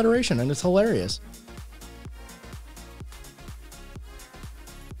Russian Federation, and it's hilarious.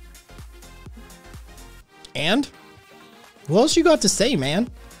 And what else you got to say, man?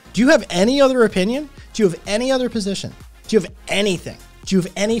 Do you have any other opinion? Do you have any other position? Do you have anything? Do you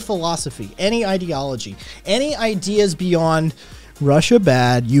have any philosophy, any ideology, any ideas beyond Russia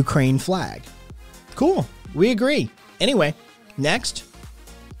bad, Ukraine flag? Cool. We agree. Anyway, next.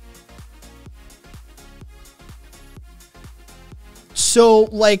 So,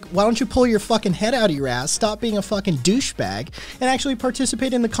 like, why don't you pull your fucking head out of your ass, stop being a fucking douchebag, and actually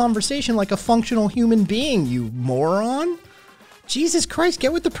participate in the conversation like a functional human being, you moron? Jesus Christ,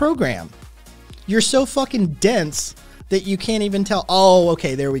 get with the program. You're so fucking dense that you can't even tell. Oh,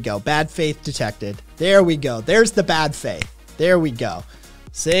 okay, there we go. Bad faith detected. There we go. There's the bad faith. There we go.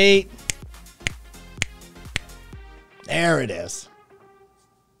 See? There it is.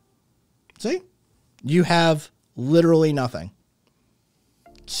 See? You have literally nothing.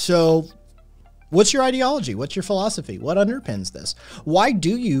 So, what's your ideology? What's your philosophy? What underpins this? Why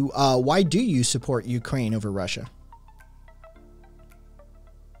do you support Ukraine over Russia?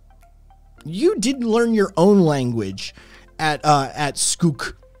 You didn't learn your own language at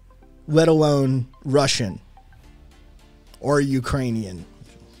Skuk, let alone Russian or Ukrainian.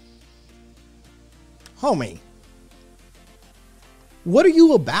 Homie, what are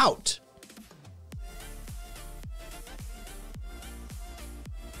you about?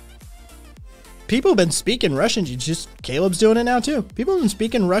 People have been speaking Russian. Caleb's doing it now too. People have been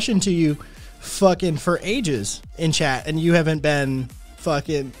speaking Russian to you fucking for ages in chat, and you haven't been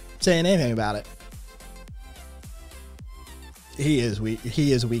fucking saying anything about it. He is weak.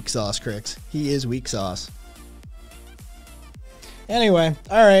 He is weak sauce, Crix. He is weak sauce. Anyway,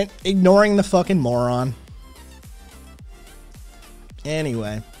 all right. Ignoring the fucking moron.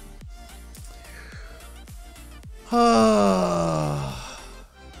 Anyway.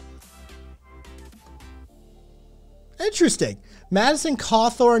 Interesting. Madison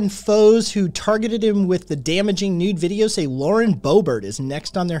Cawthorn foes who targeted him with the damaging nude video say Lauren Boebert is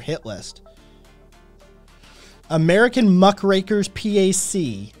next on their hit list. American Muckrakers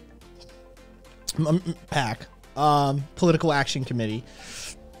PAC, Political Action Committee,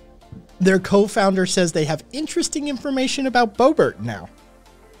 Their co-founder says they have interesting information about Boebert now.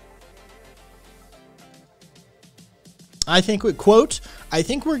 I think, quote, I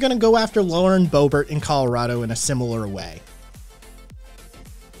think we're going to go after Lauren Boebert in Colorado in a similar way.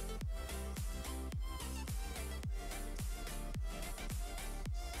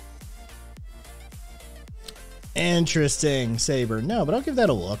 Interesting, Saber. No, but I'll give that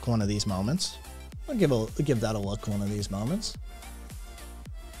a look one of these moments. I'll give that a look one of these moments.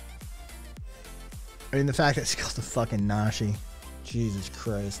 I mean, the fact that it's called the fucking Nashi. Jesus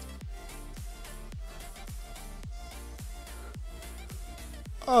Christ.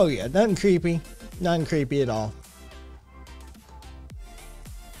 Oh yeah, nothing creepy. Nothing creepy at all.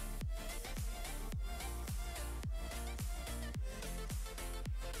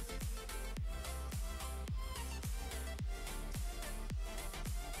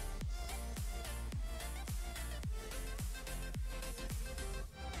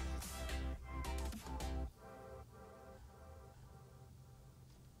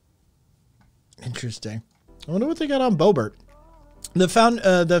 Interesting. I wonder what they got on Boebert. The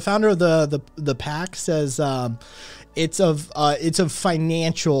founder of the PAC says it's of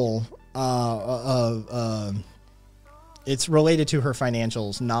financial it's related to her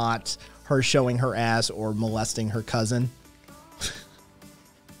financials, not her showing her ass or molesting her cousin.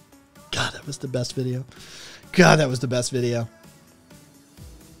 God, that was the best video. God, that was the best video.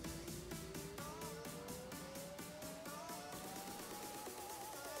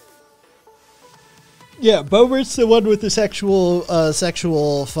 Yeah, Boebert's the one with the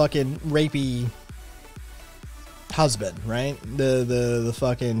sexual fucking rapey husband, right? The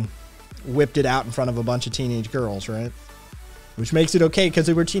fucking whipped it out in front of a bunch of teenage girls, right? Which makes it okay because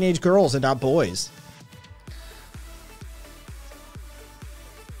they were teenage girls and not boys.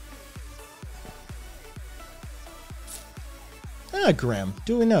 Ah, grim.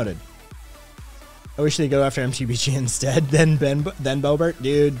 Duly noted. I wish they'd go after MTBG instead, then Boebert.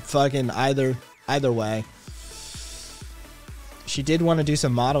 Dude, fucking either way. She did want to do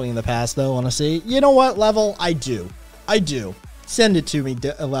some modeling in the past, though. Want to see? You know what, Level? I do. Send it to me,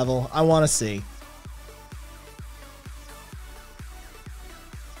 Level. I want to see.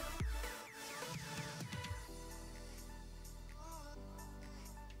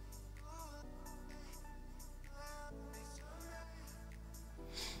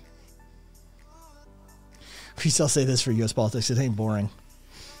 Please, I'll say this for U.S. politics. It ain't boring.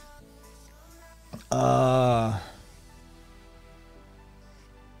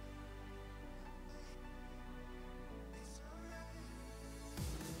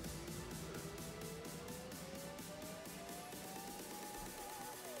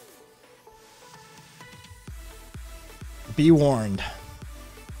 Be warned.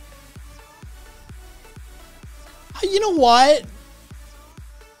 You know what?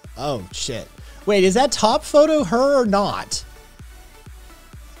 Oh, shit. Wait, is that top photo her or not?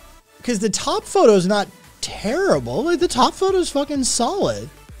 Because the top photo is not terrible. Like, the top photo is fucking solid.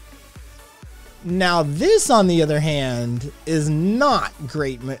 Now, this, on the other hand, is not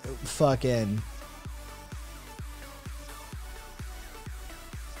great fucking...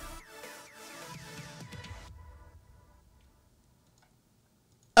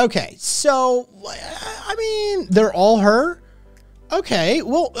 Okay, so, I mean, they're all her? Okay,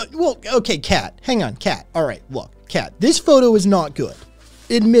 well, okay, Kat. Hang on, Kat. All right, look, Kat, this photo is not good.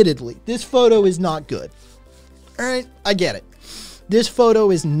 Admittedly, this photo is not good. All right, I get it. This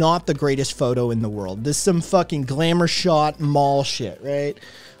photo is not the greatest photo in the world. This is some fucking glamour shot mall shit, right?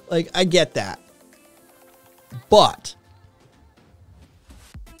 Like, I get that. But,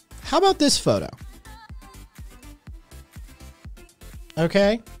 how about this photo?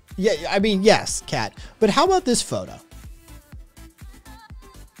 Okay? Yeah, I mean, yes, Kat. But how about this photo?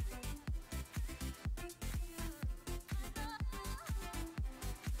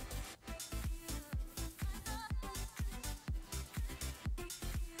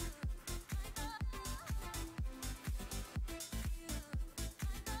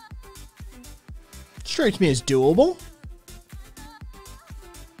 Strikes me as doable.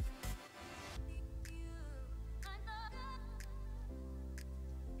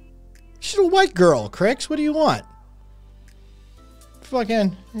 She's a white girl, Crix. What do you want?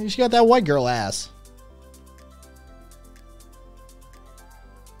 Fucking, she got that white girl ass.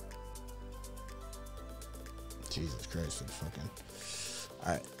 Jesus Christ, fucking.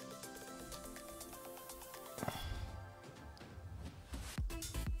 All right.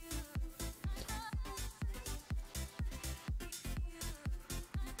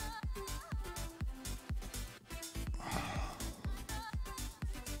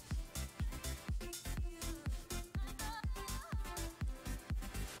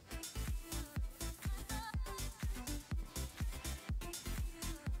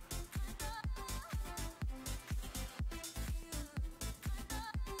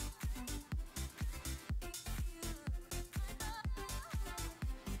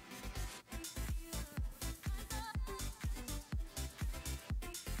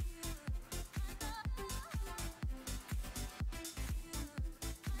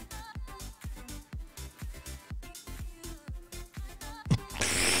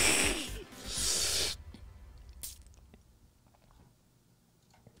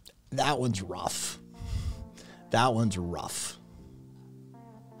 that one's rough. That one's rough.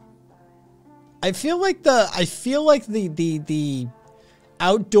 I feel like the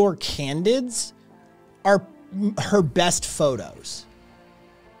outdoor candids are her best photos.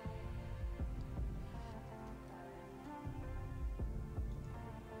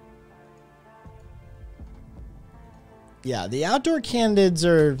 Yeah, the outdoor candids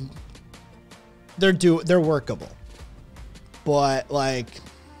are they're workable. But like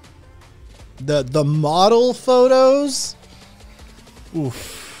the model photos,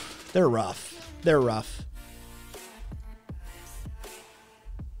 oof, they're rough. They're rough.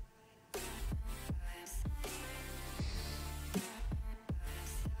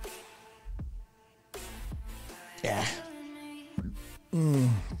 Yeah.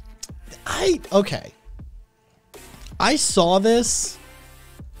 Okay. I saw this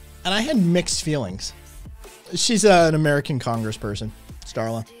and I had mixed feelings. She's an American congressperson,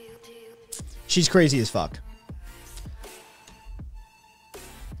 Starla. She's crazy as fuck.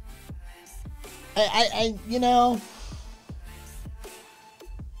 You know,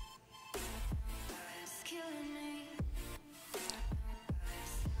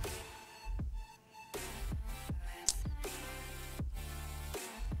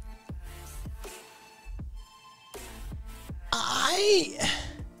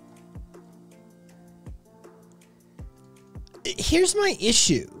 here's my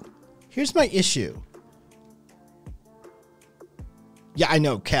issue. Here's my issue. Yeah, I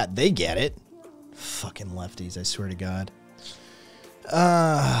know, Kat, they get it. Fucking lefties, I swear to God.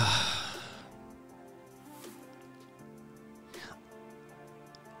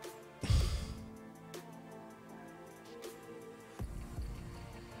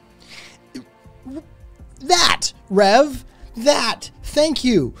 That, Rev, that, thank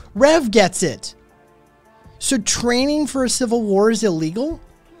you. Rev gets it. So training for a civil war is illegal?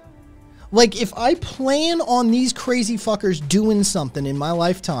 Like, if I plan on these crazy fuckers doing something in my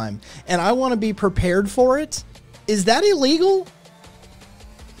lifetime and I want to be prepared for it, is that illegal?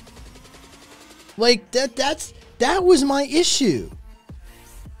 Like, that was my issue.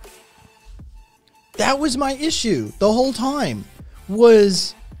 That was my issue the whole time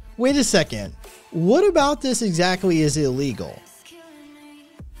was, wait a second, what about this exactly is illegal?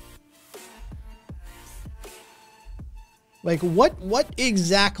 Like, what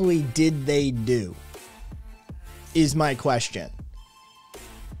exactly did they do? Is my question.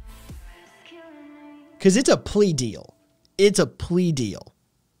 Because it's a plea deal. It's a plea deal.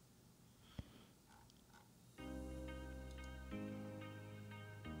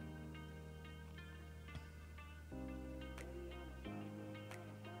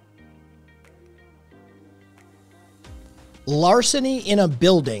 Larceny in a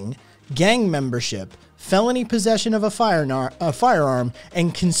building, gang membership, felony possession of a firearm,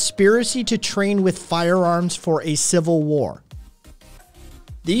 and conspiracy to train with firearms for a civil war.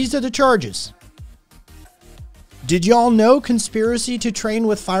 These are the charges. Did y'all know conspiracy to train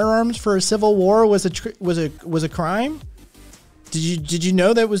with firearms for a civil war was a crime? Did you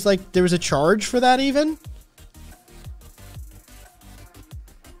know that was like there was a charge for that even?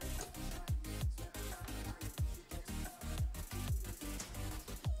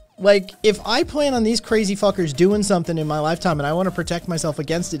 Like, if I plan on these crazy fuckers doing something in my lifetime and I want to protect myself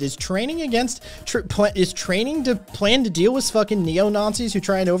against it, is training against, is training to plan to deal with fucking neo-Nazis who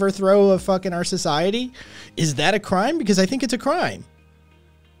try and overthrow fucking our society? Is that a crime? Because I think it's a crime.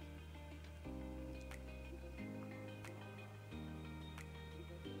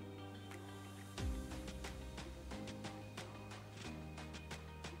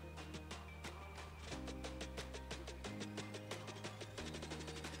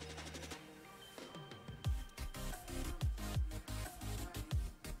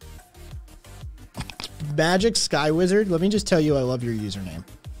 Magic Sky Wizard, let me just tell you I love your username.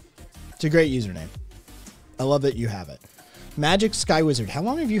 It's a great username. I love that you have it. Magic Sky Wizard, how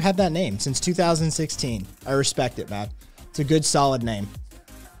long have you had that name? Since 2016. I respect it, man. It's a good, solid name.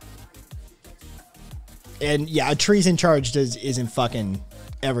 And yeah, a treason charge isn't fucking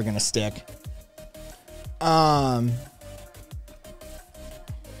ever gonna stick.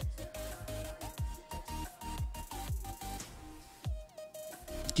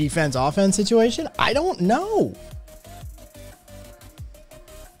 Defense offense situation? I don't know.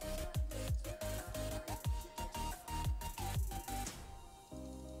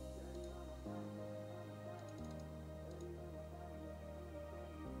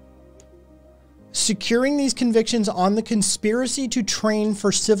 Securing these convictions on the conspiracy to train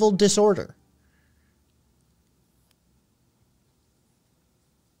for civil disorder.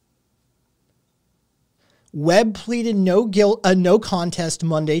 Webb pleaded no contest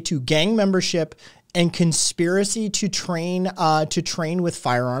Monday to gang membership and conspiracy to train with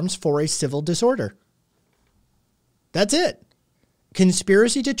firearms for a civil disorder. That's it.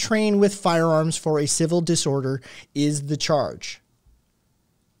 Conspiracy to train with firearms for a civil disorder is the charge.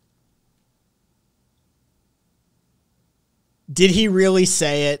 Did he really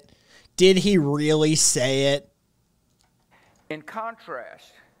say it? Did he really say it? In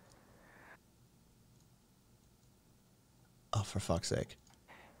contrast, oh, for fuck's sake.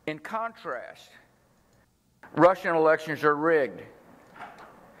 In contrast, Russian elections are rigged.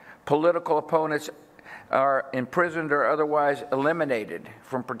 Political opponents are imprisoned or otherwise eliminated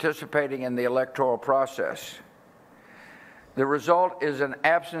from participating in the electoral process. The result is an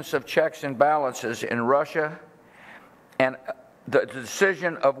absence of checks and balances in Russia and the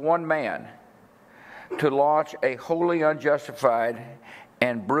decision of one man to launch a wholly unjustified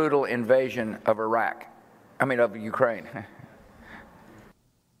and brutal invasion of of Ukraine.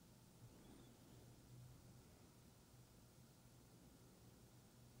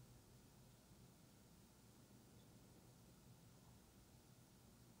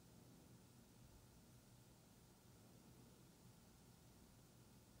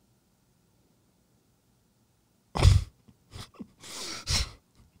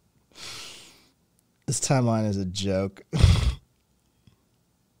 This timeline is a joke.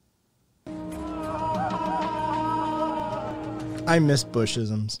 I missed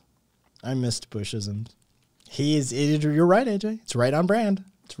Bushisms. I missed Bushisms. You're right, AJ. It's right on brand.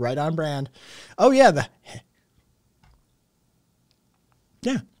 It's right on brand. Oh, yeah.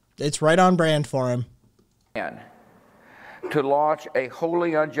 Yeah, it's right on brand for him. To launch a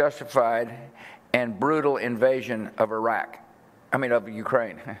wholly unjustified and brutal invasion of of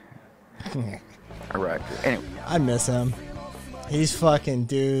Ukraine. Iraq. Anyway. I miss him. He's fucking,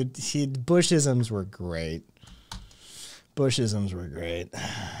 dude. Bushisms were great. Bushisms were great.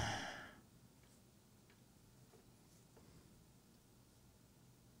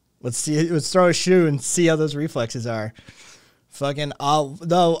 Let's throw a shoe and see how those reflexes are. Fucking,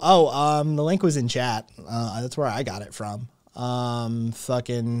 the link was in chat. That's where I got it from.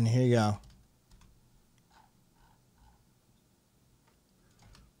 Fucking, here you go.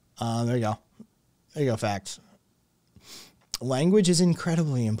 There you go. There you go, facts. Language is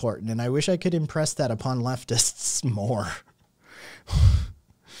incredibly important, and I wish I could impress that upon leftists more.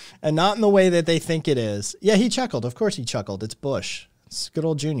 And not in the way that they think it is. Yeah, he chuckled. Of course he chuckled. It's Bush. It's good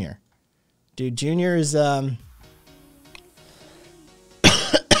old Junior. Dude, Junior is,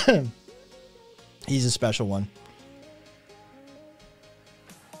 he's a special one.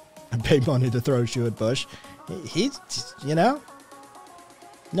 I paid money to throw a shoe at Bush. He's, you know,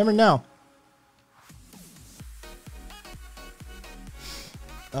 never know.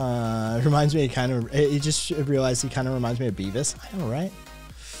 Reminds me he just realized he kind of reminds me of Beavis. I know, right?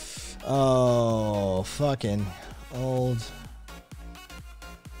 Oh, fucking old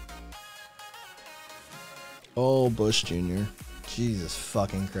Bush Jr. Jesus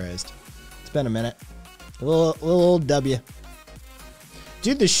fucking Christ. It's been a minute. A little old W.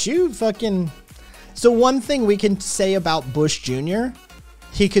 Dude, the shoe fucking... So one thing we can say about Bush Jr.,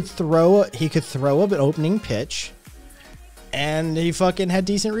 he could throw an opening pitch, and he fucking had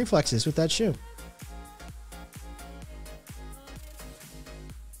decent reflexes with that shoe.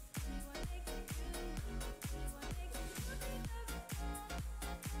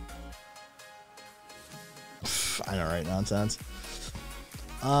 I know, right? Nonsense.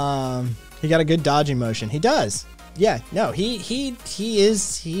 He got a good dodging motion. He does. Yeah, no, he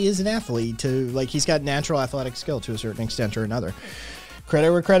is an athlete to, like, he's got natural athletic skill to a certain extent or another.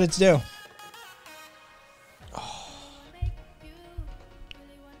 Credit where credit's due. Oh.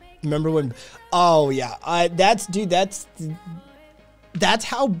 Remember when? Oh yeah, that's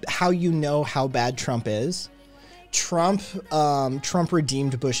how you know how bad Trump is. Trump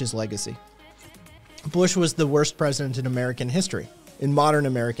redeemed Bush's legacy. Bush was the worst president in American history, in modern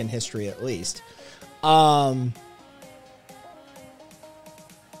American history at least.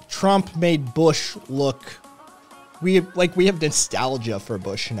 Trump made Bush look... We have nostalgia for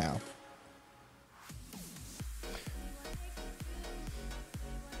Bush now.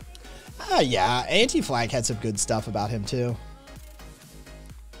 Yeah, Anti-Flag had some good stuff about him too.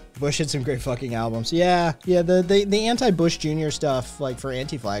 Bush had some great fucking albums. Yeah, the anti-Bush Jr. stuff, like, for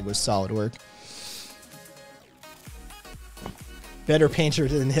Anti-Flag was solid work. Better painter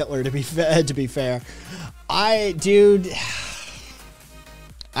than Hitler, to be fair. I don't.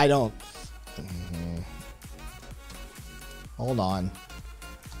 Hold on.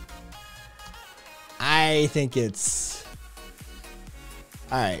 I think it's...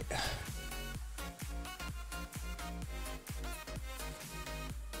 Alright.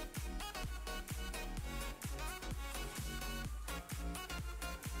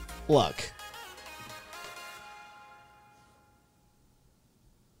 Look.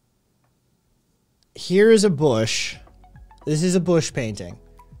 Here's a Bush. This is a Bush painting.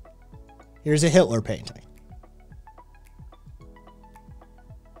 Here's a Hitler painting.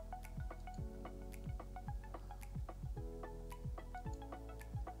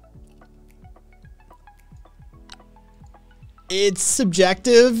 It's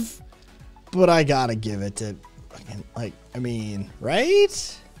subjective, but I gotta give it to, like, I mean,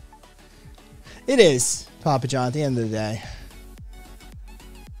 right? It is, Papa John, at the end of the day.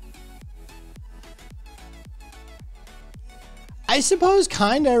 I suppose,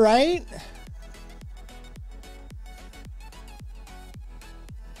 kinda, right?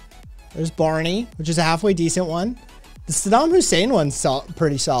 There's Barney, which is a halfway decent one. The Saddam Hussein one's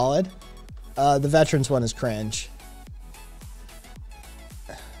pretty solid. The Veterans one is cringe.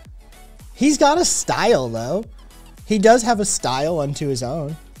 He's got a style, though. He does have a style unto his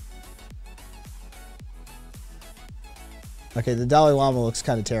own. Okay, the Dalai Lama looks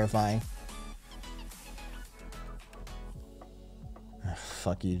kind of terrifying. Oh,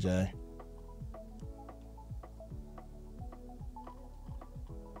 fuck you, Jay.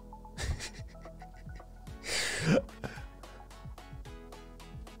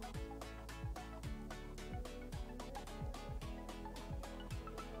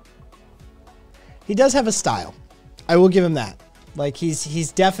 He does have a style. I will give him that. Like,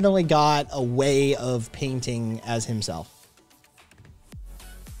 he's definitely got a way of painting as himself.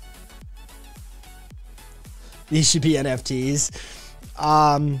 These should be NFTs.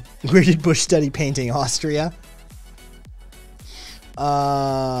 Where did Bush study painting? Austria.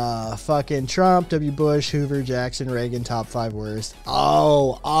 Fucking Trump, W. Bush, Hoover, Jackson, Reagan, top 5 worst.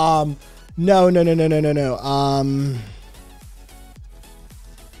 Oh, no.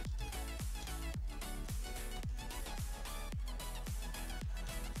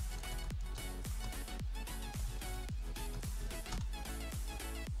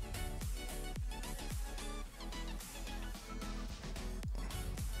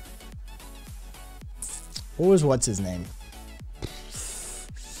 What's his name?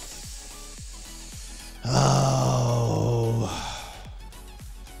 Oh.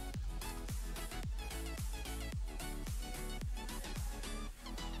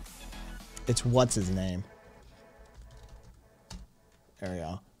 It's what's his name? There we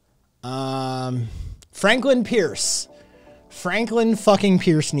go. Franklin Pierce. Franklin fucking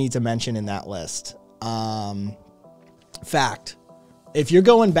Pierce needs a mention in that list. Fact. If you're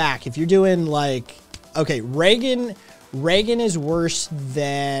going back, if you're doing like, okay, Reagan is worse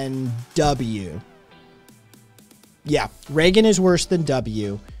than W. Yeah, Reagan is worse than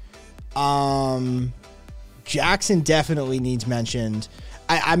W. Jackson definitely needs mentioned.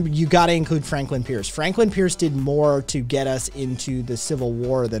 You got to include Franklin Pierce. Franklin Pierce did more to get us into the Civil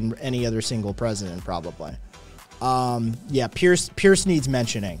War than any other single president, probably. Yeah, Pierce needs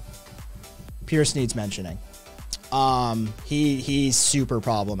mentioning. Pierce needs mentioning. He's super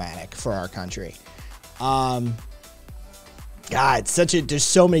problematic for our country. God, there's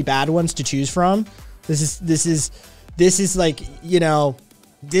so many bad ones to choose from. This is like, you know,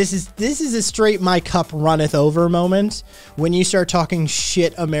 this is a straight my cup runneth over moment. When you start talking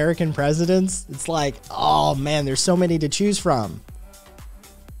shit American presidents, it's like, oh man, there's so many to choose from.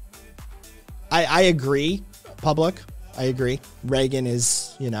 I agree, public. I agree. Reagan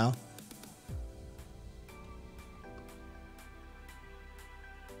is, you know.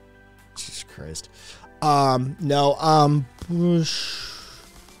 Jesus Christ. No, Bush.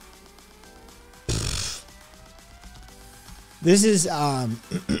 This is,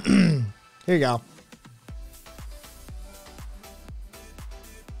 here you go.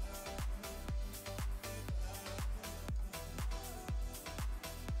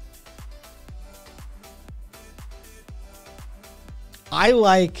 I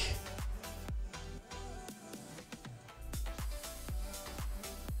like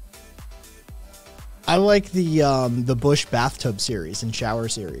the Bush bathtub series and shower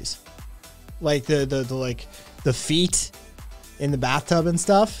series. Like the feet in the bathtub and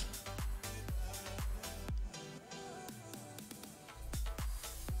stuff.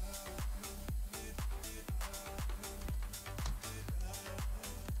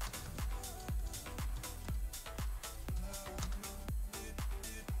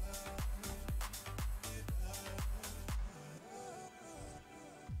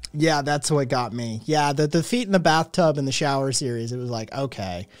 Yeah, that's what got me. Yeah, the feet in the bathtub and the shower series, it was like,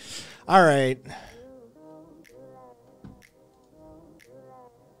 okay. All right.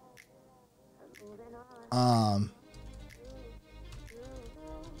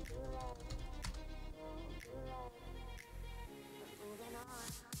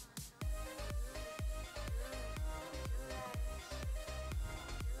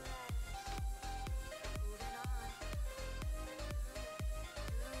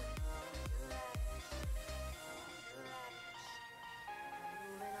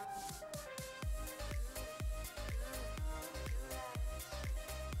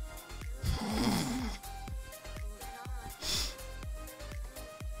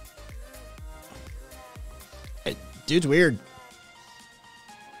 Dude's weird.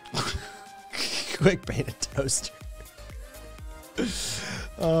 Quick beta toaster. There's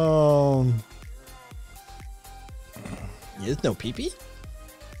no pee-pee?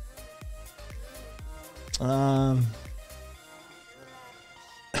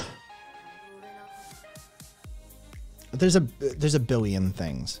 There's a billion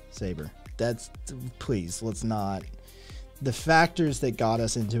things, Saber. Please, let's not. The factors that got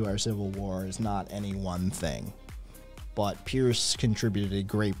us into our civil war is not any one thing, but Pierce contributed a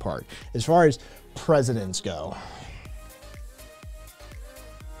great part. As far as presidents go,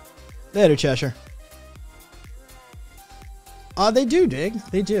 later, Cheshire. They do, Dig.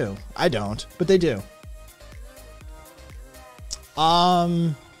 They do. I don't, but they do.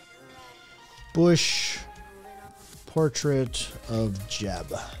 Bush portrait of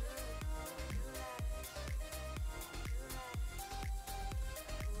Jeb.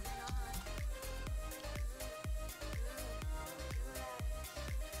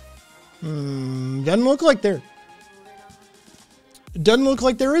 Doesn't look like there. Doesn't look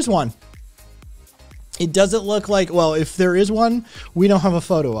like there is one. It doesn't look like, well, if there is one, we don't have a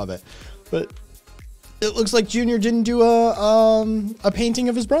photo of it. But it looks like Junior didn't do a painting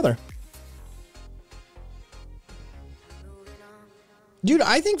of his brother. Dude,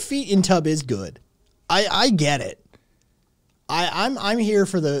 I think Feet in Tub is good. I get it. I'm here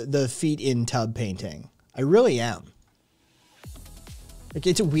for the Feet in Tub painting. I really am. Like,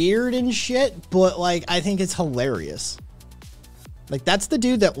 it's weird and shit, but like I think it's hilarious. Like, that's the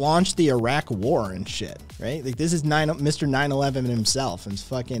dude that launched the Iraq War and shit, right? Like, this is Mr. 9/11 himself, and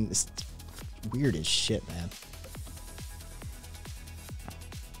it's weird as shit, man.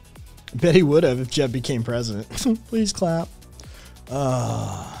 I bet he would have if Jeb became president. Please clap.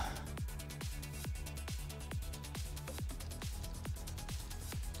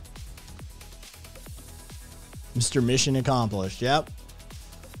 Mr. Mission accomplished. Yep.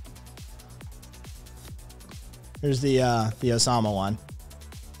 Here's the Osama one.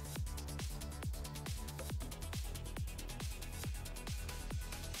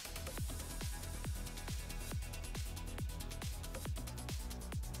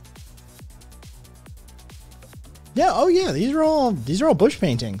 Yeah, oh yeah, these are all Bush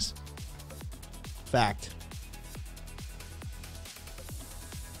paintings. Fact.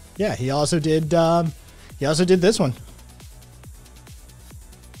 Yeah, he also did this one.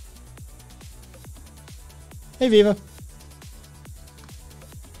 Hey, Viva.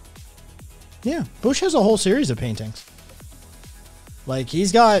 Yeah, Bush has a whole series of paintings. Like,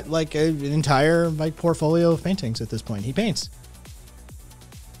 he's got like an entire like portfolio of paintings at this point. He paints.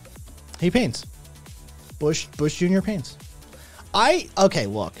 He paints. Bush Jr. paints. Okay,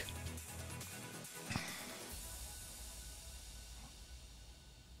 look.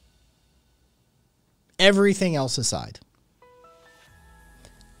 Everything else aside.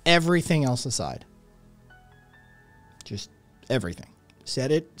 Everything else aside. Just everything.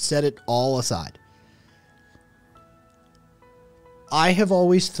 Set it all aside. I have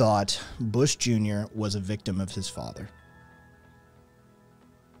always thought Bush Jr. was a victim of his father.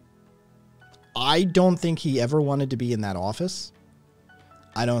 I don't think he ever wanted to be in that office.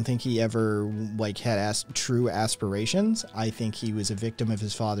 I don't think he ever like had true aspirations. I think he was a victim of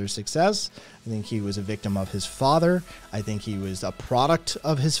his father's success. I think he was a victim of his father. I think he was a product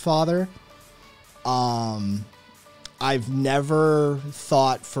of his father. I've never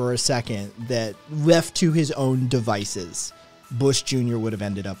thought for a second that left to his own devices, Bush Jr. would have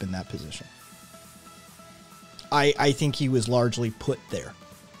ended up in that position. I think he was largely put there.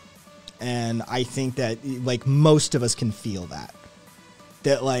 And I think that, like, most of us can feel that.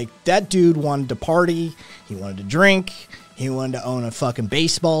 That, like, that dude wanted to party. He wanted to drink. He wanted to own a fucking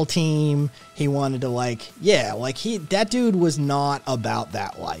baseball team. He wanted to, like, yeah, like, that dude was not about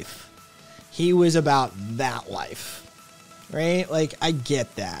that life. He was about that life. Right? Like, I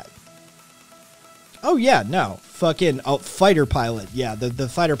get that. Oh, yeah, no. Fucking, fighter pilot. Yeah, the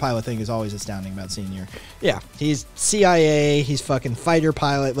fighter pilot thing is always astounding about Senior. Yeah, he's CIA, he's fucking fighter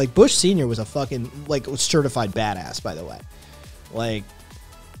pilot. Like, Bush Senior was a fucking, like, certified badass, by the way. Like,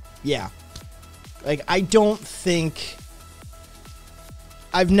 yeah. Like, I don't think...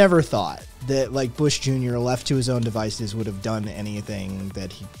 I've never thought that, like, Bush Jr. left to his own devices would have done anything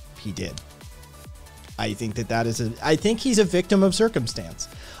that he did. I think that is I think he's a victim of circumstance.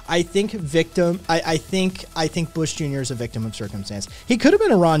 I think Bush Jr. is a victim of circumstance. He could have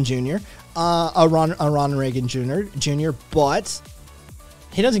been a Ron Jr., a Ronald Reagan Jr., but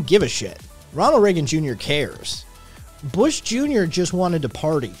he doesn't give a shit. Ronald Reagan Jr. cares. Bush Jr. just wanted to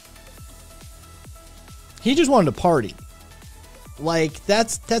party. He just wanted to party. Like,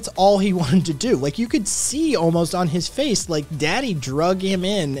 that's all he wanted to do. Like, you could see almost on his face, like, Daddy drug him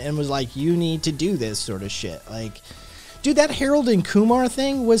in and was like, you need to do this sort of shit. Like, dude, that Harold and Kumar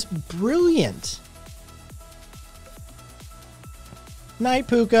thing was brilliant. Night,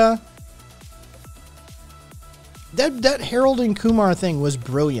 Puka. That Harold and Kumar thing was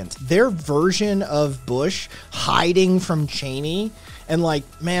brilliant. Their version of Bush hiding from Cheney and like,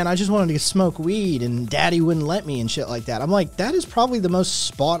 man, I just wanted to smoke weed and Daddy wouldn't let me and shit like that. I'm like, that is probably the most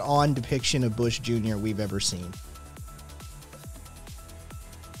spot-on depiction of Bush Jr. we've ever seen.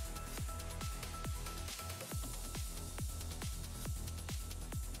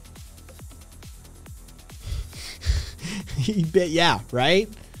 Yeah, right?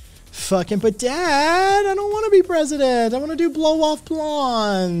 Fucking, but Dad, I don't want to be president. I want to do blow-off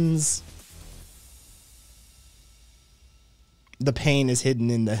blondes. The pain is hidden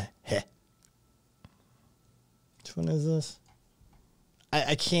in the heh. Which one is this?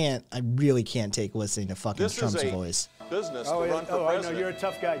 I really can't take listening to fucking Trump's voice. Business to run for president. I know, you're a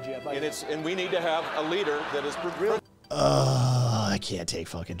tough guy, Jeb. And we need to have a leader that is real. I can't take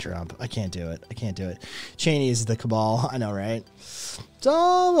fucking Trump. I can't do it. I can't do it. Cheney is the cabal. I know, right? It's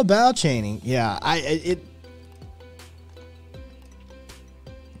all about Cheney. Yeah,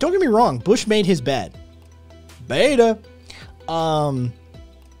 don't get me wrong. Bush made his bed. Beta.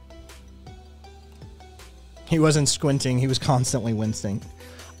 He wasn't squinting. He was constantly wincing.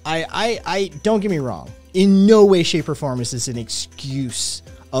 I don't get me wrong. In no way, shape, or form is this an excuse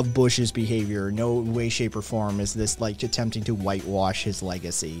of Bush's behavior. No way, shape, or form is this like attempting to whitewash his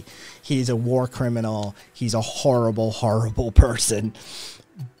legacy. He's a war criminal. He's a horrible, horrible person.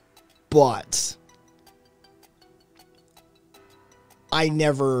 But I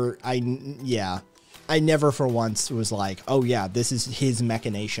never for once was like, oh yeah, this is his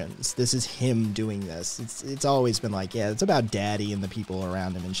machinations. This is him doing this. It's always been like, yeah, it's about Daddy and the people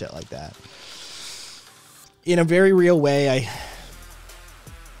around him and shit like that. In a very real way,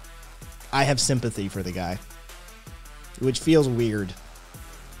 I have sympathy for the guy, which feels weird.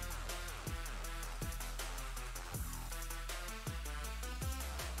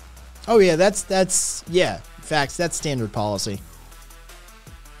 Oh yeah, that's yeah, facts. That's standard policy.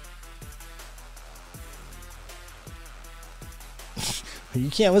 You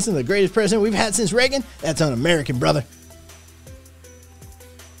can't listen to the greatest president we've had since Reagan? That's un-American, brother.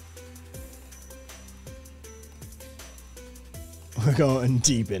 We're going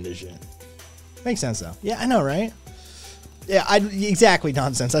deep into shit. Makes sense, though. Yeah, I know, right? Yeah, exactly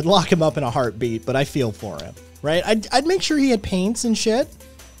nonsense. I'd lock him up in a heartbeat, but I feel for him, right? I'd make sure he had paints and shit.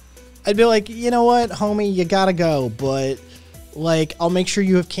 I'd be like, you know what, homie, you gotta go, but, like, I'll make sure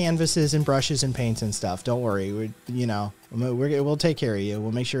you have canvases and brushes and paints and stuff. Don't worry. We'll take care of you.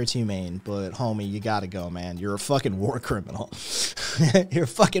 We'll make sure it's humane, but, homie, you gotta go, man. You're a fucking war criminal. You're a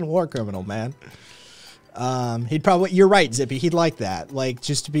fucking war criminal, man. He'd probably, you're right, Zippy, he'd like that. Like,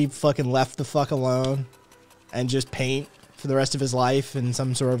 just to be fucking left the fuck alone and just paint for the rest of his life in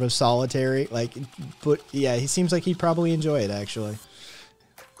some sort of a solitary, like, but, yeah, he seems like he'd probably enjoy it, actually.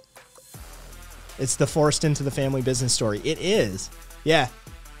 It's the forced into the family business story. It is. Yeah.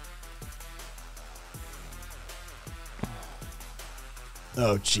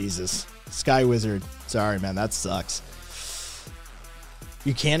 Oh, Jesus. Sky Wizard. Sorry, man. That sucks.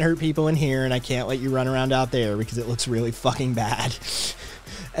 You can't hurt people in here, and I can't let you run around out there because it looks really fucking bad.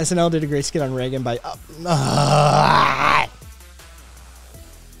 SNL did a great skit on Reagan by...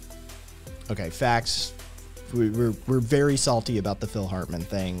 Okay, facts. We're very salty about the Phil Hartman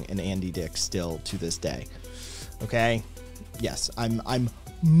thing and Andy Dick still to this day. Okay? Yes, I'm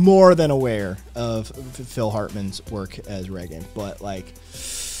more than aware of Phil Hartman's work as Reagan, but, like,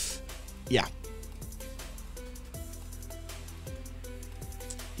 yeah.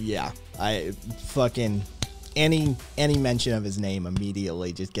 Yeah, I fucking any mention of his name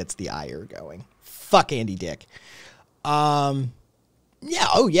immediately just gets the ire going. Fuck Andy Dick. Yeah,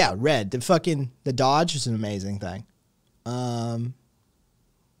 oh yeah, Red. The Dodge is an amazing thing.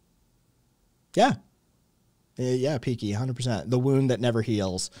 Yeah. Yeah, Peaky, 100%. The wound that never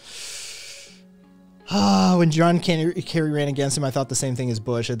heals. When John Kerry ran against him, I thought the same thing as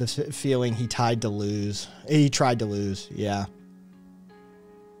Bush. I had the feeling he tried to lose. He tried to lose, yeah.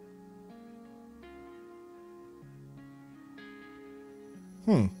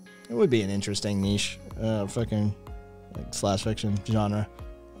 It would be an interesting niche, fucking like slash fiction genre,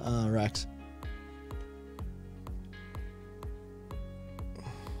 Rex.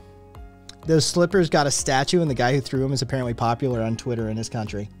 Those slippers got a statue, and the guy who threw them is apparently popular on Twitter in his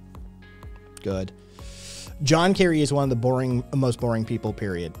country. Good. John Kerry is one of the most boring people,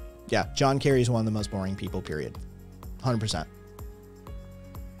 period. Yeah, John Kerry is one of the most boring people, period. 100%.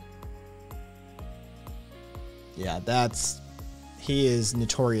 Yeah, he is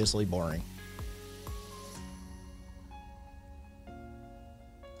notoriously boring.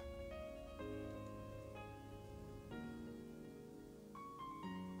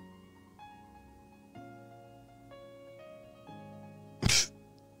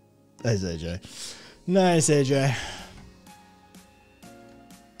 Nice, AJ. Nice, AJ.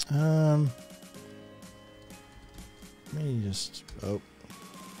 Let me just... Oh.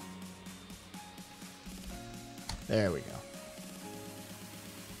 There we go.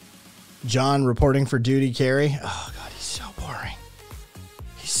 John reporting for duty, Kerry. Oh, God, he's so boring.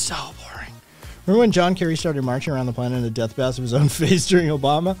 He's so boring. Remember when John Kerry started marching around the planet in a death bath of his own face during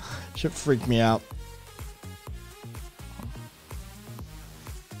Obama? Shit freaked me out.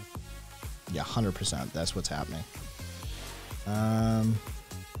 Yeah, 100%. That's what's happening.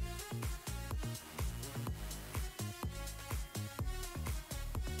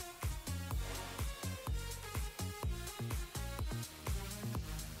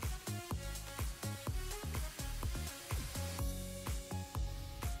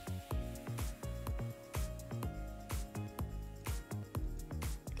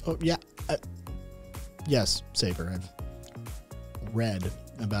 Oh, yeah. Yes, Saber. I've read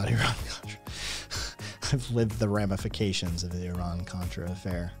about Iran-Contra. I've lived the ramifications of the Iran-Contra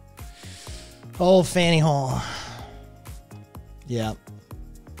affair. Oh, Fanny Hole. Yeah.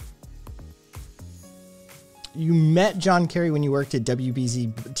 You met John Kerry when you worked at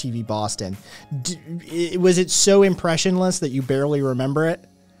WBZ TV Boston. Was it so impressionless that you barely remember it?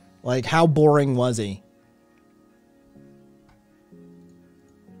 Like, how boring was he?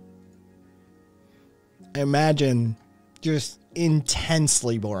 I imagine just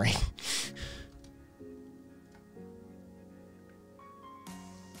intensely boring.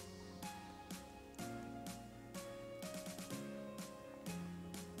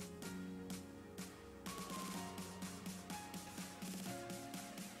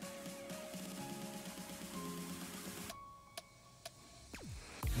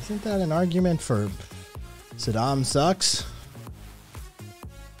 Isn't that an argument for Saddam sucks?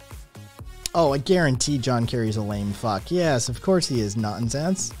 Oh, I guarantee John Kerry's a lame fuck. Yes, of course he is,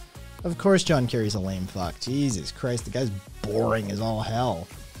 nonsense. Of course John Kerry's a lame fuck. Jesus Christ, the guy's boring as all hell.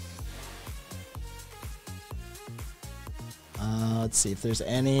 Let's see if there's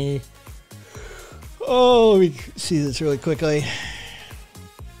any... Oh, we see this really quickly.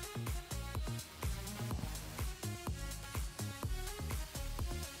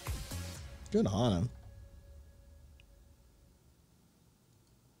 Good on him.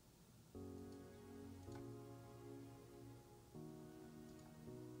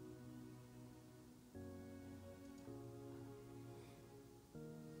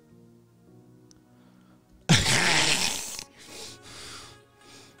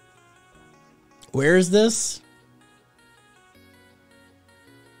 Where is this?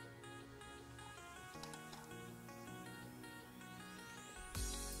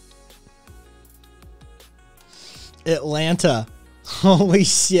 Atlanta. Holy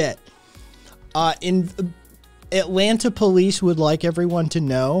shit. In Atlanta police would like everyone to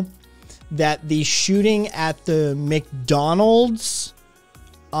know that the shooting at the McDonald's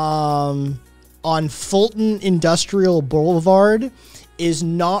on Fulton Industrial Boulevard is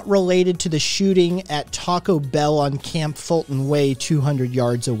not related to the shooting at Taco Bell on Camp Fulton Way 200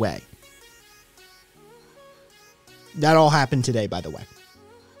 yards away. That all happened today, by the way.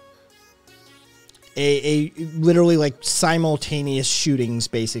 A literally like simultaneous shootings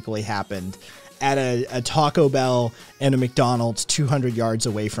basically happened at a Taco Bell and a McDonald's 200 yards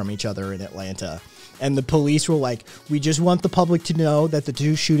away from each other in Atlanta. And the police were like, we just want the public to know that the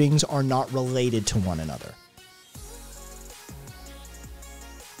two shootings are not related to one another.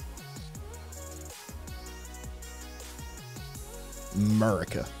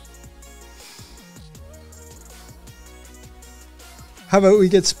 America. How about we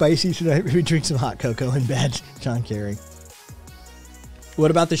get spicy tonight? We drink some hot cocoa in bed, John Kerry. What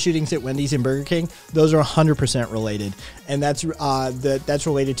about the shootings at Wendy's and Burger King? Those are 100% related, and that's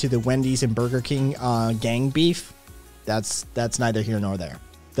related to the Wendy's and Burger King gang beef. That's neither here nor there.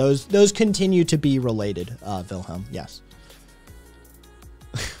 Those continue to be related, Wilhelm. Yes.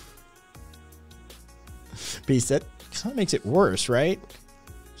 Beast, that kind of makes it worse, right?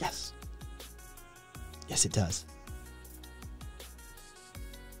 Yes. Yes, it does.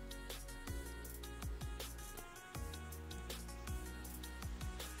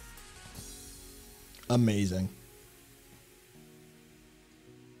 Amazing.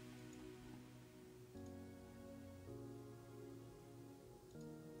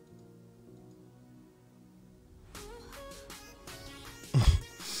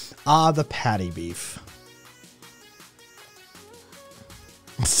 The patty beef.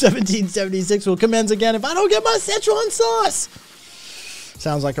 1776 will commence again if I don't get my Szechuan sauce.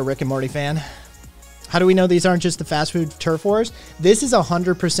 Sounds like a Rick and Morty fan. How do we know these aren't just the fast food turf wars? This is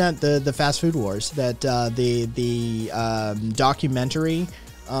 100% the fast food wars that the documentary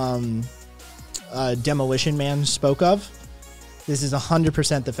Demolition Man spoke of. This is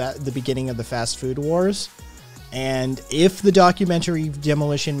 100% the beginning of the fast food wars. And if the documentary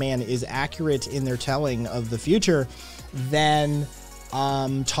Demolition Man is accurate in their telling of the future, then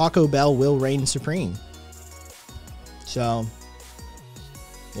Taco Bell will reign supreme. So,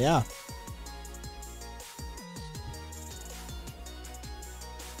 yeah.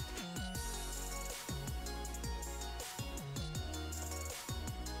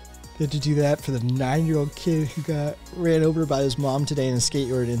 Had to do that for the 9-year-old kid who got ran over by his mom today in a skate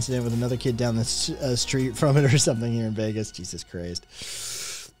yard incident with another kid down the street from it or something here in Vegas. Jesus Christ.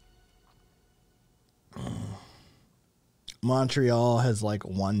 Montreal has like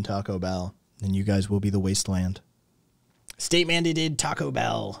one Taco Bell, and you guys will be the wasteland. State mandated Taco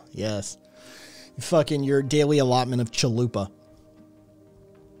Bell. Yes. Fucking your daily allotment of chalupa.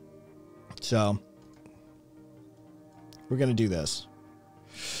 So, we're going to do this.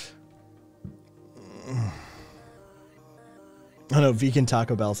 Oh no, vegan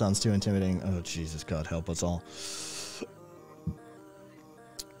Taco Bell sounds too intimidating. Oh Jesus, God help us all.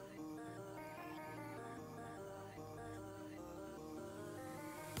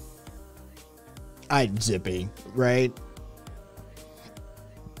 I'd zippy, right?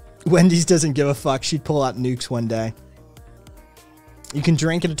 Wendy's doesn't give a fuck. She'd pull out nukes one day. You can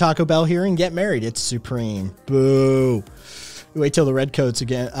drink at a Taco Bell here and get married. It's supreme. Boo. Wait till the redcoats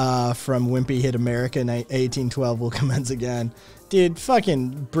again from Wimpy hit America in 1812 will commence again. Dude,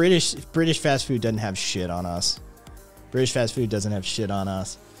 fucking British fast food doesn't have shit on us. British fast food doesn't have shit on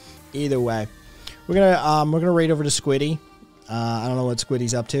us. Either way, we're gonna raid over to Squiddy. I don't know what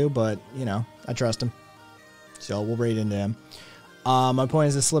Squiddy's up to, but you know, I trust him, so we'll raid into him. My point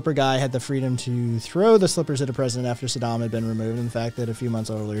is the slipper guy had the freedom to throw the slippers at a president after Saddam had been removed, and the fact that a few months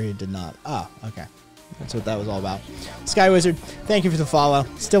earlier he did not. Oh, okay. That's what that was all about. Sky Wizard, thank you for the follow.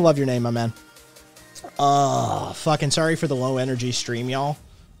 Still love your name, my man. Fucking sorry for the low energy stream, y'all.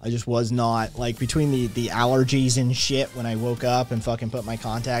 I just was not, like, between the allergies and shit when I woke up and fucking put my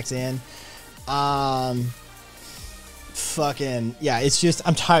contacts in. Fucking, yeah, it's just,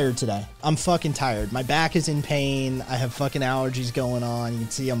 I'm tired today. I'm fucking tired. My back is in pain. I have fucking allergies going on. You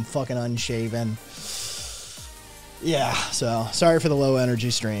can see I'm fucking unshaven. Yeah, so sorry for the low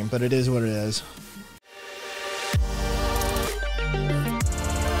energy stream, but it is what it is.